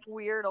the like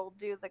weird old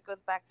dude that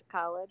goes back to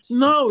college.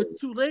 No, it's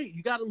too late.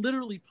 You got to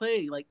literally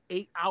play like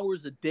 8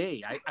 hours a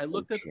day. I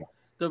looked at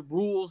the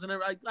rules and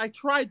I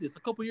tried this a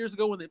couple years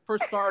ago when it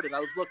first started. I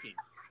was looking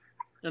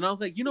and I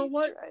was like, you know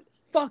what?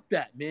 Fuck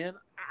that, man.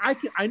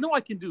 I know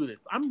I can do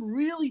this. I'm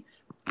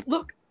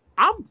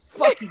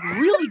fucking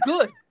really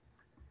good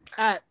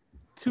at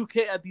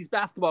 2K at these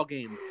basketball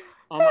games.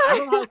 I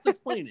don't know how to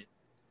explain it.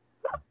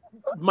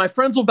 My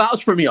friends will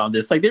vouch for me on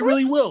this. Like, they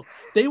really will.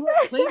 They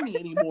won't play me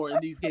anymore in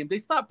these games. They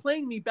stopped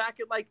playing me back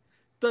at like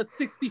the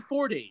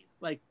 64 days.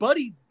 Like,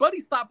 Buddy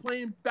stopped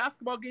playing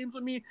basketball games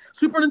with me.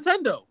 Super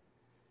Nintendo.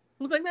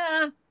 I was like,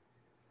 nah.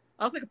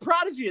 I was like a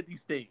prodigy at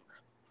these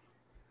things.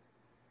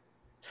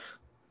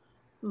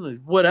 Like,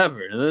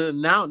 whatever.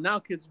 Now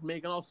kids are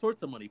making all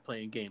sorts of money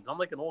playing games. I'm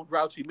like an old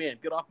grouchy man.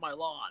 Get off my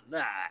lawn.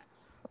 Nah.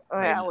 Oh,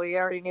 yeah, we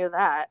already knew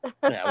that.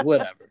 Yeah,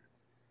 whatever.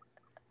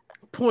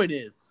 Point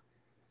is,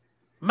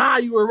 Ma,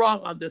 you were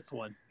wrong on this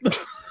one.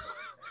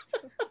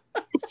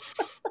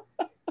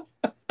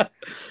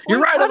 You're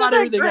right about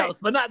everything else,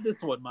 but not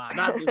this one, Ma.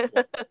 Not this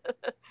one.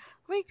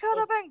 We could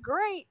have been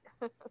great.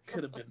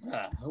 Could have been.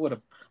 I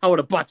would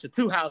have bought you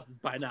 2 houses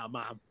by now,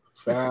 Mom.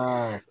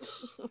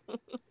 Facts.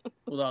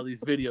 With all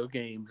these video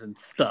games and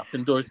stuff,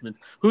 endorsements.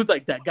 Who's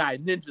like that guy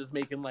Ninja's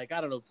making like, I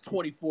don't know,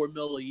 24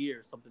 mil a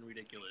year, something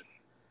ridiculous.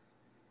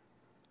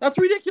 That's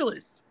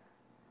ridiculous.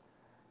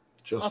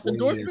 Just off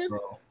endorsements.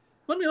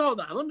 Let me hold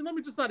on. Let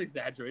me just not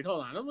exaggerate.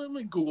 Hold on. Let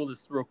me Google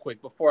this real quick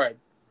before I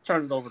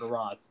turn it over to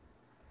Ross.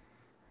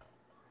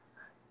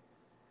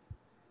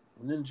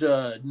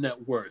 Ninja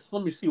net worth.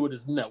 Let me see what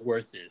his net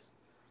worth is.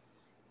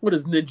 What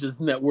is Ninja's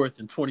net worth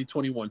in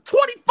 2021?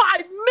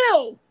 25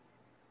 mil.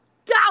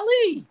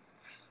 Golly.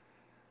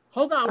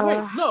 Hold on.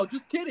 Wait. No,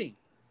 just kidding.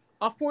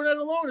 Off Fortnite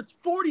alone, it's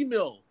 40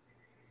 mil.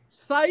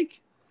 Psych.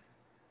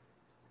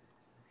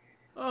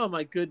 Oh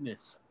my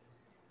goodness.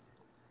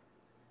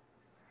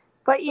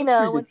 But you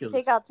know, once you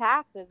take out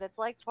taxes, it's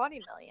like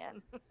 20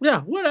 million.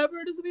 Yeah, whatever.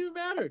 It doesn't even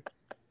matter.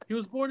 He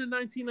was born in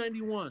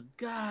 1991.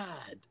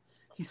 God,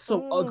 he's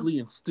so ugly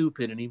and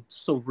stupid, and he's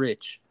so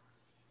rich.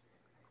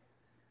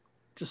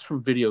 Just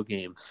from video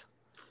games.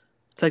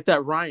 It's like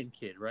that Ryan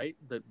kid, right?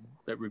 That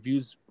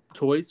reviews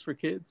toys for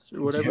kids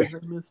or whatever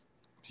his name is.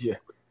 Yeah,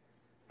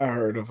 I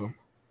heard of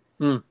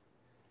him.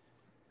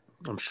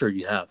 I'm sure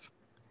you have.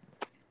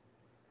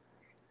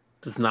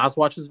 Does Nas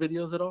watch his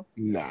videos at all?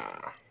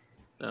 Nah.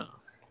 No.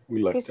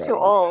 He's too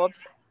old.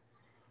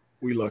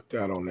 We lucked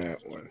out on that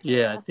one.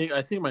 Yeah,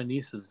 I think my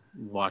nieces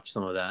watch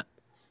some of that.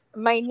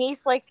 My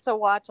niece likes to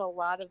watch a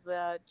lot of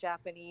the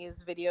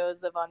Japanese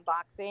videos of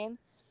unboxing.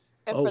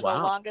 And for the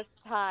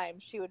longest time,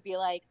 she would be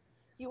like,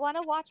 you want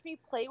to watch me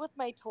play with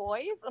my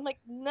toys? I'm like,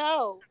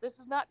 no, this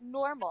is not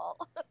normal.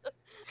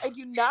 I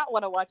do not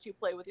want to watch you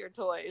play with your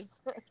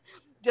toys.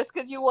 Just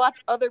because you watch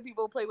other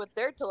people play with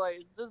their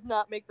toys does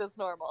not make this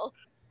normal.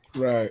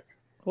 Right.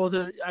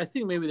 Well, I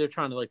think maybe they're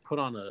trying to like put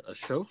on a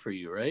show for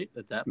you, right?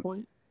 At that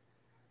point.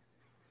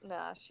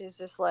 No, she's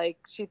just like,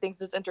 she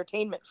thinks it's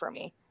entertainment for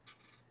me.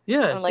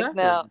 Yeah, I'm exactly. like,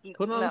 no,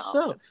 put on a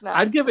show.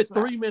 I'd give it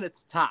 3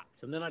 minutes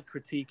tops, and then I'd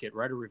critique it,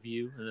 write a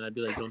review, and then I'd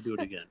be like, don't do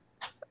it again.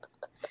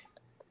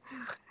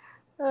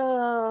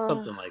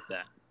 Something like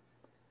that.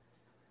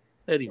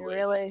 Anyways.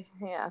 Really?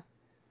 Yeah.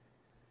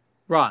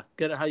 Ross,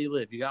 get it how you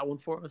live. You got one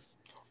for us?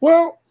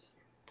 Well,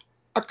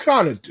 I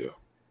kind of do.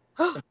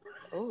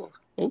 Oh.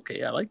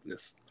 Okay, I like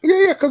this.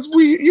 Yeah, because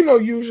we,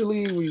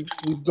 usually we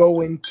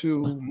go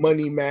into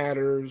money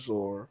matters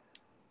or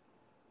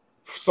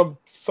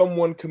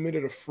someone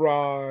committed a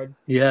fraud.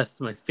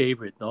 Yes, my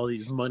favorite. All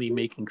these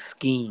money-making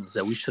schemes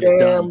that we should have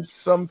done.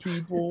 Some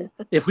people.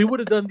 If we would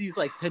have done these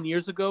like 10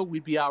 years ago,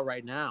 we'd be out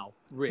right now,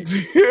 rich.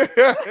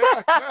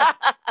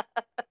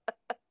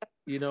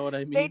 You know what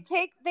I mean?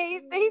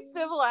 They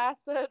civil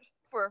asset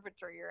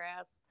forfeiture your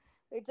ass.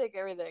 They take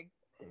everything.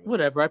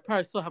 Whatever. I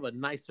probably still have a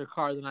nicer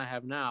car than I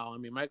have now. I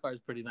mean, my car is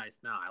pretty nice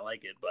now. I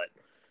like it, but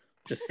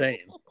just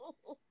saying.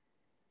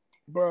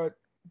 But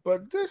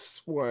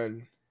this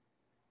one,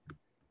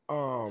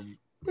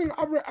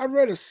 I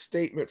read a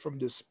statement from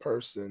this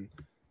person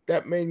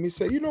that made me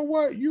say, you know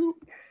what, you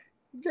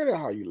get it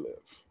how you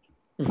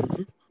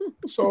live.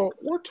 So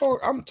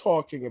I'm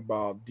talking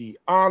about the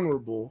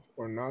honorable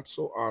or not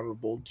so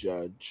honorable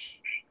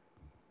judge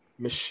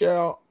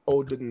Michelle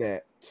O'Donnell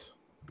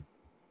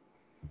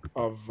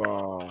of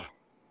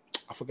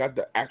I forgot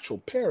the actual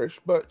parish,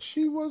 but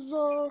she was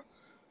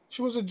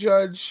a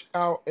judge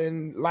out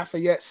in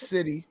Lafayette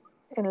City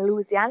in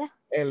Louisiana.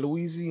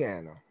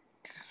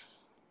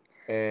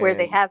 And where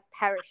they have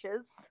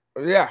parishes.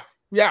 Yeah.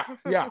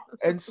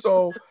 And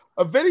so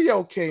a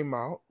video came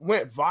out,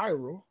 went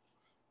viral,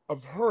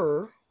 of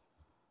her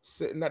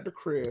sitting at the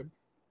crib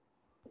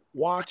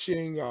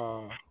watching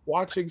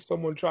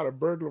someone try to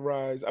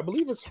burglarize, I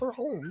believe it's her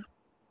home.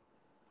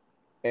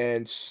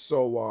 And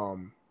so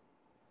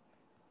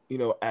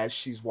as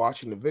she's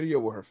watching the video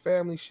with her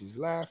family, she's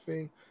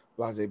laughing,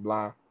 blah blah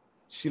blah.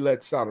 She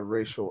lets out a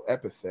racial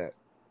epithet.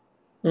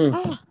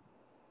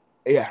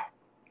 Yeah.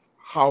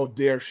 How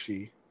dare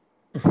she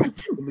I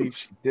can't believe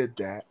she did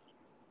that.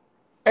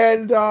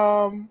 And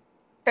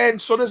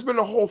so there's been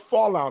a whole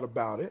fallout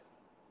about it.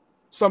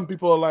 Some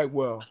people are like,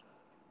 well,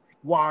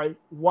 why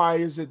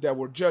is it that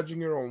we're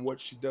judging her on what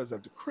she does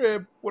at the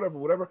crib,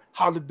 whatever?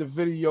 How did the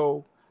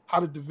video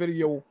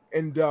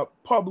end up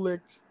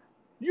public?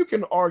 You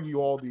can argue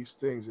all these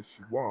things if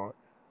you want.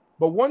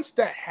 But once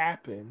that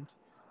happened,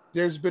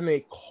 there's been a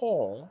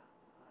call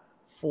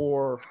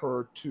for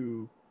her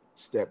to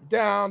step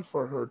down,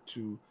 for her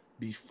to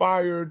be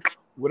fired,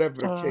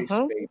 whatever the case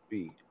may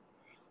be.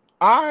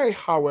 I,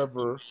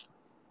 however,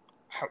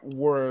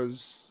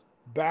 was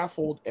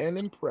baffled and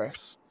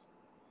impressed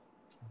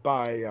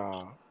by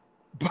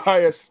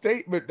a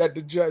statement that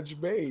the judge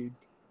made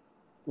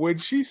when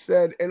she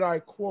said, and I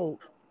quote,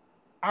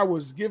 "I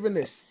was given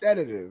a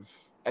sedative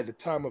at the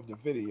time of the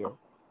video.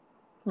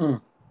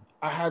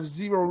 I have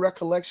zero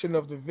recollection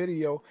of the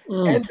video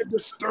and the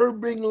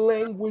disturbing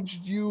language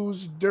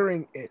used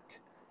during it."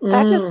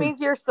 That just means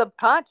your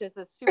subconscious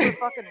is super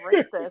fucking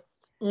racist.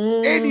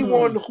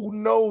 Anyone who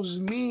knows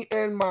me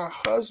and my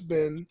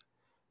husband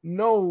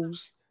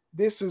knows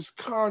this is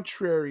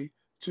contrary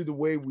to the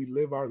way we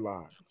live our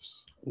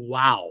lives.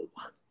 Wow.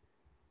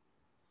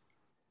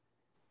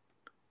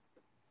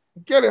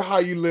 Get it how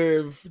you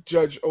live,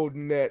 Judge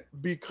Odinette,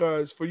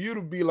 because for you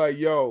to be like,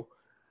 yo,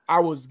 I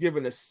was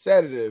given a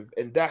sedative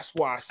and that's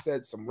why I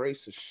said some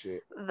racist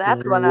shit.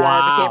 That's when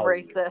I became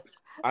racist.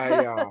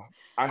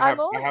 I'm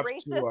only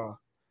racist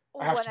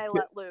when I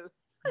let loose.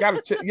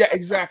 Yeah,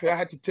 exactly. I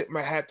had to tip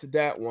my hat to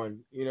that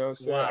one. You know what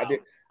I'm saying?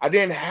 I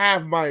didn't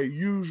have my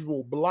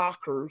usual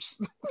blockers.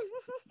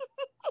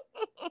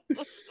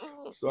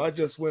 So I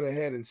just went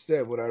ahead and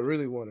said what I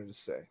really wanted to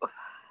say.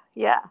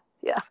 Yeah.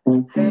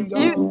 And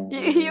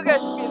you guys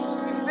should be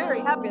very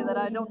happy that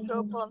I don't show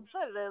up on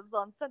sedatives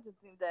on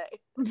sentencing day.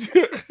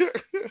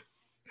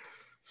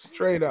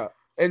 Straight up.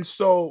 And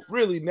so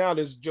really now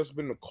there's just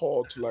been a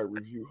call to like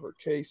review her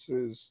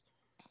cases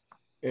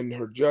and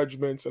her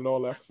judgments and all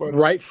that fun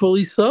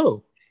Rightfully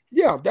so.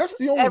 Yeah, that's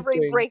the only every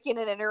thing. breaking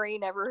and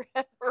entering ever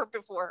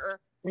before her.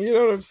 You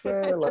know what I'm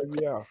saying? Like,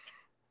 yeah.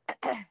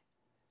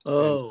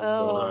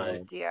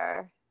 Oh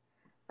dear.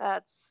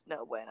 That's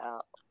no bueno.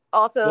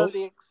 Also,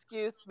 the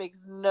excuse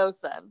makes no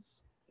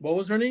sense. What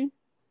was her name?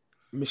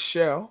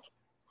 Michelle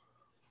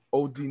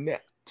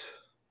Odinette.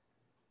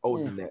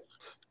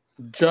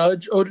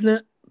 Judge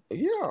Odinette?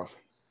 Yeah.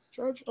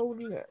 Judge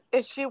Odinette.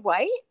 Is she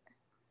white?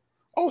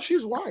 Oh,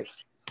 she's white.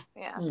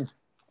 Yeah.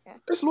 Yeah.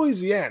 It's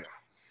Louisiana.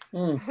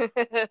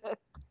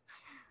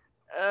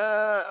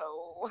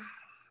 Oh.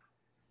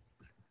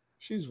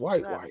 She's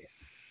white.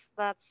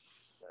 That's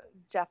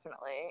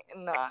definitely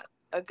not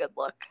a good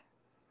look.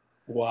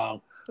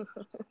 Wow.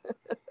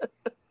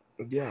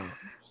 Yeah.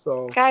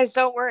 So guys,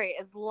 don't worry.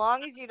 As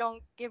long as you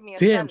don't give me a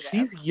sedative,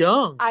 she's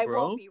young, bro. I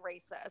won't be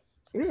racist.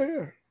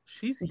 Yeah.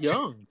 She's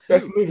young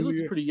too. She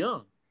looks pretty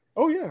young.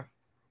 Oh yeah.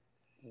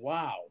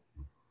 Wow.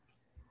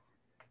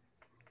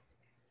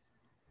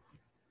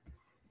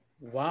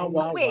 Wait, wow.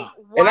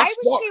 Why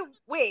was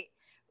she? Wait,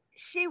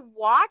 she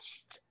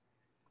watched.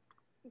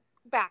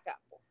 Back up.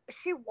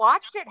 She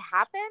watched it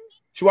happen.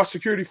 She watched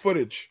security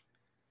footage.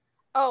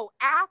 Oh,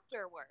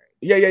 afterwards.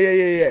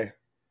 Yeah.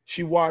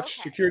 She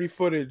watched security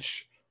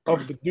footage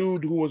of the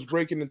dude who was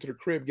breaking into the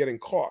crib getting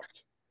caught.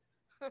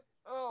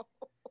 Oh.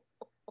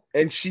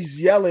 And she's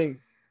yelling.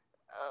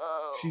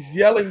 Oh. She's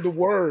yelling the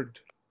word.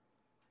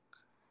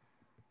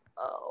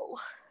 Oh.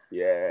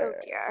 Yeah. Oh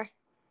dear.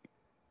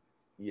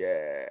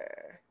 Yeah.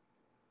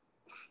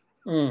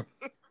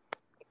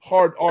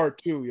 Hard R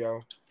too,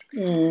 yo.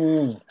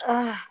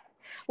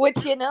 Which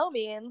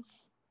means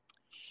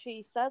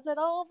she says it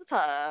all the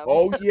time.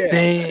 Oh yeah.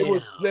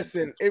 Damn.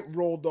 It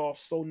rolled off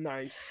so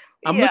nice.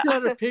 I'm looking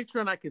at her picture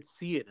and I could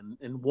see it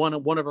in one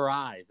of her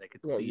eyes. I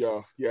could see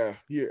it. Yeah.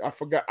 I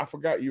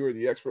forgot you were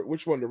the expert.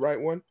 Which one? The right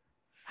one?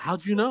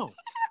 How'd you know?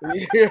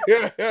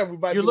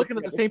 You're looking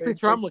at the same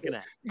picture I'm looking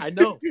at. I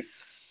know.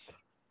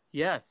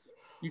 Yes.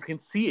 You can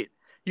see it.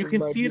 You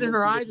can see it in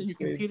her eyes and you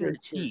can see it in her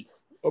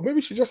teeth. Or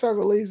maybe she just has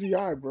a lazy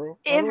eye, bro.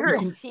 In her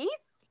teeth?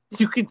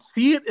 You can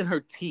see it in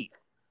her teeth.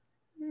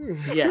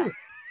 Yeah.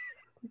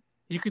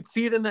 You could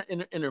see it in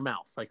her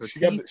mouth. Like her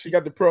teeth. She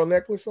got the pearl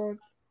necklace on?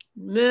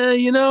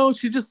 Nah,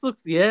 she just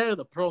looks,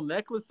 the pearl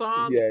necklace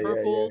on. Yeah, the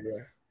purple,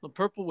 yeah. The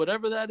purple,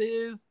 whatever that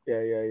is.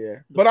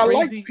 Yeah. But I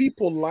like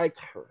people like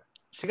her.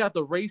 She got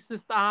the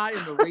racist eye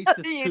and the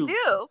racist You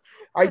do?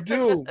 I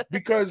do,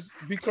 because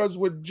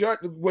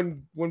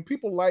when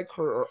people like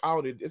her are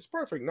outed, it's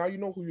perfect. Now you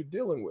know who you're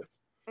dealing with.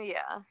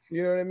 Yeah.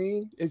 You know what I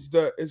mean? It's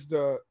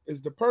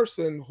the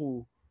person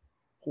who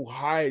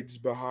hides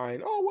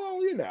behind,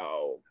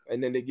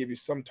 and then they give you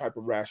some type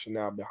of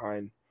rationale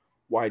behind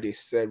why they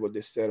said what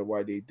they said or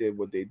why they did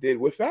what they did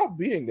without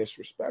being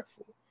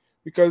disrespectful.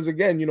 Because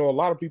again, a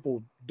lot of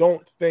people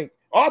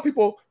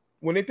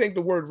when they think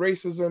the word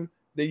racism,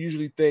 they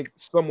usually think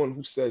someone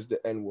who says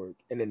the N-word,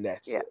 and then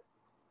that's it.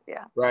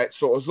 Yeah. Right?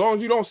 So as long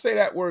as you don't say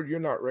that word, you're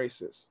not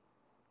racist.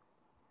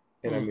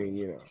 And I mean,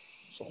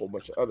 it's a whole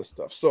bunch of other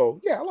stuff.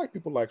 So yeah, I like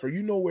people like her.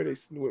 You know where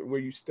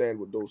you stand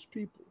with those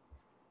people.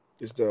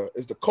 It's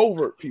the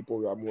covert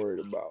people I'm worried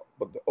about,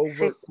 but the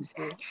overt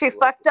people. She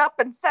fucked up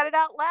and said it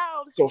out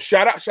loud. So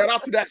shout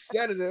out to that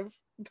sedative.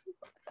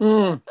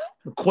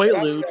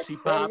 Quaalude, she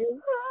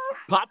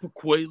popped a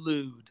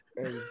Quaalude.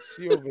 And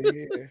she over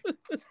here.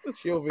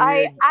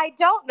 I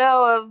don't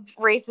know of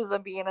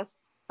racism being a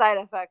side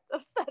effect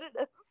of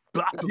sedatives.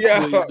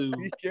 Yeah,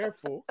 be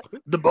careful.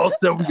 The boss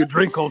said we could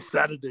drink on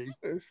Saturday.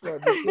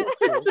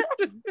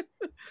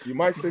 You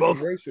might say some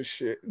racist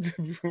shit. That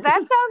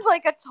sounds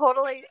like a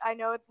totally, I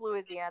know it's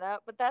Louisiana,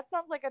 but that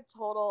sounds like a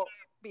total,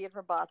 being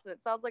from Boston,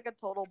 it sounds like a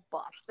total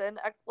Boston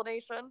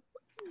explanation.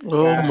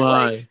 Oh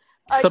my.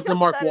 Like, something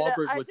Mark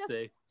Wahlberg would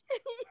say.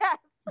 Yes.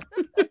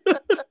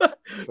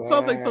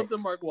 Sounds like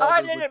something Mark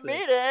Wahlberg would say. I didn't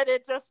mean it.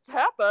 It just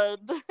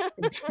happened.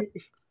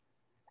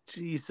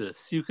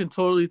 Jesus, you can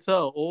totally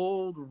tell.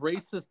 Old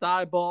racist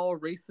eyeball,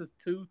 racist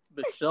tooth,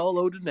 Michelle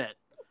O'Donnell.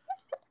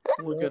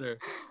 Look at her.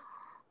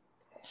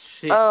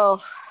 Shit.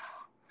 Oh.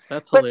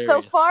 That's hilarious.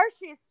 But so far,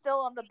 she's still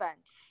on the bench.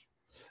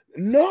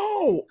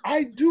 No,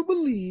 I do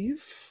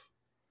believe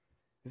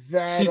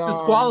that she's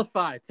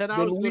disqualified. 10 the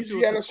hours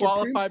Louisiana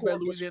Supreme disqualified by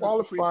Court Louisiana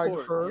disqualified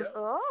Supreme Court. her Yeah.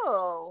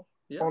 Oh.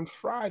 Yeah. on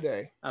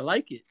Friday. I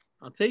like it.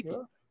 I'll take it.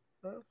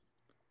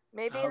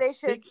 Maybe I'll they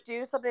should take it.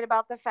 do something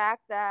about the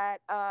fact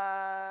that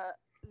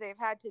they've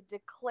had to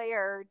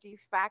declare de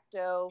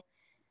facto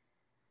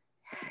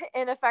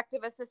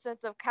ineffective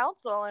assistance of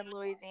counsel in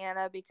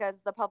Louisiana because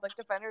the public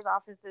defender's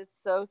office is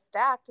so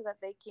stacked that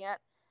they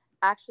can't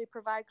actually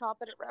provide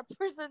competent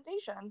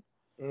representation.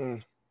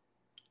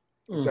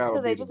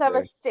 So they just have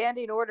a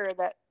standing order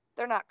that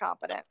they're not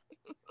competent.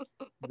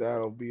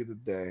 That'll be the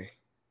day.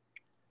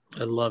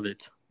 I love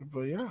it.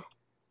 But yeah,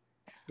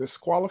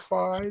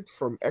 disqualified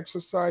from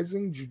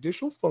exercising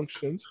judicial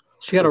functions.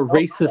 She got a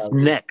racist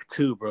neck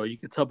too, bro. You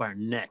can tell by her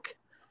neck.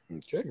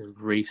 Okay. You're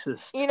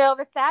racist. You know,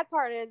 the sad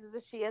part is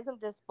if she isn't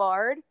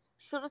disbarred,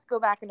 she'll just go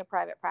back into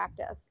private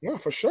practice. Yeah,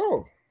 for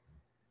sure.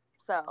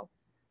 So.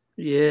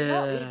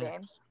 Yeah.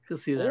 You can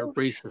see that Oh,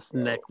 racist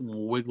neck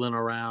wiggling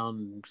around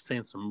and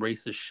saying some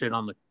racist shit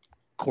on the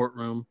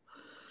courtroom.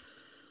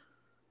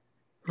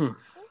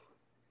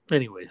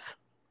 Anyways.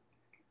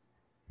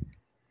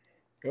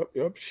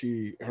 Yep.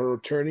 Her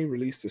attorney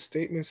released a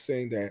statement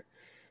saying that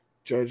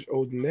Judge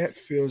O'Donnell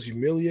feels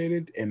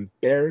humiliated,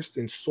 embarrassed,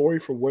 and sorry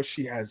for what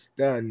she has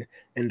done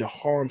and the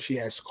harm she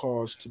has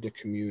caused to the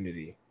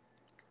community.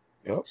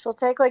 Yep. She'll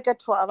take like a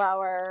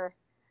 12-hour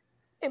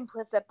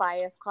implicit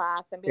bias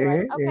class and be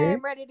like, okay,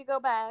 I'm ready to go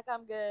back.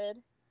 I'm good.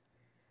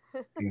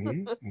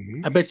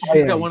 I bet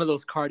she's got one of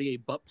those Cartier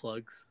butt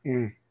plugs.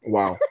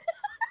 Wow.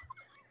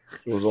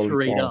 It was only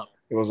Straight time. up.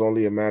 It was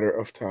only a matter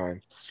of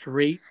time.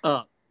 Straight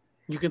up.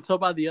 You can tell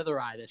by the other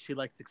eye that she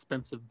likes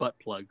expensive butt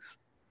plugs.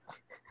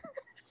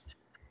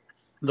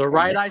 The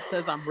right eye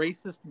says I'm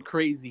racist and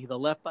crazy. The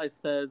left eye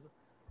says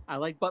I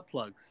like butt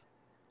plugs.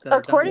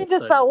 According to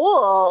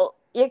Saul,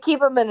 you keep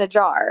them in a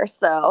jar.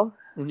 So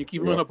when you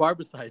keep them in a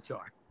barbicide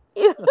jar,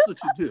 that's what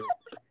you do.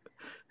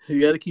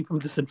 You got to keep them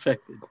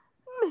disinfected.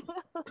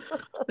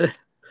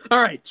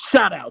 All right,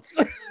 shout outs.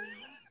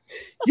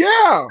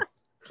 Yeah.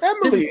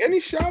 Emily,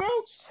 any shout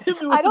outs?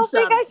 I don't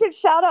think I should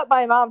shout out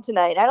my mom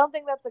tonight. I don't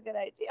think that's a good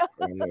idea.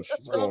 I know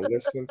she's going to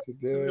listen to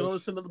this. She's going to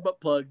listen to the butt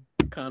plug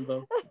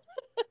convo.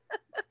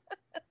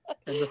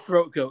 And the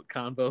throat goat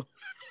convo.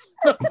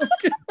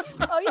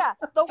 Oh, yeah.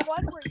 The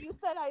one where you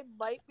said I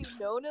might be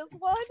known as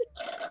one?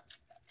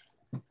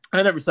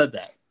 I never said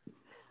that.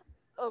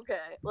 Okay.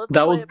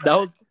 That was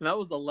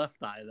the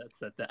left eye that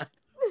said that.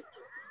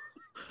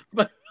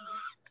 But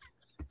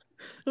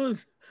it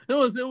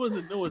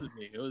wasn't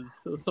me. It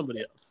was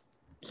somebody else.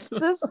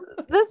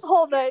 This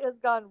whole night has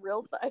gone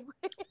real sideways.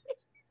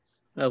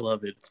 I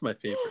love it. It's my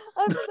favorite.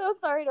 I'm so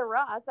sorry to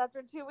Ross.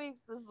 After 2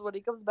 weeks, this is what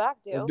he comes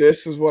back to.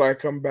 This is what I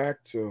come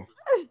back to.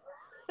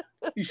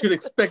 You should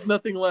expect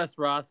nothing less,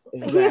 Ross.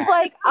 He's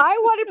like, I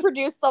want to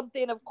produce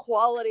something of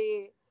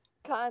quality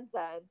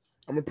content.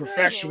 I'm a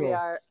professional. Here we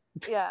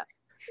are.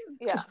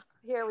 Yeah.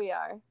 Here we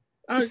are.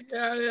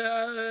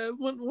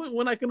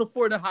 When I can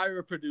afford to hire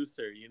a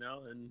producer,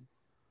 and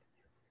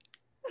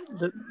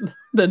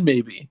then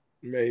maybe.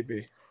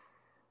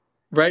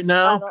 Right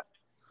now,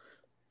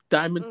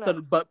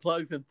 diamond-studded butt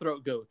plugs and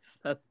throat goats.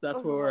 That's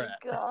where we're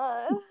at.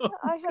 God,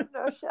 I have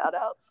no shout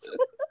outs.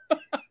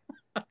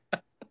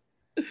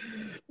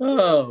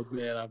 Oh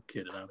man, I'm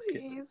kidding.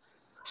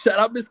 Shout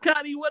out Miss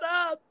Connie, what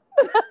up?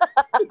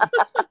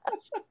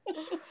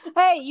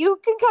 Hey, you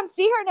can come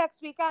see her next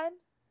weekend.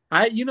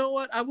 You know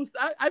what?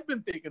 I've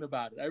been thinking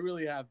about it. I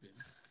really have been.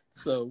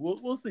 So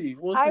we'll see.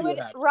 What happens.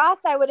 Ross,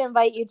 I would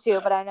invite you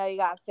too, but I know you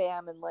got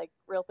fam and like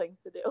real things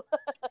to do.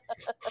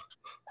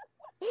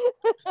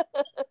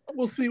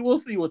 We'll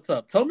see what's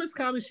up. Tell Miss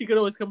Connie she could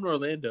always come to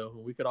Orlando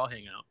and we could all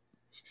hang out.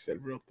 She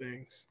said real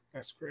things.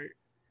 That's great.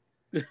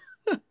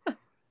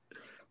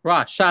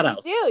 Ross, shout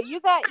outs. Dude, you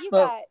got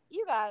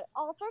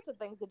all sorts of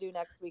things to do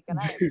next weekend,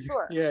 I am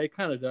sure. Yeah, it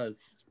kind of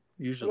does.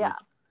 Usually.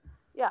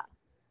 Yeah.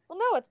 Well,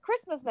 no, it's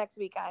Christmas next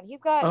weekend. He's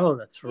got. Oh,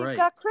 that's right. He's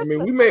got Christmas.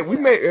 I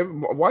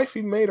mean,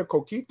 wifey made a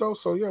coquito,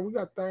 so yeah, we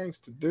got things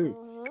to do.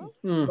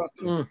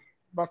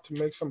 about to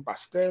make some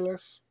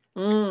pasteles.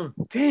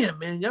 Damn,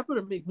 man, y'all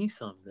better make me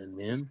some then,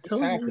 man. It's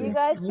happening. You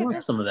guys I could want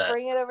just some of that.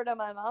 bring it over to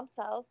my mom's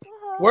house.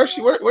 Where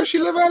she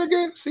live at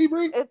again?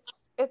 Sebring?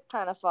 It's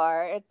kind of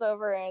far. It's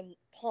over in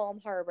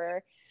Palm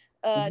Harbor,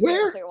 Where?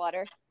 near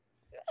Clearwater.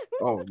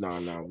 Oh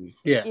no.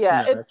 Yeah,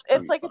 no,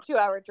 it's like a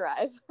 2-hour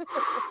drive.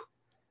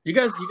 You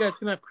guys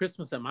can have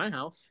Christmas at my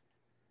house.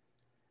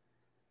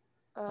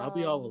 I'll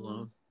be all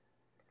alone.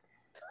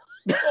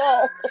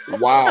 Oh.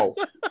 Wow.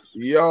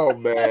 Yo,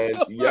 man.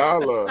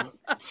 Y'all are...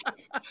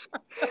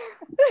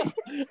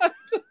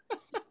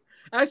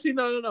 Actually,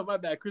 no, my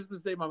bad.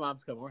 Christmas Day, my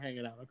mom's coming. We're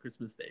hanging out on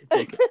Christmas Day.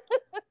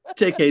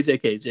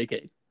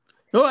 JK.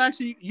 No,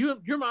 actually,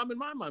 your mom and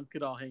my mom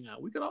could all hang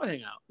out. We could all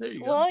hang out. There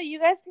you go. Well, you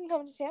guys can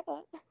come to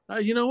Tampa.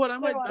 You know what? I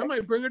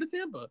might bring her to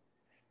Tampa.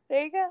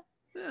 There you go.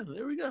 Yeah,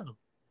 there we go.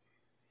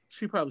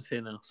 She'd probably say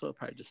no, so I'll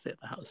probably just stay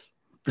at the house.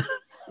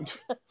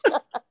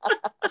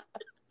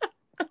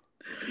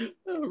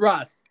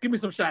 Ross, give me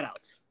some shout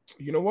outs.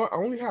 You know what? I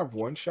only have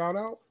one shout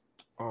out.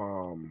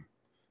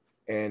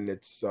 And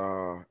it's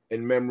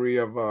in memory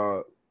of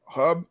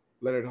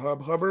Leonard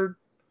Hubbard,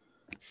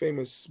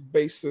 famous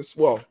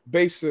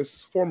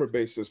bassist, former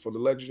bassist for the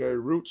legendary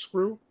Roots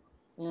crew.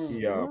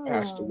 He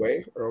passed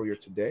away earlier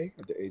today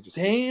at the age of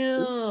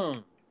 62.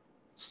 Damn.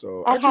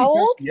 So how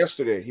old?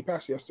 Yesterday. He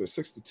passed yesterday,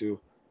 62.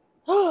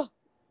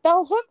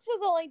 Bell Hooks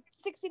was only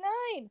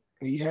 69.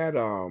 He had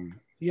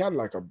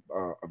like a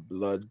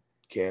blood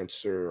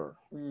cancer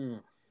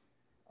or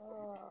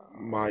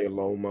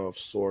myeloma of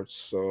sorts.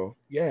 So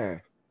yeah.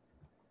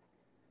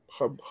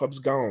 Hub's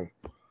gone.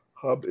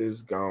 Hub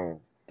is gone.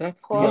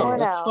 That's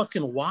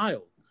fucking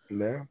wild.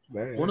 Yeah,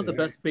 man. One of the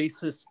best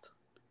bassists,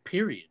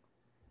 period.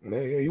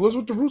 Yeah, he was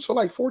with the Roots for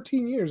like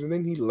 14 years, and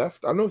then he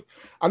left. I know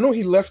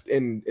he left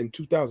in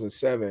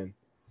 2007,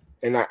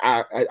 and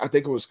I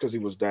think it was because he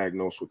was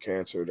diagnosed with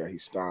cancer that he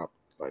stopped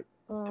like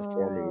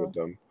performing with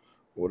them,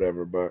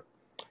 whatever. But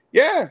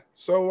yeah,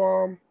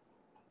 so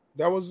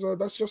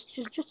that's just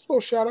a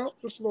little shout out.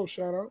 Just a little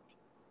shout out.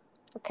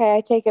 Okay,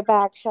 I take it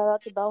back. Shout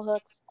out to Bell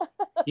Hooks.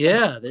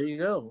 Yeah, there you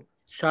go.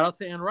 Shout out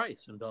to Anne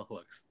Rice and Bell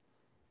Hooks.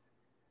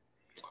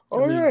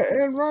 Oh, yeah,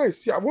 Anne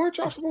Rice. Yeah, weren't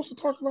y'all supposed to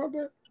talk about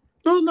that?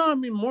 No, I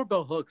mean, more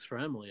Bell Hooks for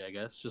Emily, I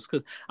guess, just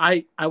because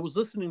I was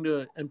listening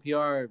to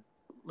NPR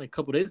like a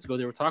couple days ago.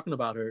 They were talking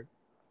about her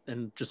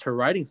and just her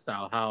writing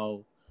style,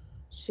 how...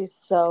 She's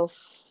so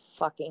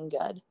fucking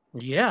good.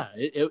 Yeah,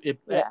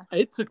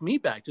 it took me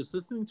back. Just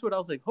listening to it, I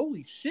was like,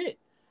 holy shit.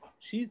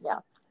 She's...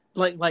 Yeah.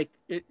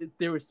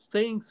 They were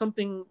saying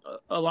something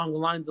along the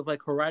lines of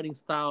like her writing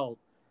style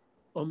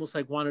almost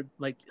like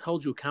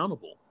held you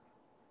accountable,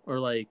 or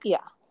like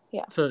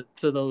to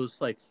those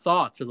like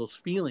thoughts or those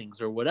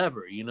feelings or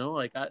whatever, you know,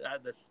 like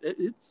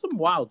it's some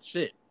wild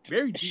shit.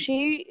 Very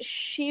deep.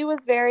 She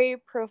was very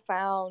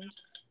profound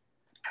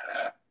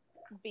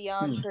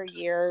beyond her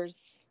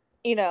years,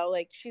 you know,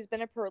 like she's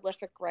been a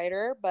prolific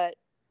writer, but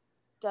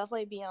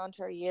definitely beyond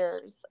her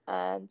years.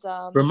 And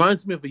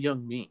reminds me of a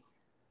young me.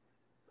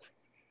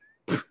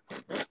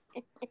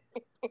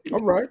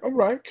 All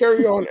right.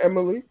 Carry on,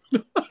 Emily.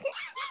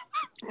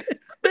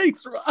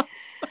 Thanks, Rob.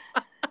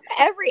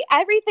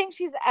 Everything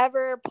she's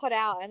ever put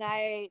out, and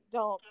I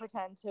don't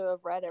pretend to have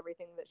read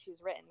everything that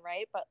she's written,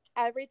 right? But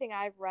everything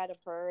I've read of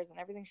hers and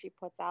everything she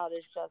puts out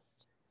is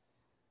just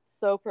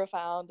so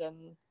profound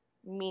and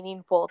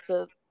meaningful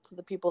to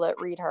the people that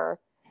read her.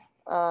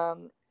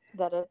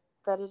 That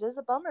it is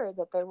a bummer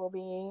that there will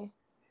be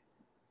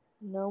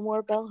no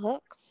more Bell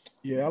Hooks.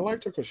 Yeah, I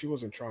liked her because she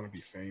wasn't trying to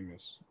be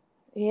famous.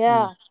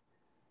 Yeah.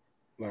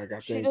 Like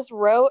I think she just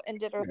wrote and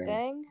did her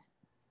thing.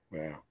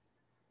 Yeah.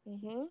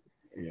 Mhm.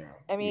 Yeah.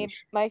 I mean,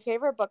 my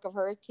favorite book of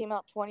hers came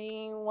out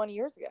 21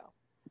 years ago.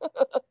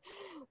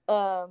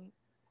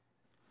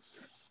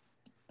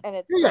 And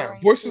it's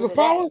Voices of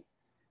Power.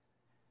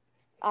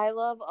 I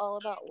love All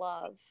About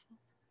Love.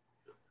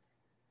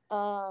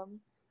 I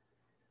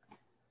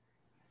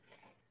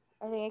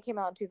think it came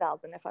out in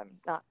 2000, if I'm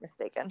not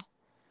mistaken.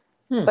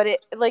 But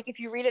it, like, if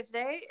you read it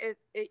today,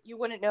 you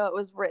wouldn't know it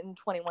was written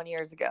 21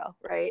 years ago,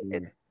 right?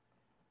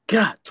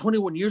 God,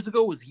 21 years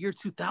ago was the year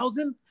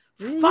 2000?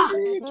 Fuck!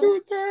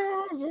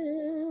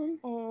 2000.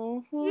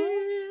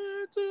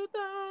 Year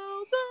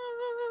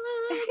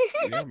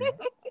 2000. Yeah, man.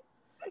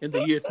 In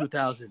the year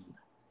 2000,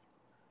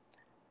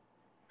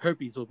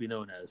 herpes will be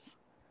known as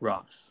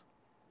Ross.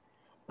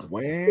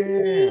 Wow.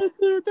 Year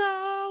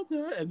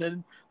 2000. And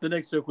then the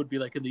next joke would be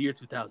like, in the year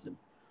 2000,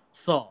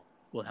 Saul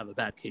will have a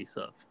bad case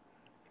of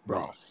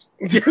Ross.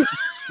 Year 2000.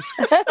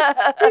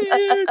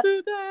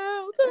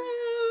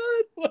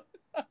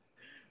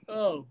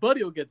 Oh,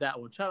 Buddy will get that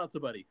one. Shout out to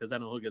Buddy, because I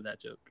know he'll get that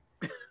joke.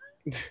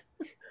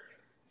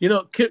 You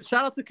know,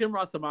 shout out to Kim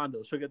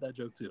Rosamondo. She'll get that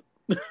joke too.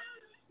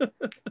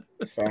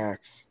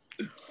 Facts.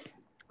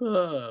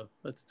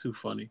 That's too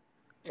funny.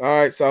 All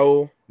right,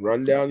 Saul,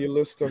 run down your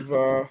list of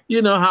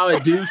you know how I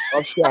do.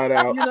 I'll shout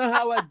out. You know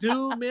how I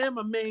do, man.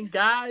 My main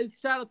guys.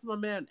 Shout out to my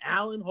man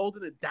Alan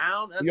holding it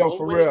down. Yo,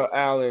 for real,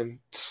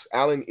 Alan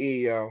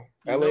E, yo.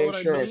 LA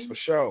Insurance for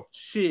sure.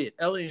 Shit,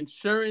 LA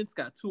Insurance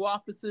got 2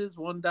 offices.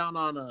 One down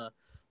on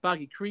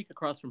Boggy Creek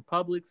across from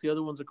Publix. The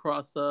other one's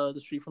across the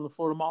street from the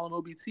Florida Mall and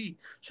OBT.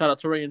 Shout out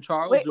to Ray and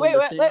Charles. Wait. doing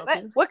their thing out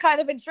there. What kind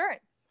of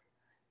insurance?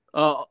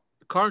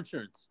 Car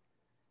insurance,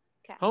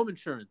 Okay. home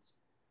insurance,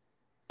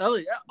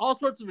 Ellie, all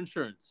sorts of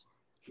insurance.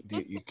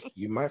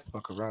 You might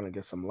fuck around and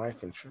get some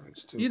life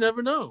insurance too. You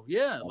never know.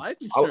 Yeah, life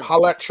insurance.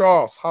 Holla at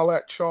Charles. Holla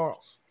at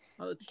Charles.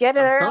 Get it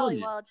I'm early telling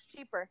you. while it's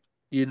cheaper.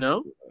 You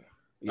know.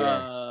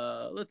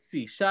 Yeah. Let's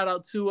see. Shout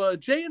out to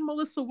Jay and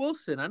Melissa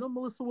Wilson. I know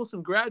Melissa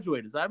Wilson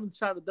graduated. I haven't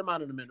shouted them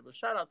out in a minute, but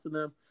shout out to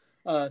them.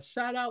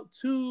 Shout out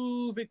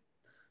to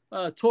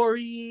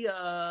Tori,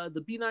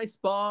 the Be Nice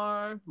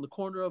Bar, on the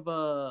corner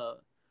of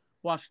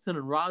Washington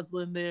and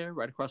Roslyn there,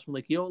 right across from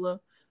Lake Eola.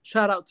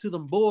 Shout out to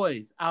them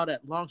boys out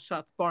at Long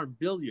Shots Bar and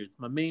Billiards.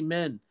 My main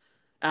men,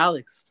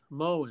 Alex,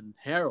 Mo, and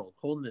Harold,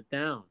 holding it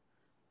down.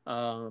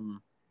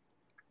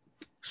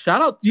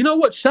 Shout out, you know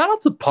what? Shout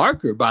out to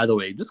Parker, by the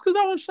way, just because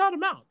I want to shout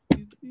him out.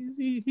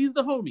 He's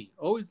the homie.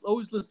 Always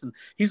listen.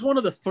 He's one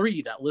of the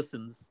 3 that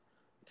listens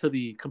to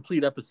the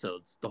complete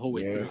episodes the whole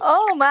way through.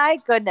 Oh my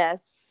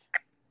goodness!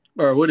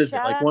 Or what is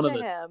Shout it? Like out one to of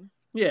the him.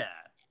 Yeah.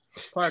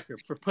 Parker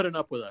for putting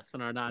up with us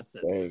and our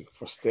nonsense.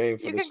 Staying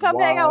for You this can come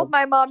hang out with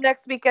my mom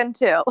next weekend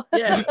too.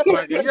 Yeah,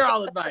 Parker, you're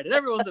all invited.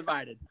 Everyone's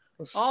invited.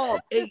 All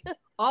eight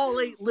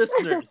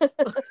listeners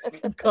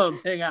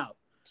come hang out.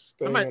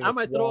 I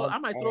might throw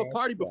a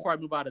party before I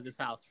move out of this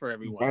house for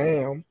everyone.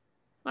 Bam.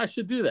 I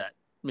should do that,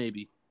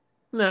 maybe.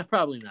 Nah,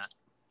 probably not.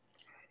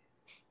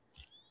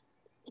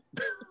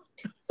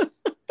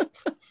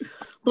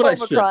 But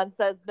Omicron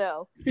says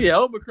no. Yeah,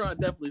 Omicron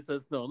definitely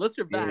says no, unless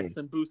you're vaxxed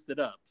and boosted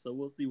up. So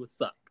we'll see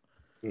what's up.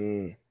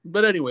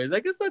 But anyways, I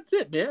guess that's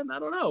it, man. I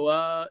don't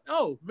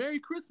know. Merry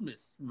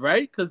Christmas,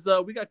 right? Because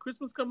we got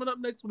Christmas coming up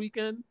next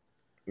weekend.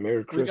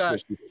 Merry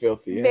Christmas, you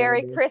filthy Merry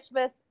animal.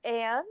 Christmas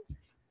and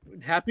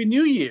Happy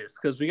New Year's,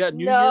 because we got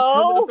New Year's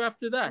coming up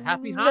after that.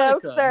 Happy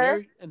Hanukkah,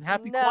 sir. and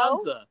Happy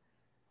No. Kwanzaa.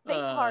 think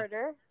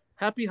harder.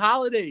 Happy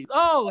holidays.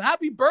 Oh,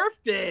 happy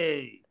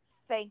birthday.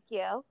 Thank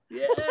you.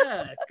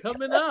 Yeah,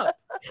 coming up.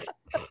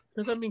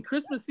 Because I mean,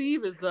 Christmas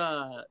Eve is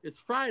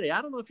Friday.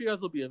 I don't know if you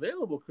guys will be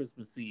available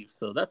Christmas Eve,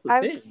 so that's a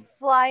I'm thing.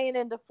 flying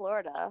into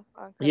Florida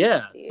on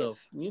Christmas Eve. So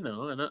you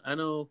know, and I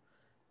know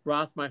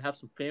Ross might have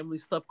some family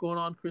stuff going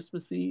on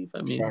Christmas Eve.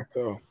 I mean,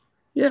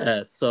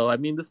 yeah. So I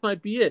mean, this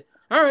might be it.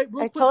 All right,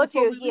 I told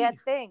you he had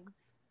things.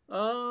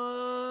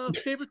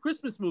 Favorite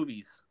Christmas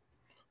movies.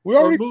 We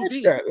already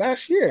touched that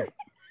last year.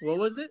 What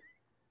was it?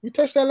 We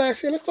touched that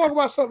last year. Let's talk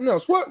about something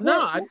else.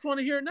 I just want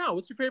to hear it now.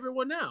 What's your favorite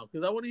one now?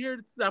 Because I want to hear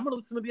it. I'm going to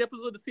listen to the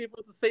episode to see if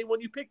it's the same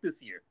one you picked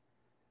this year.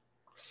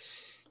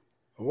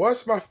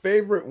 What's my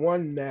favorite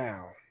one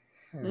now?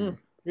 You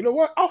know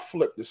what? I'll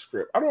flip the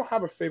script. I don't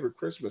have a favorite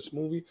Christmas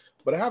movie,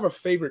 but I have a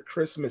favorite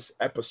Christmas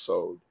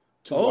episode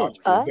to watch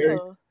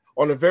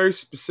on a very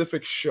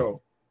specific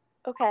show.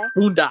 Okay.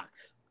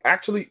 Boondocks.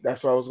 Actually,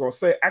 that's what I was going to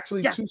say.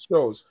 Actually, yes. 2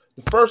 shows.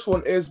 The first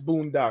one is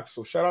Boondocks.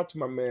 So shout out to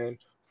my man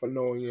for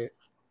knowing it.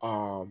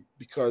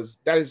 Because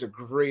that is a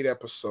great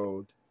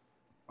episode.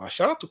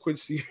 Shout out to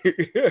Quincy.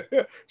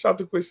 Shout out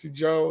to Quincy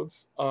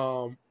Jones.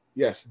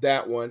 Yes,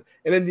 that one.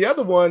 And then the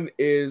other one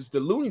is the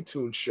Looney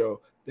Tunes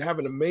show. They have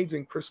an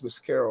amazing Christmas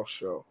Carol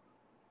show.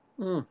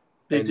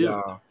 They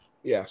do.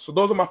 Yeah, so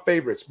those are my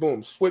favorites.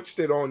 Boom, switched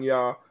it on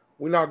y'all.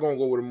 We're not going to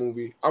go with a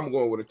movie. I'm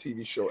going with a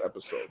TV show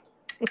episode.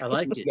 I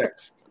like it.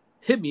 Next.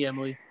 Hit me,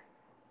 Emily.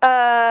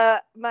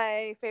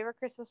 My favorite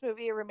Christmas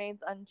movie remains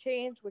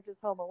unchanged, which is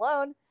Home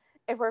Alone.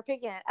 If we're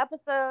picking an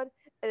episode,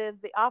 it is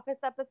the Office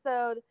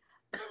episode,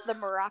 The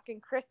Moroccan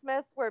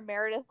Christmas, where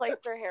Meredith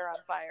lights her hair on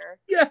fire.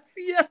 Yes.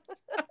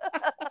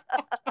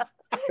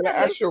 Can I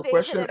ask you a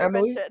question,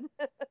 Emily?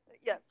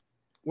 Yes.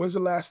 When's the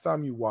last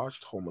time you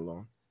watched Home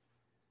Alone?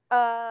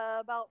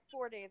 About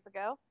 4 days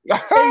ago.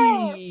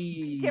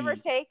 Hey. Give or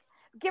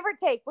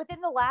take. Within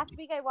the last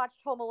week, I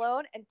watched Home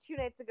Alone, and 2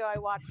 nights ago, I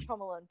watched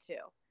Home Alone 2.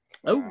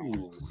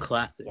 Oh,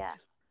 classic. Yeah.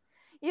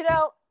 You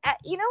know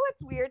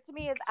what's weird to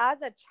me is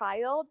as a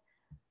child,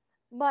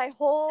 my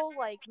whole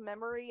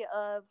memory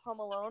of Home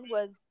Alone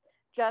was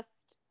just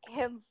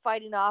him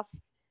fighting off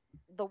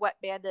the wet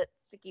bandits,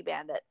 sticky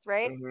bandits,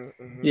 right?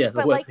 Yeah,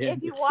 but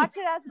if you watch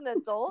it as an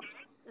adult,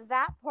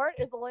 that part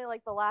is only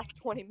the last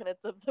 20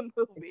 minutes of the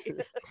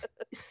movie.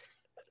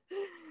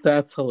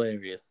 That's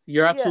hilarious.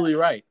 You're absolutely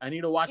right. I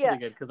need to watch it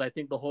again because I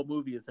think the whole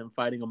movie is him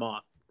fighting them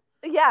off.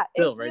 Yeah,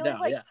 it's right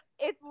now.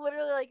 It's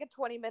literally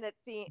a 20-minute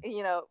scene,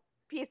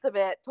 piece of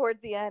it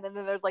towards the end, and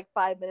then there's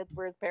 5 minutes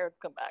where his parents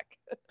come back.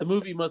 The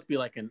movie must be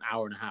an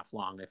hour and a half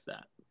long, if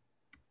that.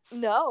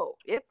 No,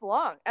 it's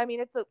long. I mean,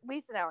 it's at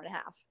least an hour and a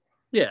half.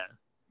 Yeah,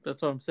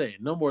 that's what I'm saying.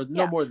 No more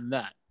than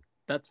that.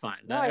 That's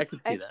fine. No, I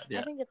can see that. Yeah,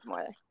 I think it's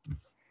more.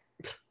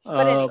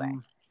 But anyway,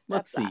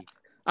 let's see.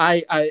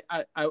 I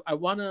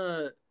want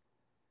to.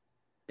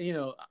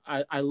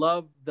 I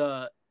love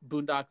the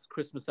Boondocks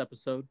Christmas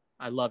episode.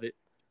 I love it.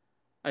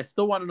 I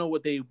still want to know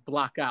what they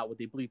block out, what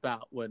they bleep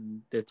out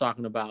when they're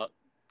talking about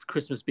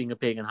Christmas being a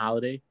pagan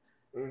holiday.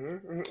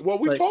 Well,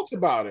 we talked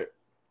about it.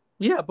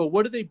 Yeah, but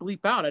what do they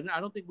bleep out? I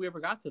don't think we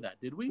ever got to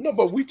that, did we? No,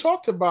 but we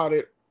talked about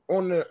it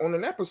on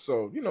an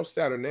episode. You know,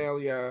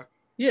 Saturnalia.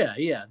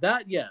 Yeah,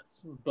 that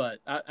yes, but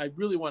I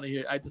really want to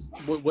hear. I just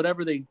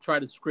whatever they try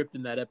to script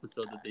in that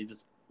episode that they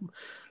just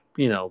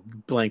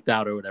blanked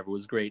out or whatever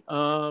was great.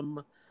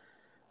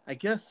 I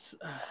guess,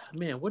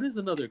 man, what is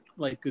another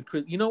like good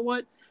Chris? You know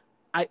what?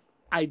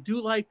 I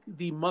do like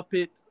the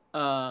Muppets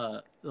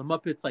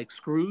like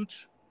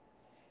Scrooge.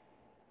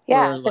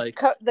 Yeah, or, like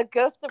the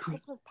Ghost of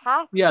Christmas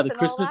Past. Yeah, the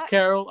Christmas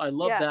Carol. I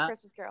love that.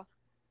 Christmas Carol.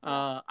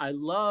 I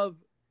love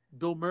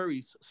Bill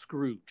Murray's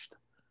Scrooged.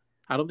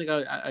 I don't think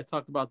I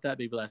talked about that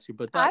maybe last year,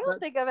 but I don't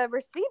think I've ever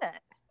seen it.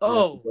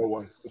 Oh,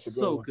 it's a good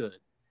so one. good,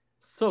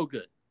 so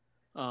good.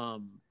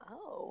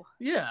 Oh.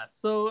 Yeah,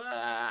 so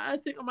I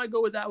think I might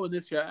go with that one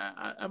this year.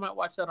 I might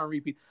watch that on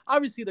repeat.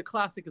 Obviously, the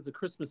classic is A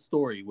Christmas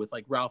Story with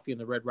like Ralphie and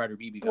the Red Ryder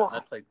BB gun.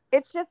 That's like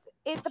it's just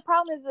the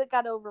problem is it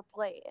got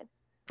overplayed.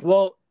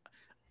 Well,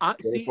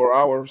 24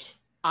 hours.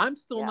 I'm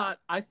still not.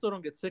 I still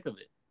don't get sick of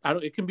it.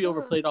 It can be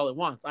overplayed all at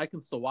once. I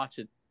can still watch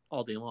it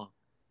all day long.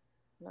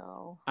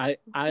 No. I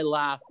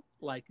laugh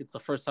like it's the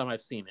first time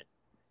I've seen it.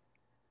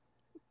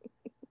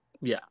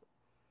 Yeah.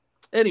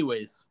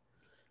 Anyways,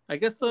 I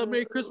guess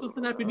Merry Christmas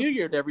and Happy New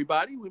Year to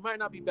everybody. We might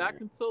not be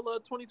back until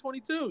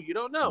 2022. You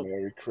don't know.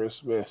 Merry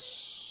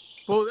Christmas.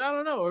 Well, I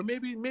don't know. Or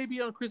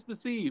maybe on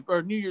Christmas Eve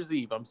or New Year's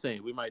Eve, I'm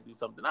saying we might do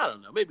something. I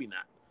don't know. Maybe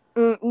not.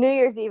 New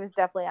Year's Eve is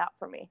definitely out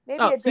for me.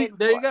 Maybe a day before.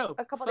 There you go.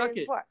 A couple Fuck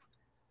days before.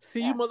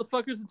 See you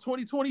motherfuckers in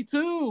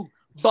 2022.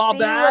 Ball See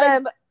you bags. when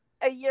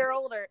I'm a year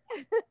older.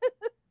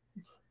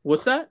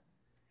 What's that?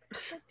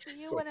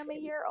 See you when I'm a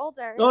year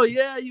older. Oh,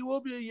 yeah, you will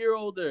be a year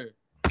older.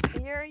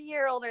 You're a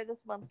year older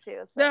this month,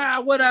 too. So. Yeah,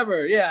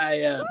 whatever. Yeah, I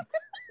am.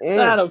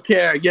 I don't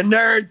care. You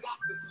nerds.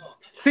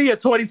 See you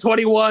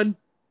 2021.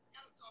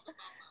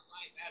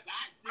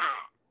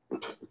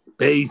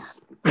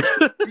 Peace.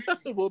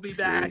 We'll be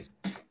back.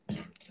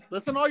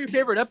 Listen to all your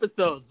favorite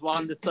episodes while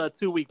on this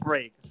 2-week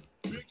break.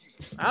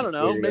 I don't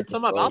know. Make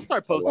some up. I'll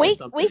start posting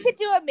something. We could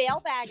do a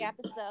mailbag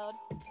episode.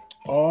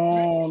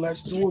 Oh,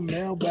 let's do a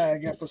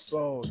mailbag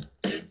episode.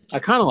 I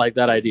kind of like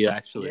that idea,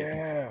 actually.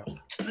 Yeah.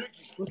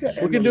 We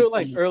can do it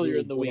like earlier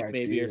in the week,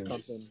 maybe, or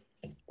something.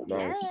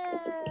 Nice.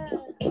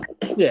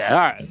 Yeah, all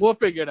right. We'll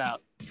figure it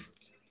out.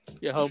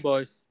 Yeah,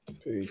 homeboys.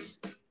 Peace.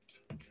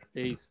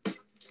 Peace.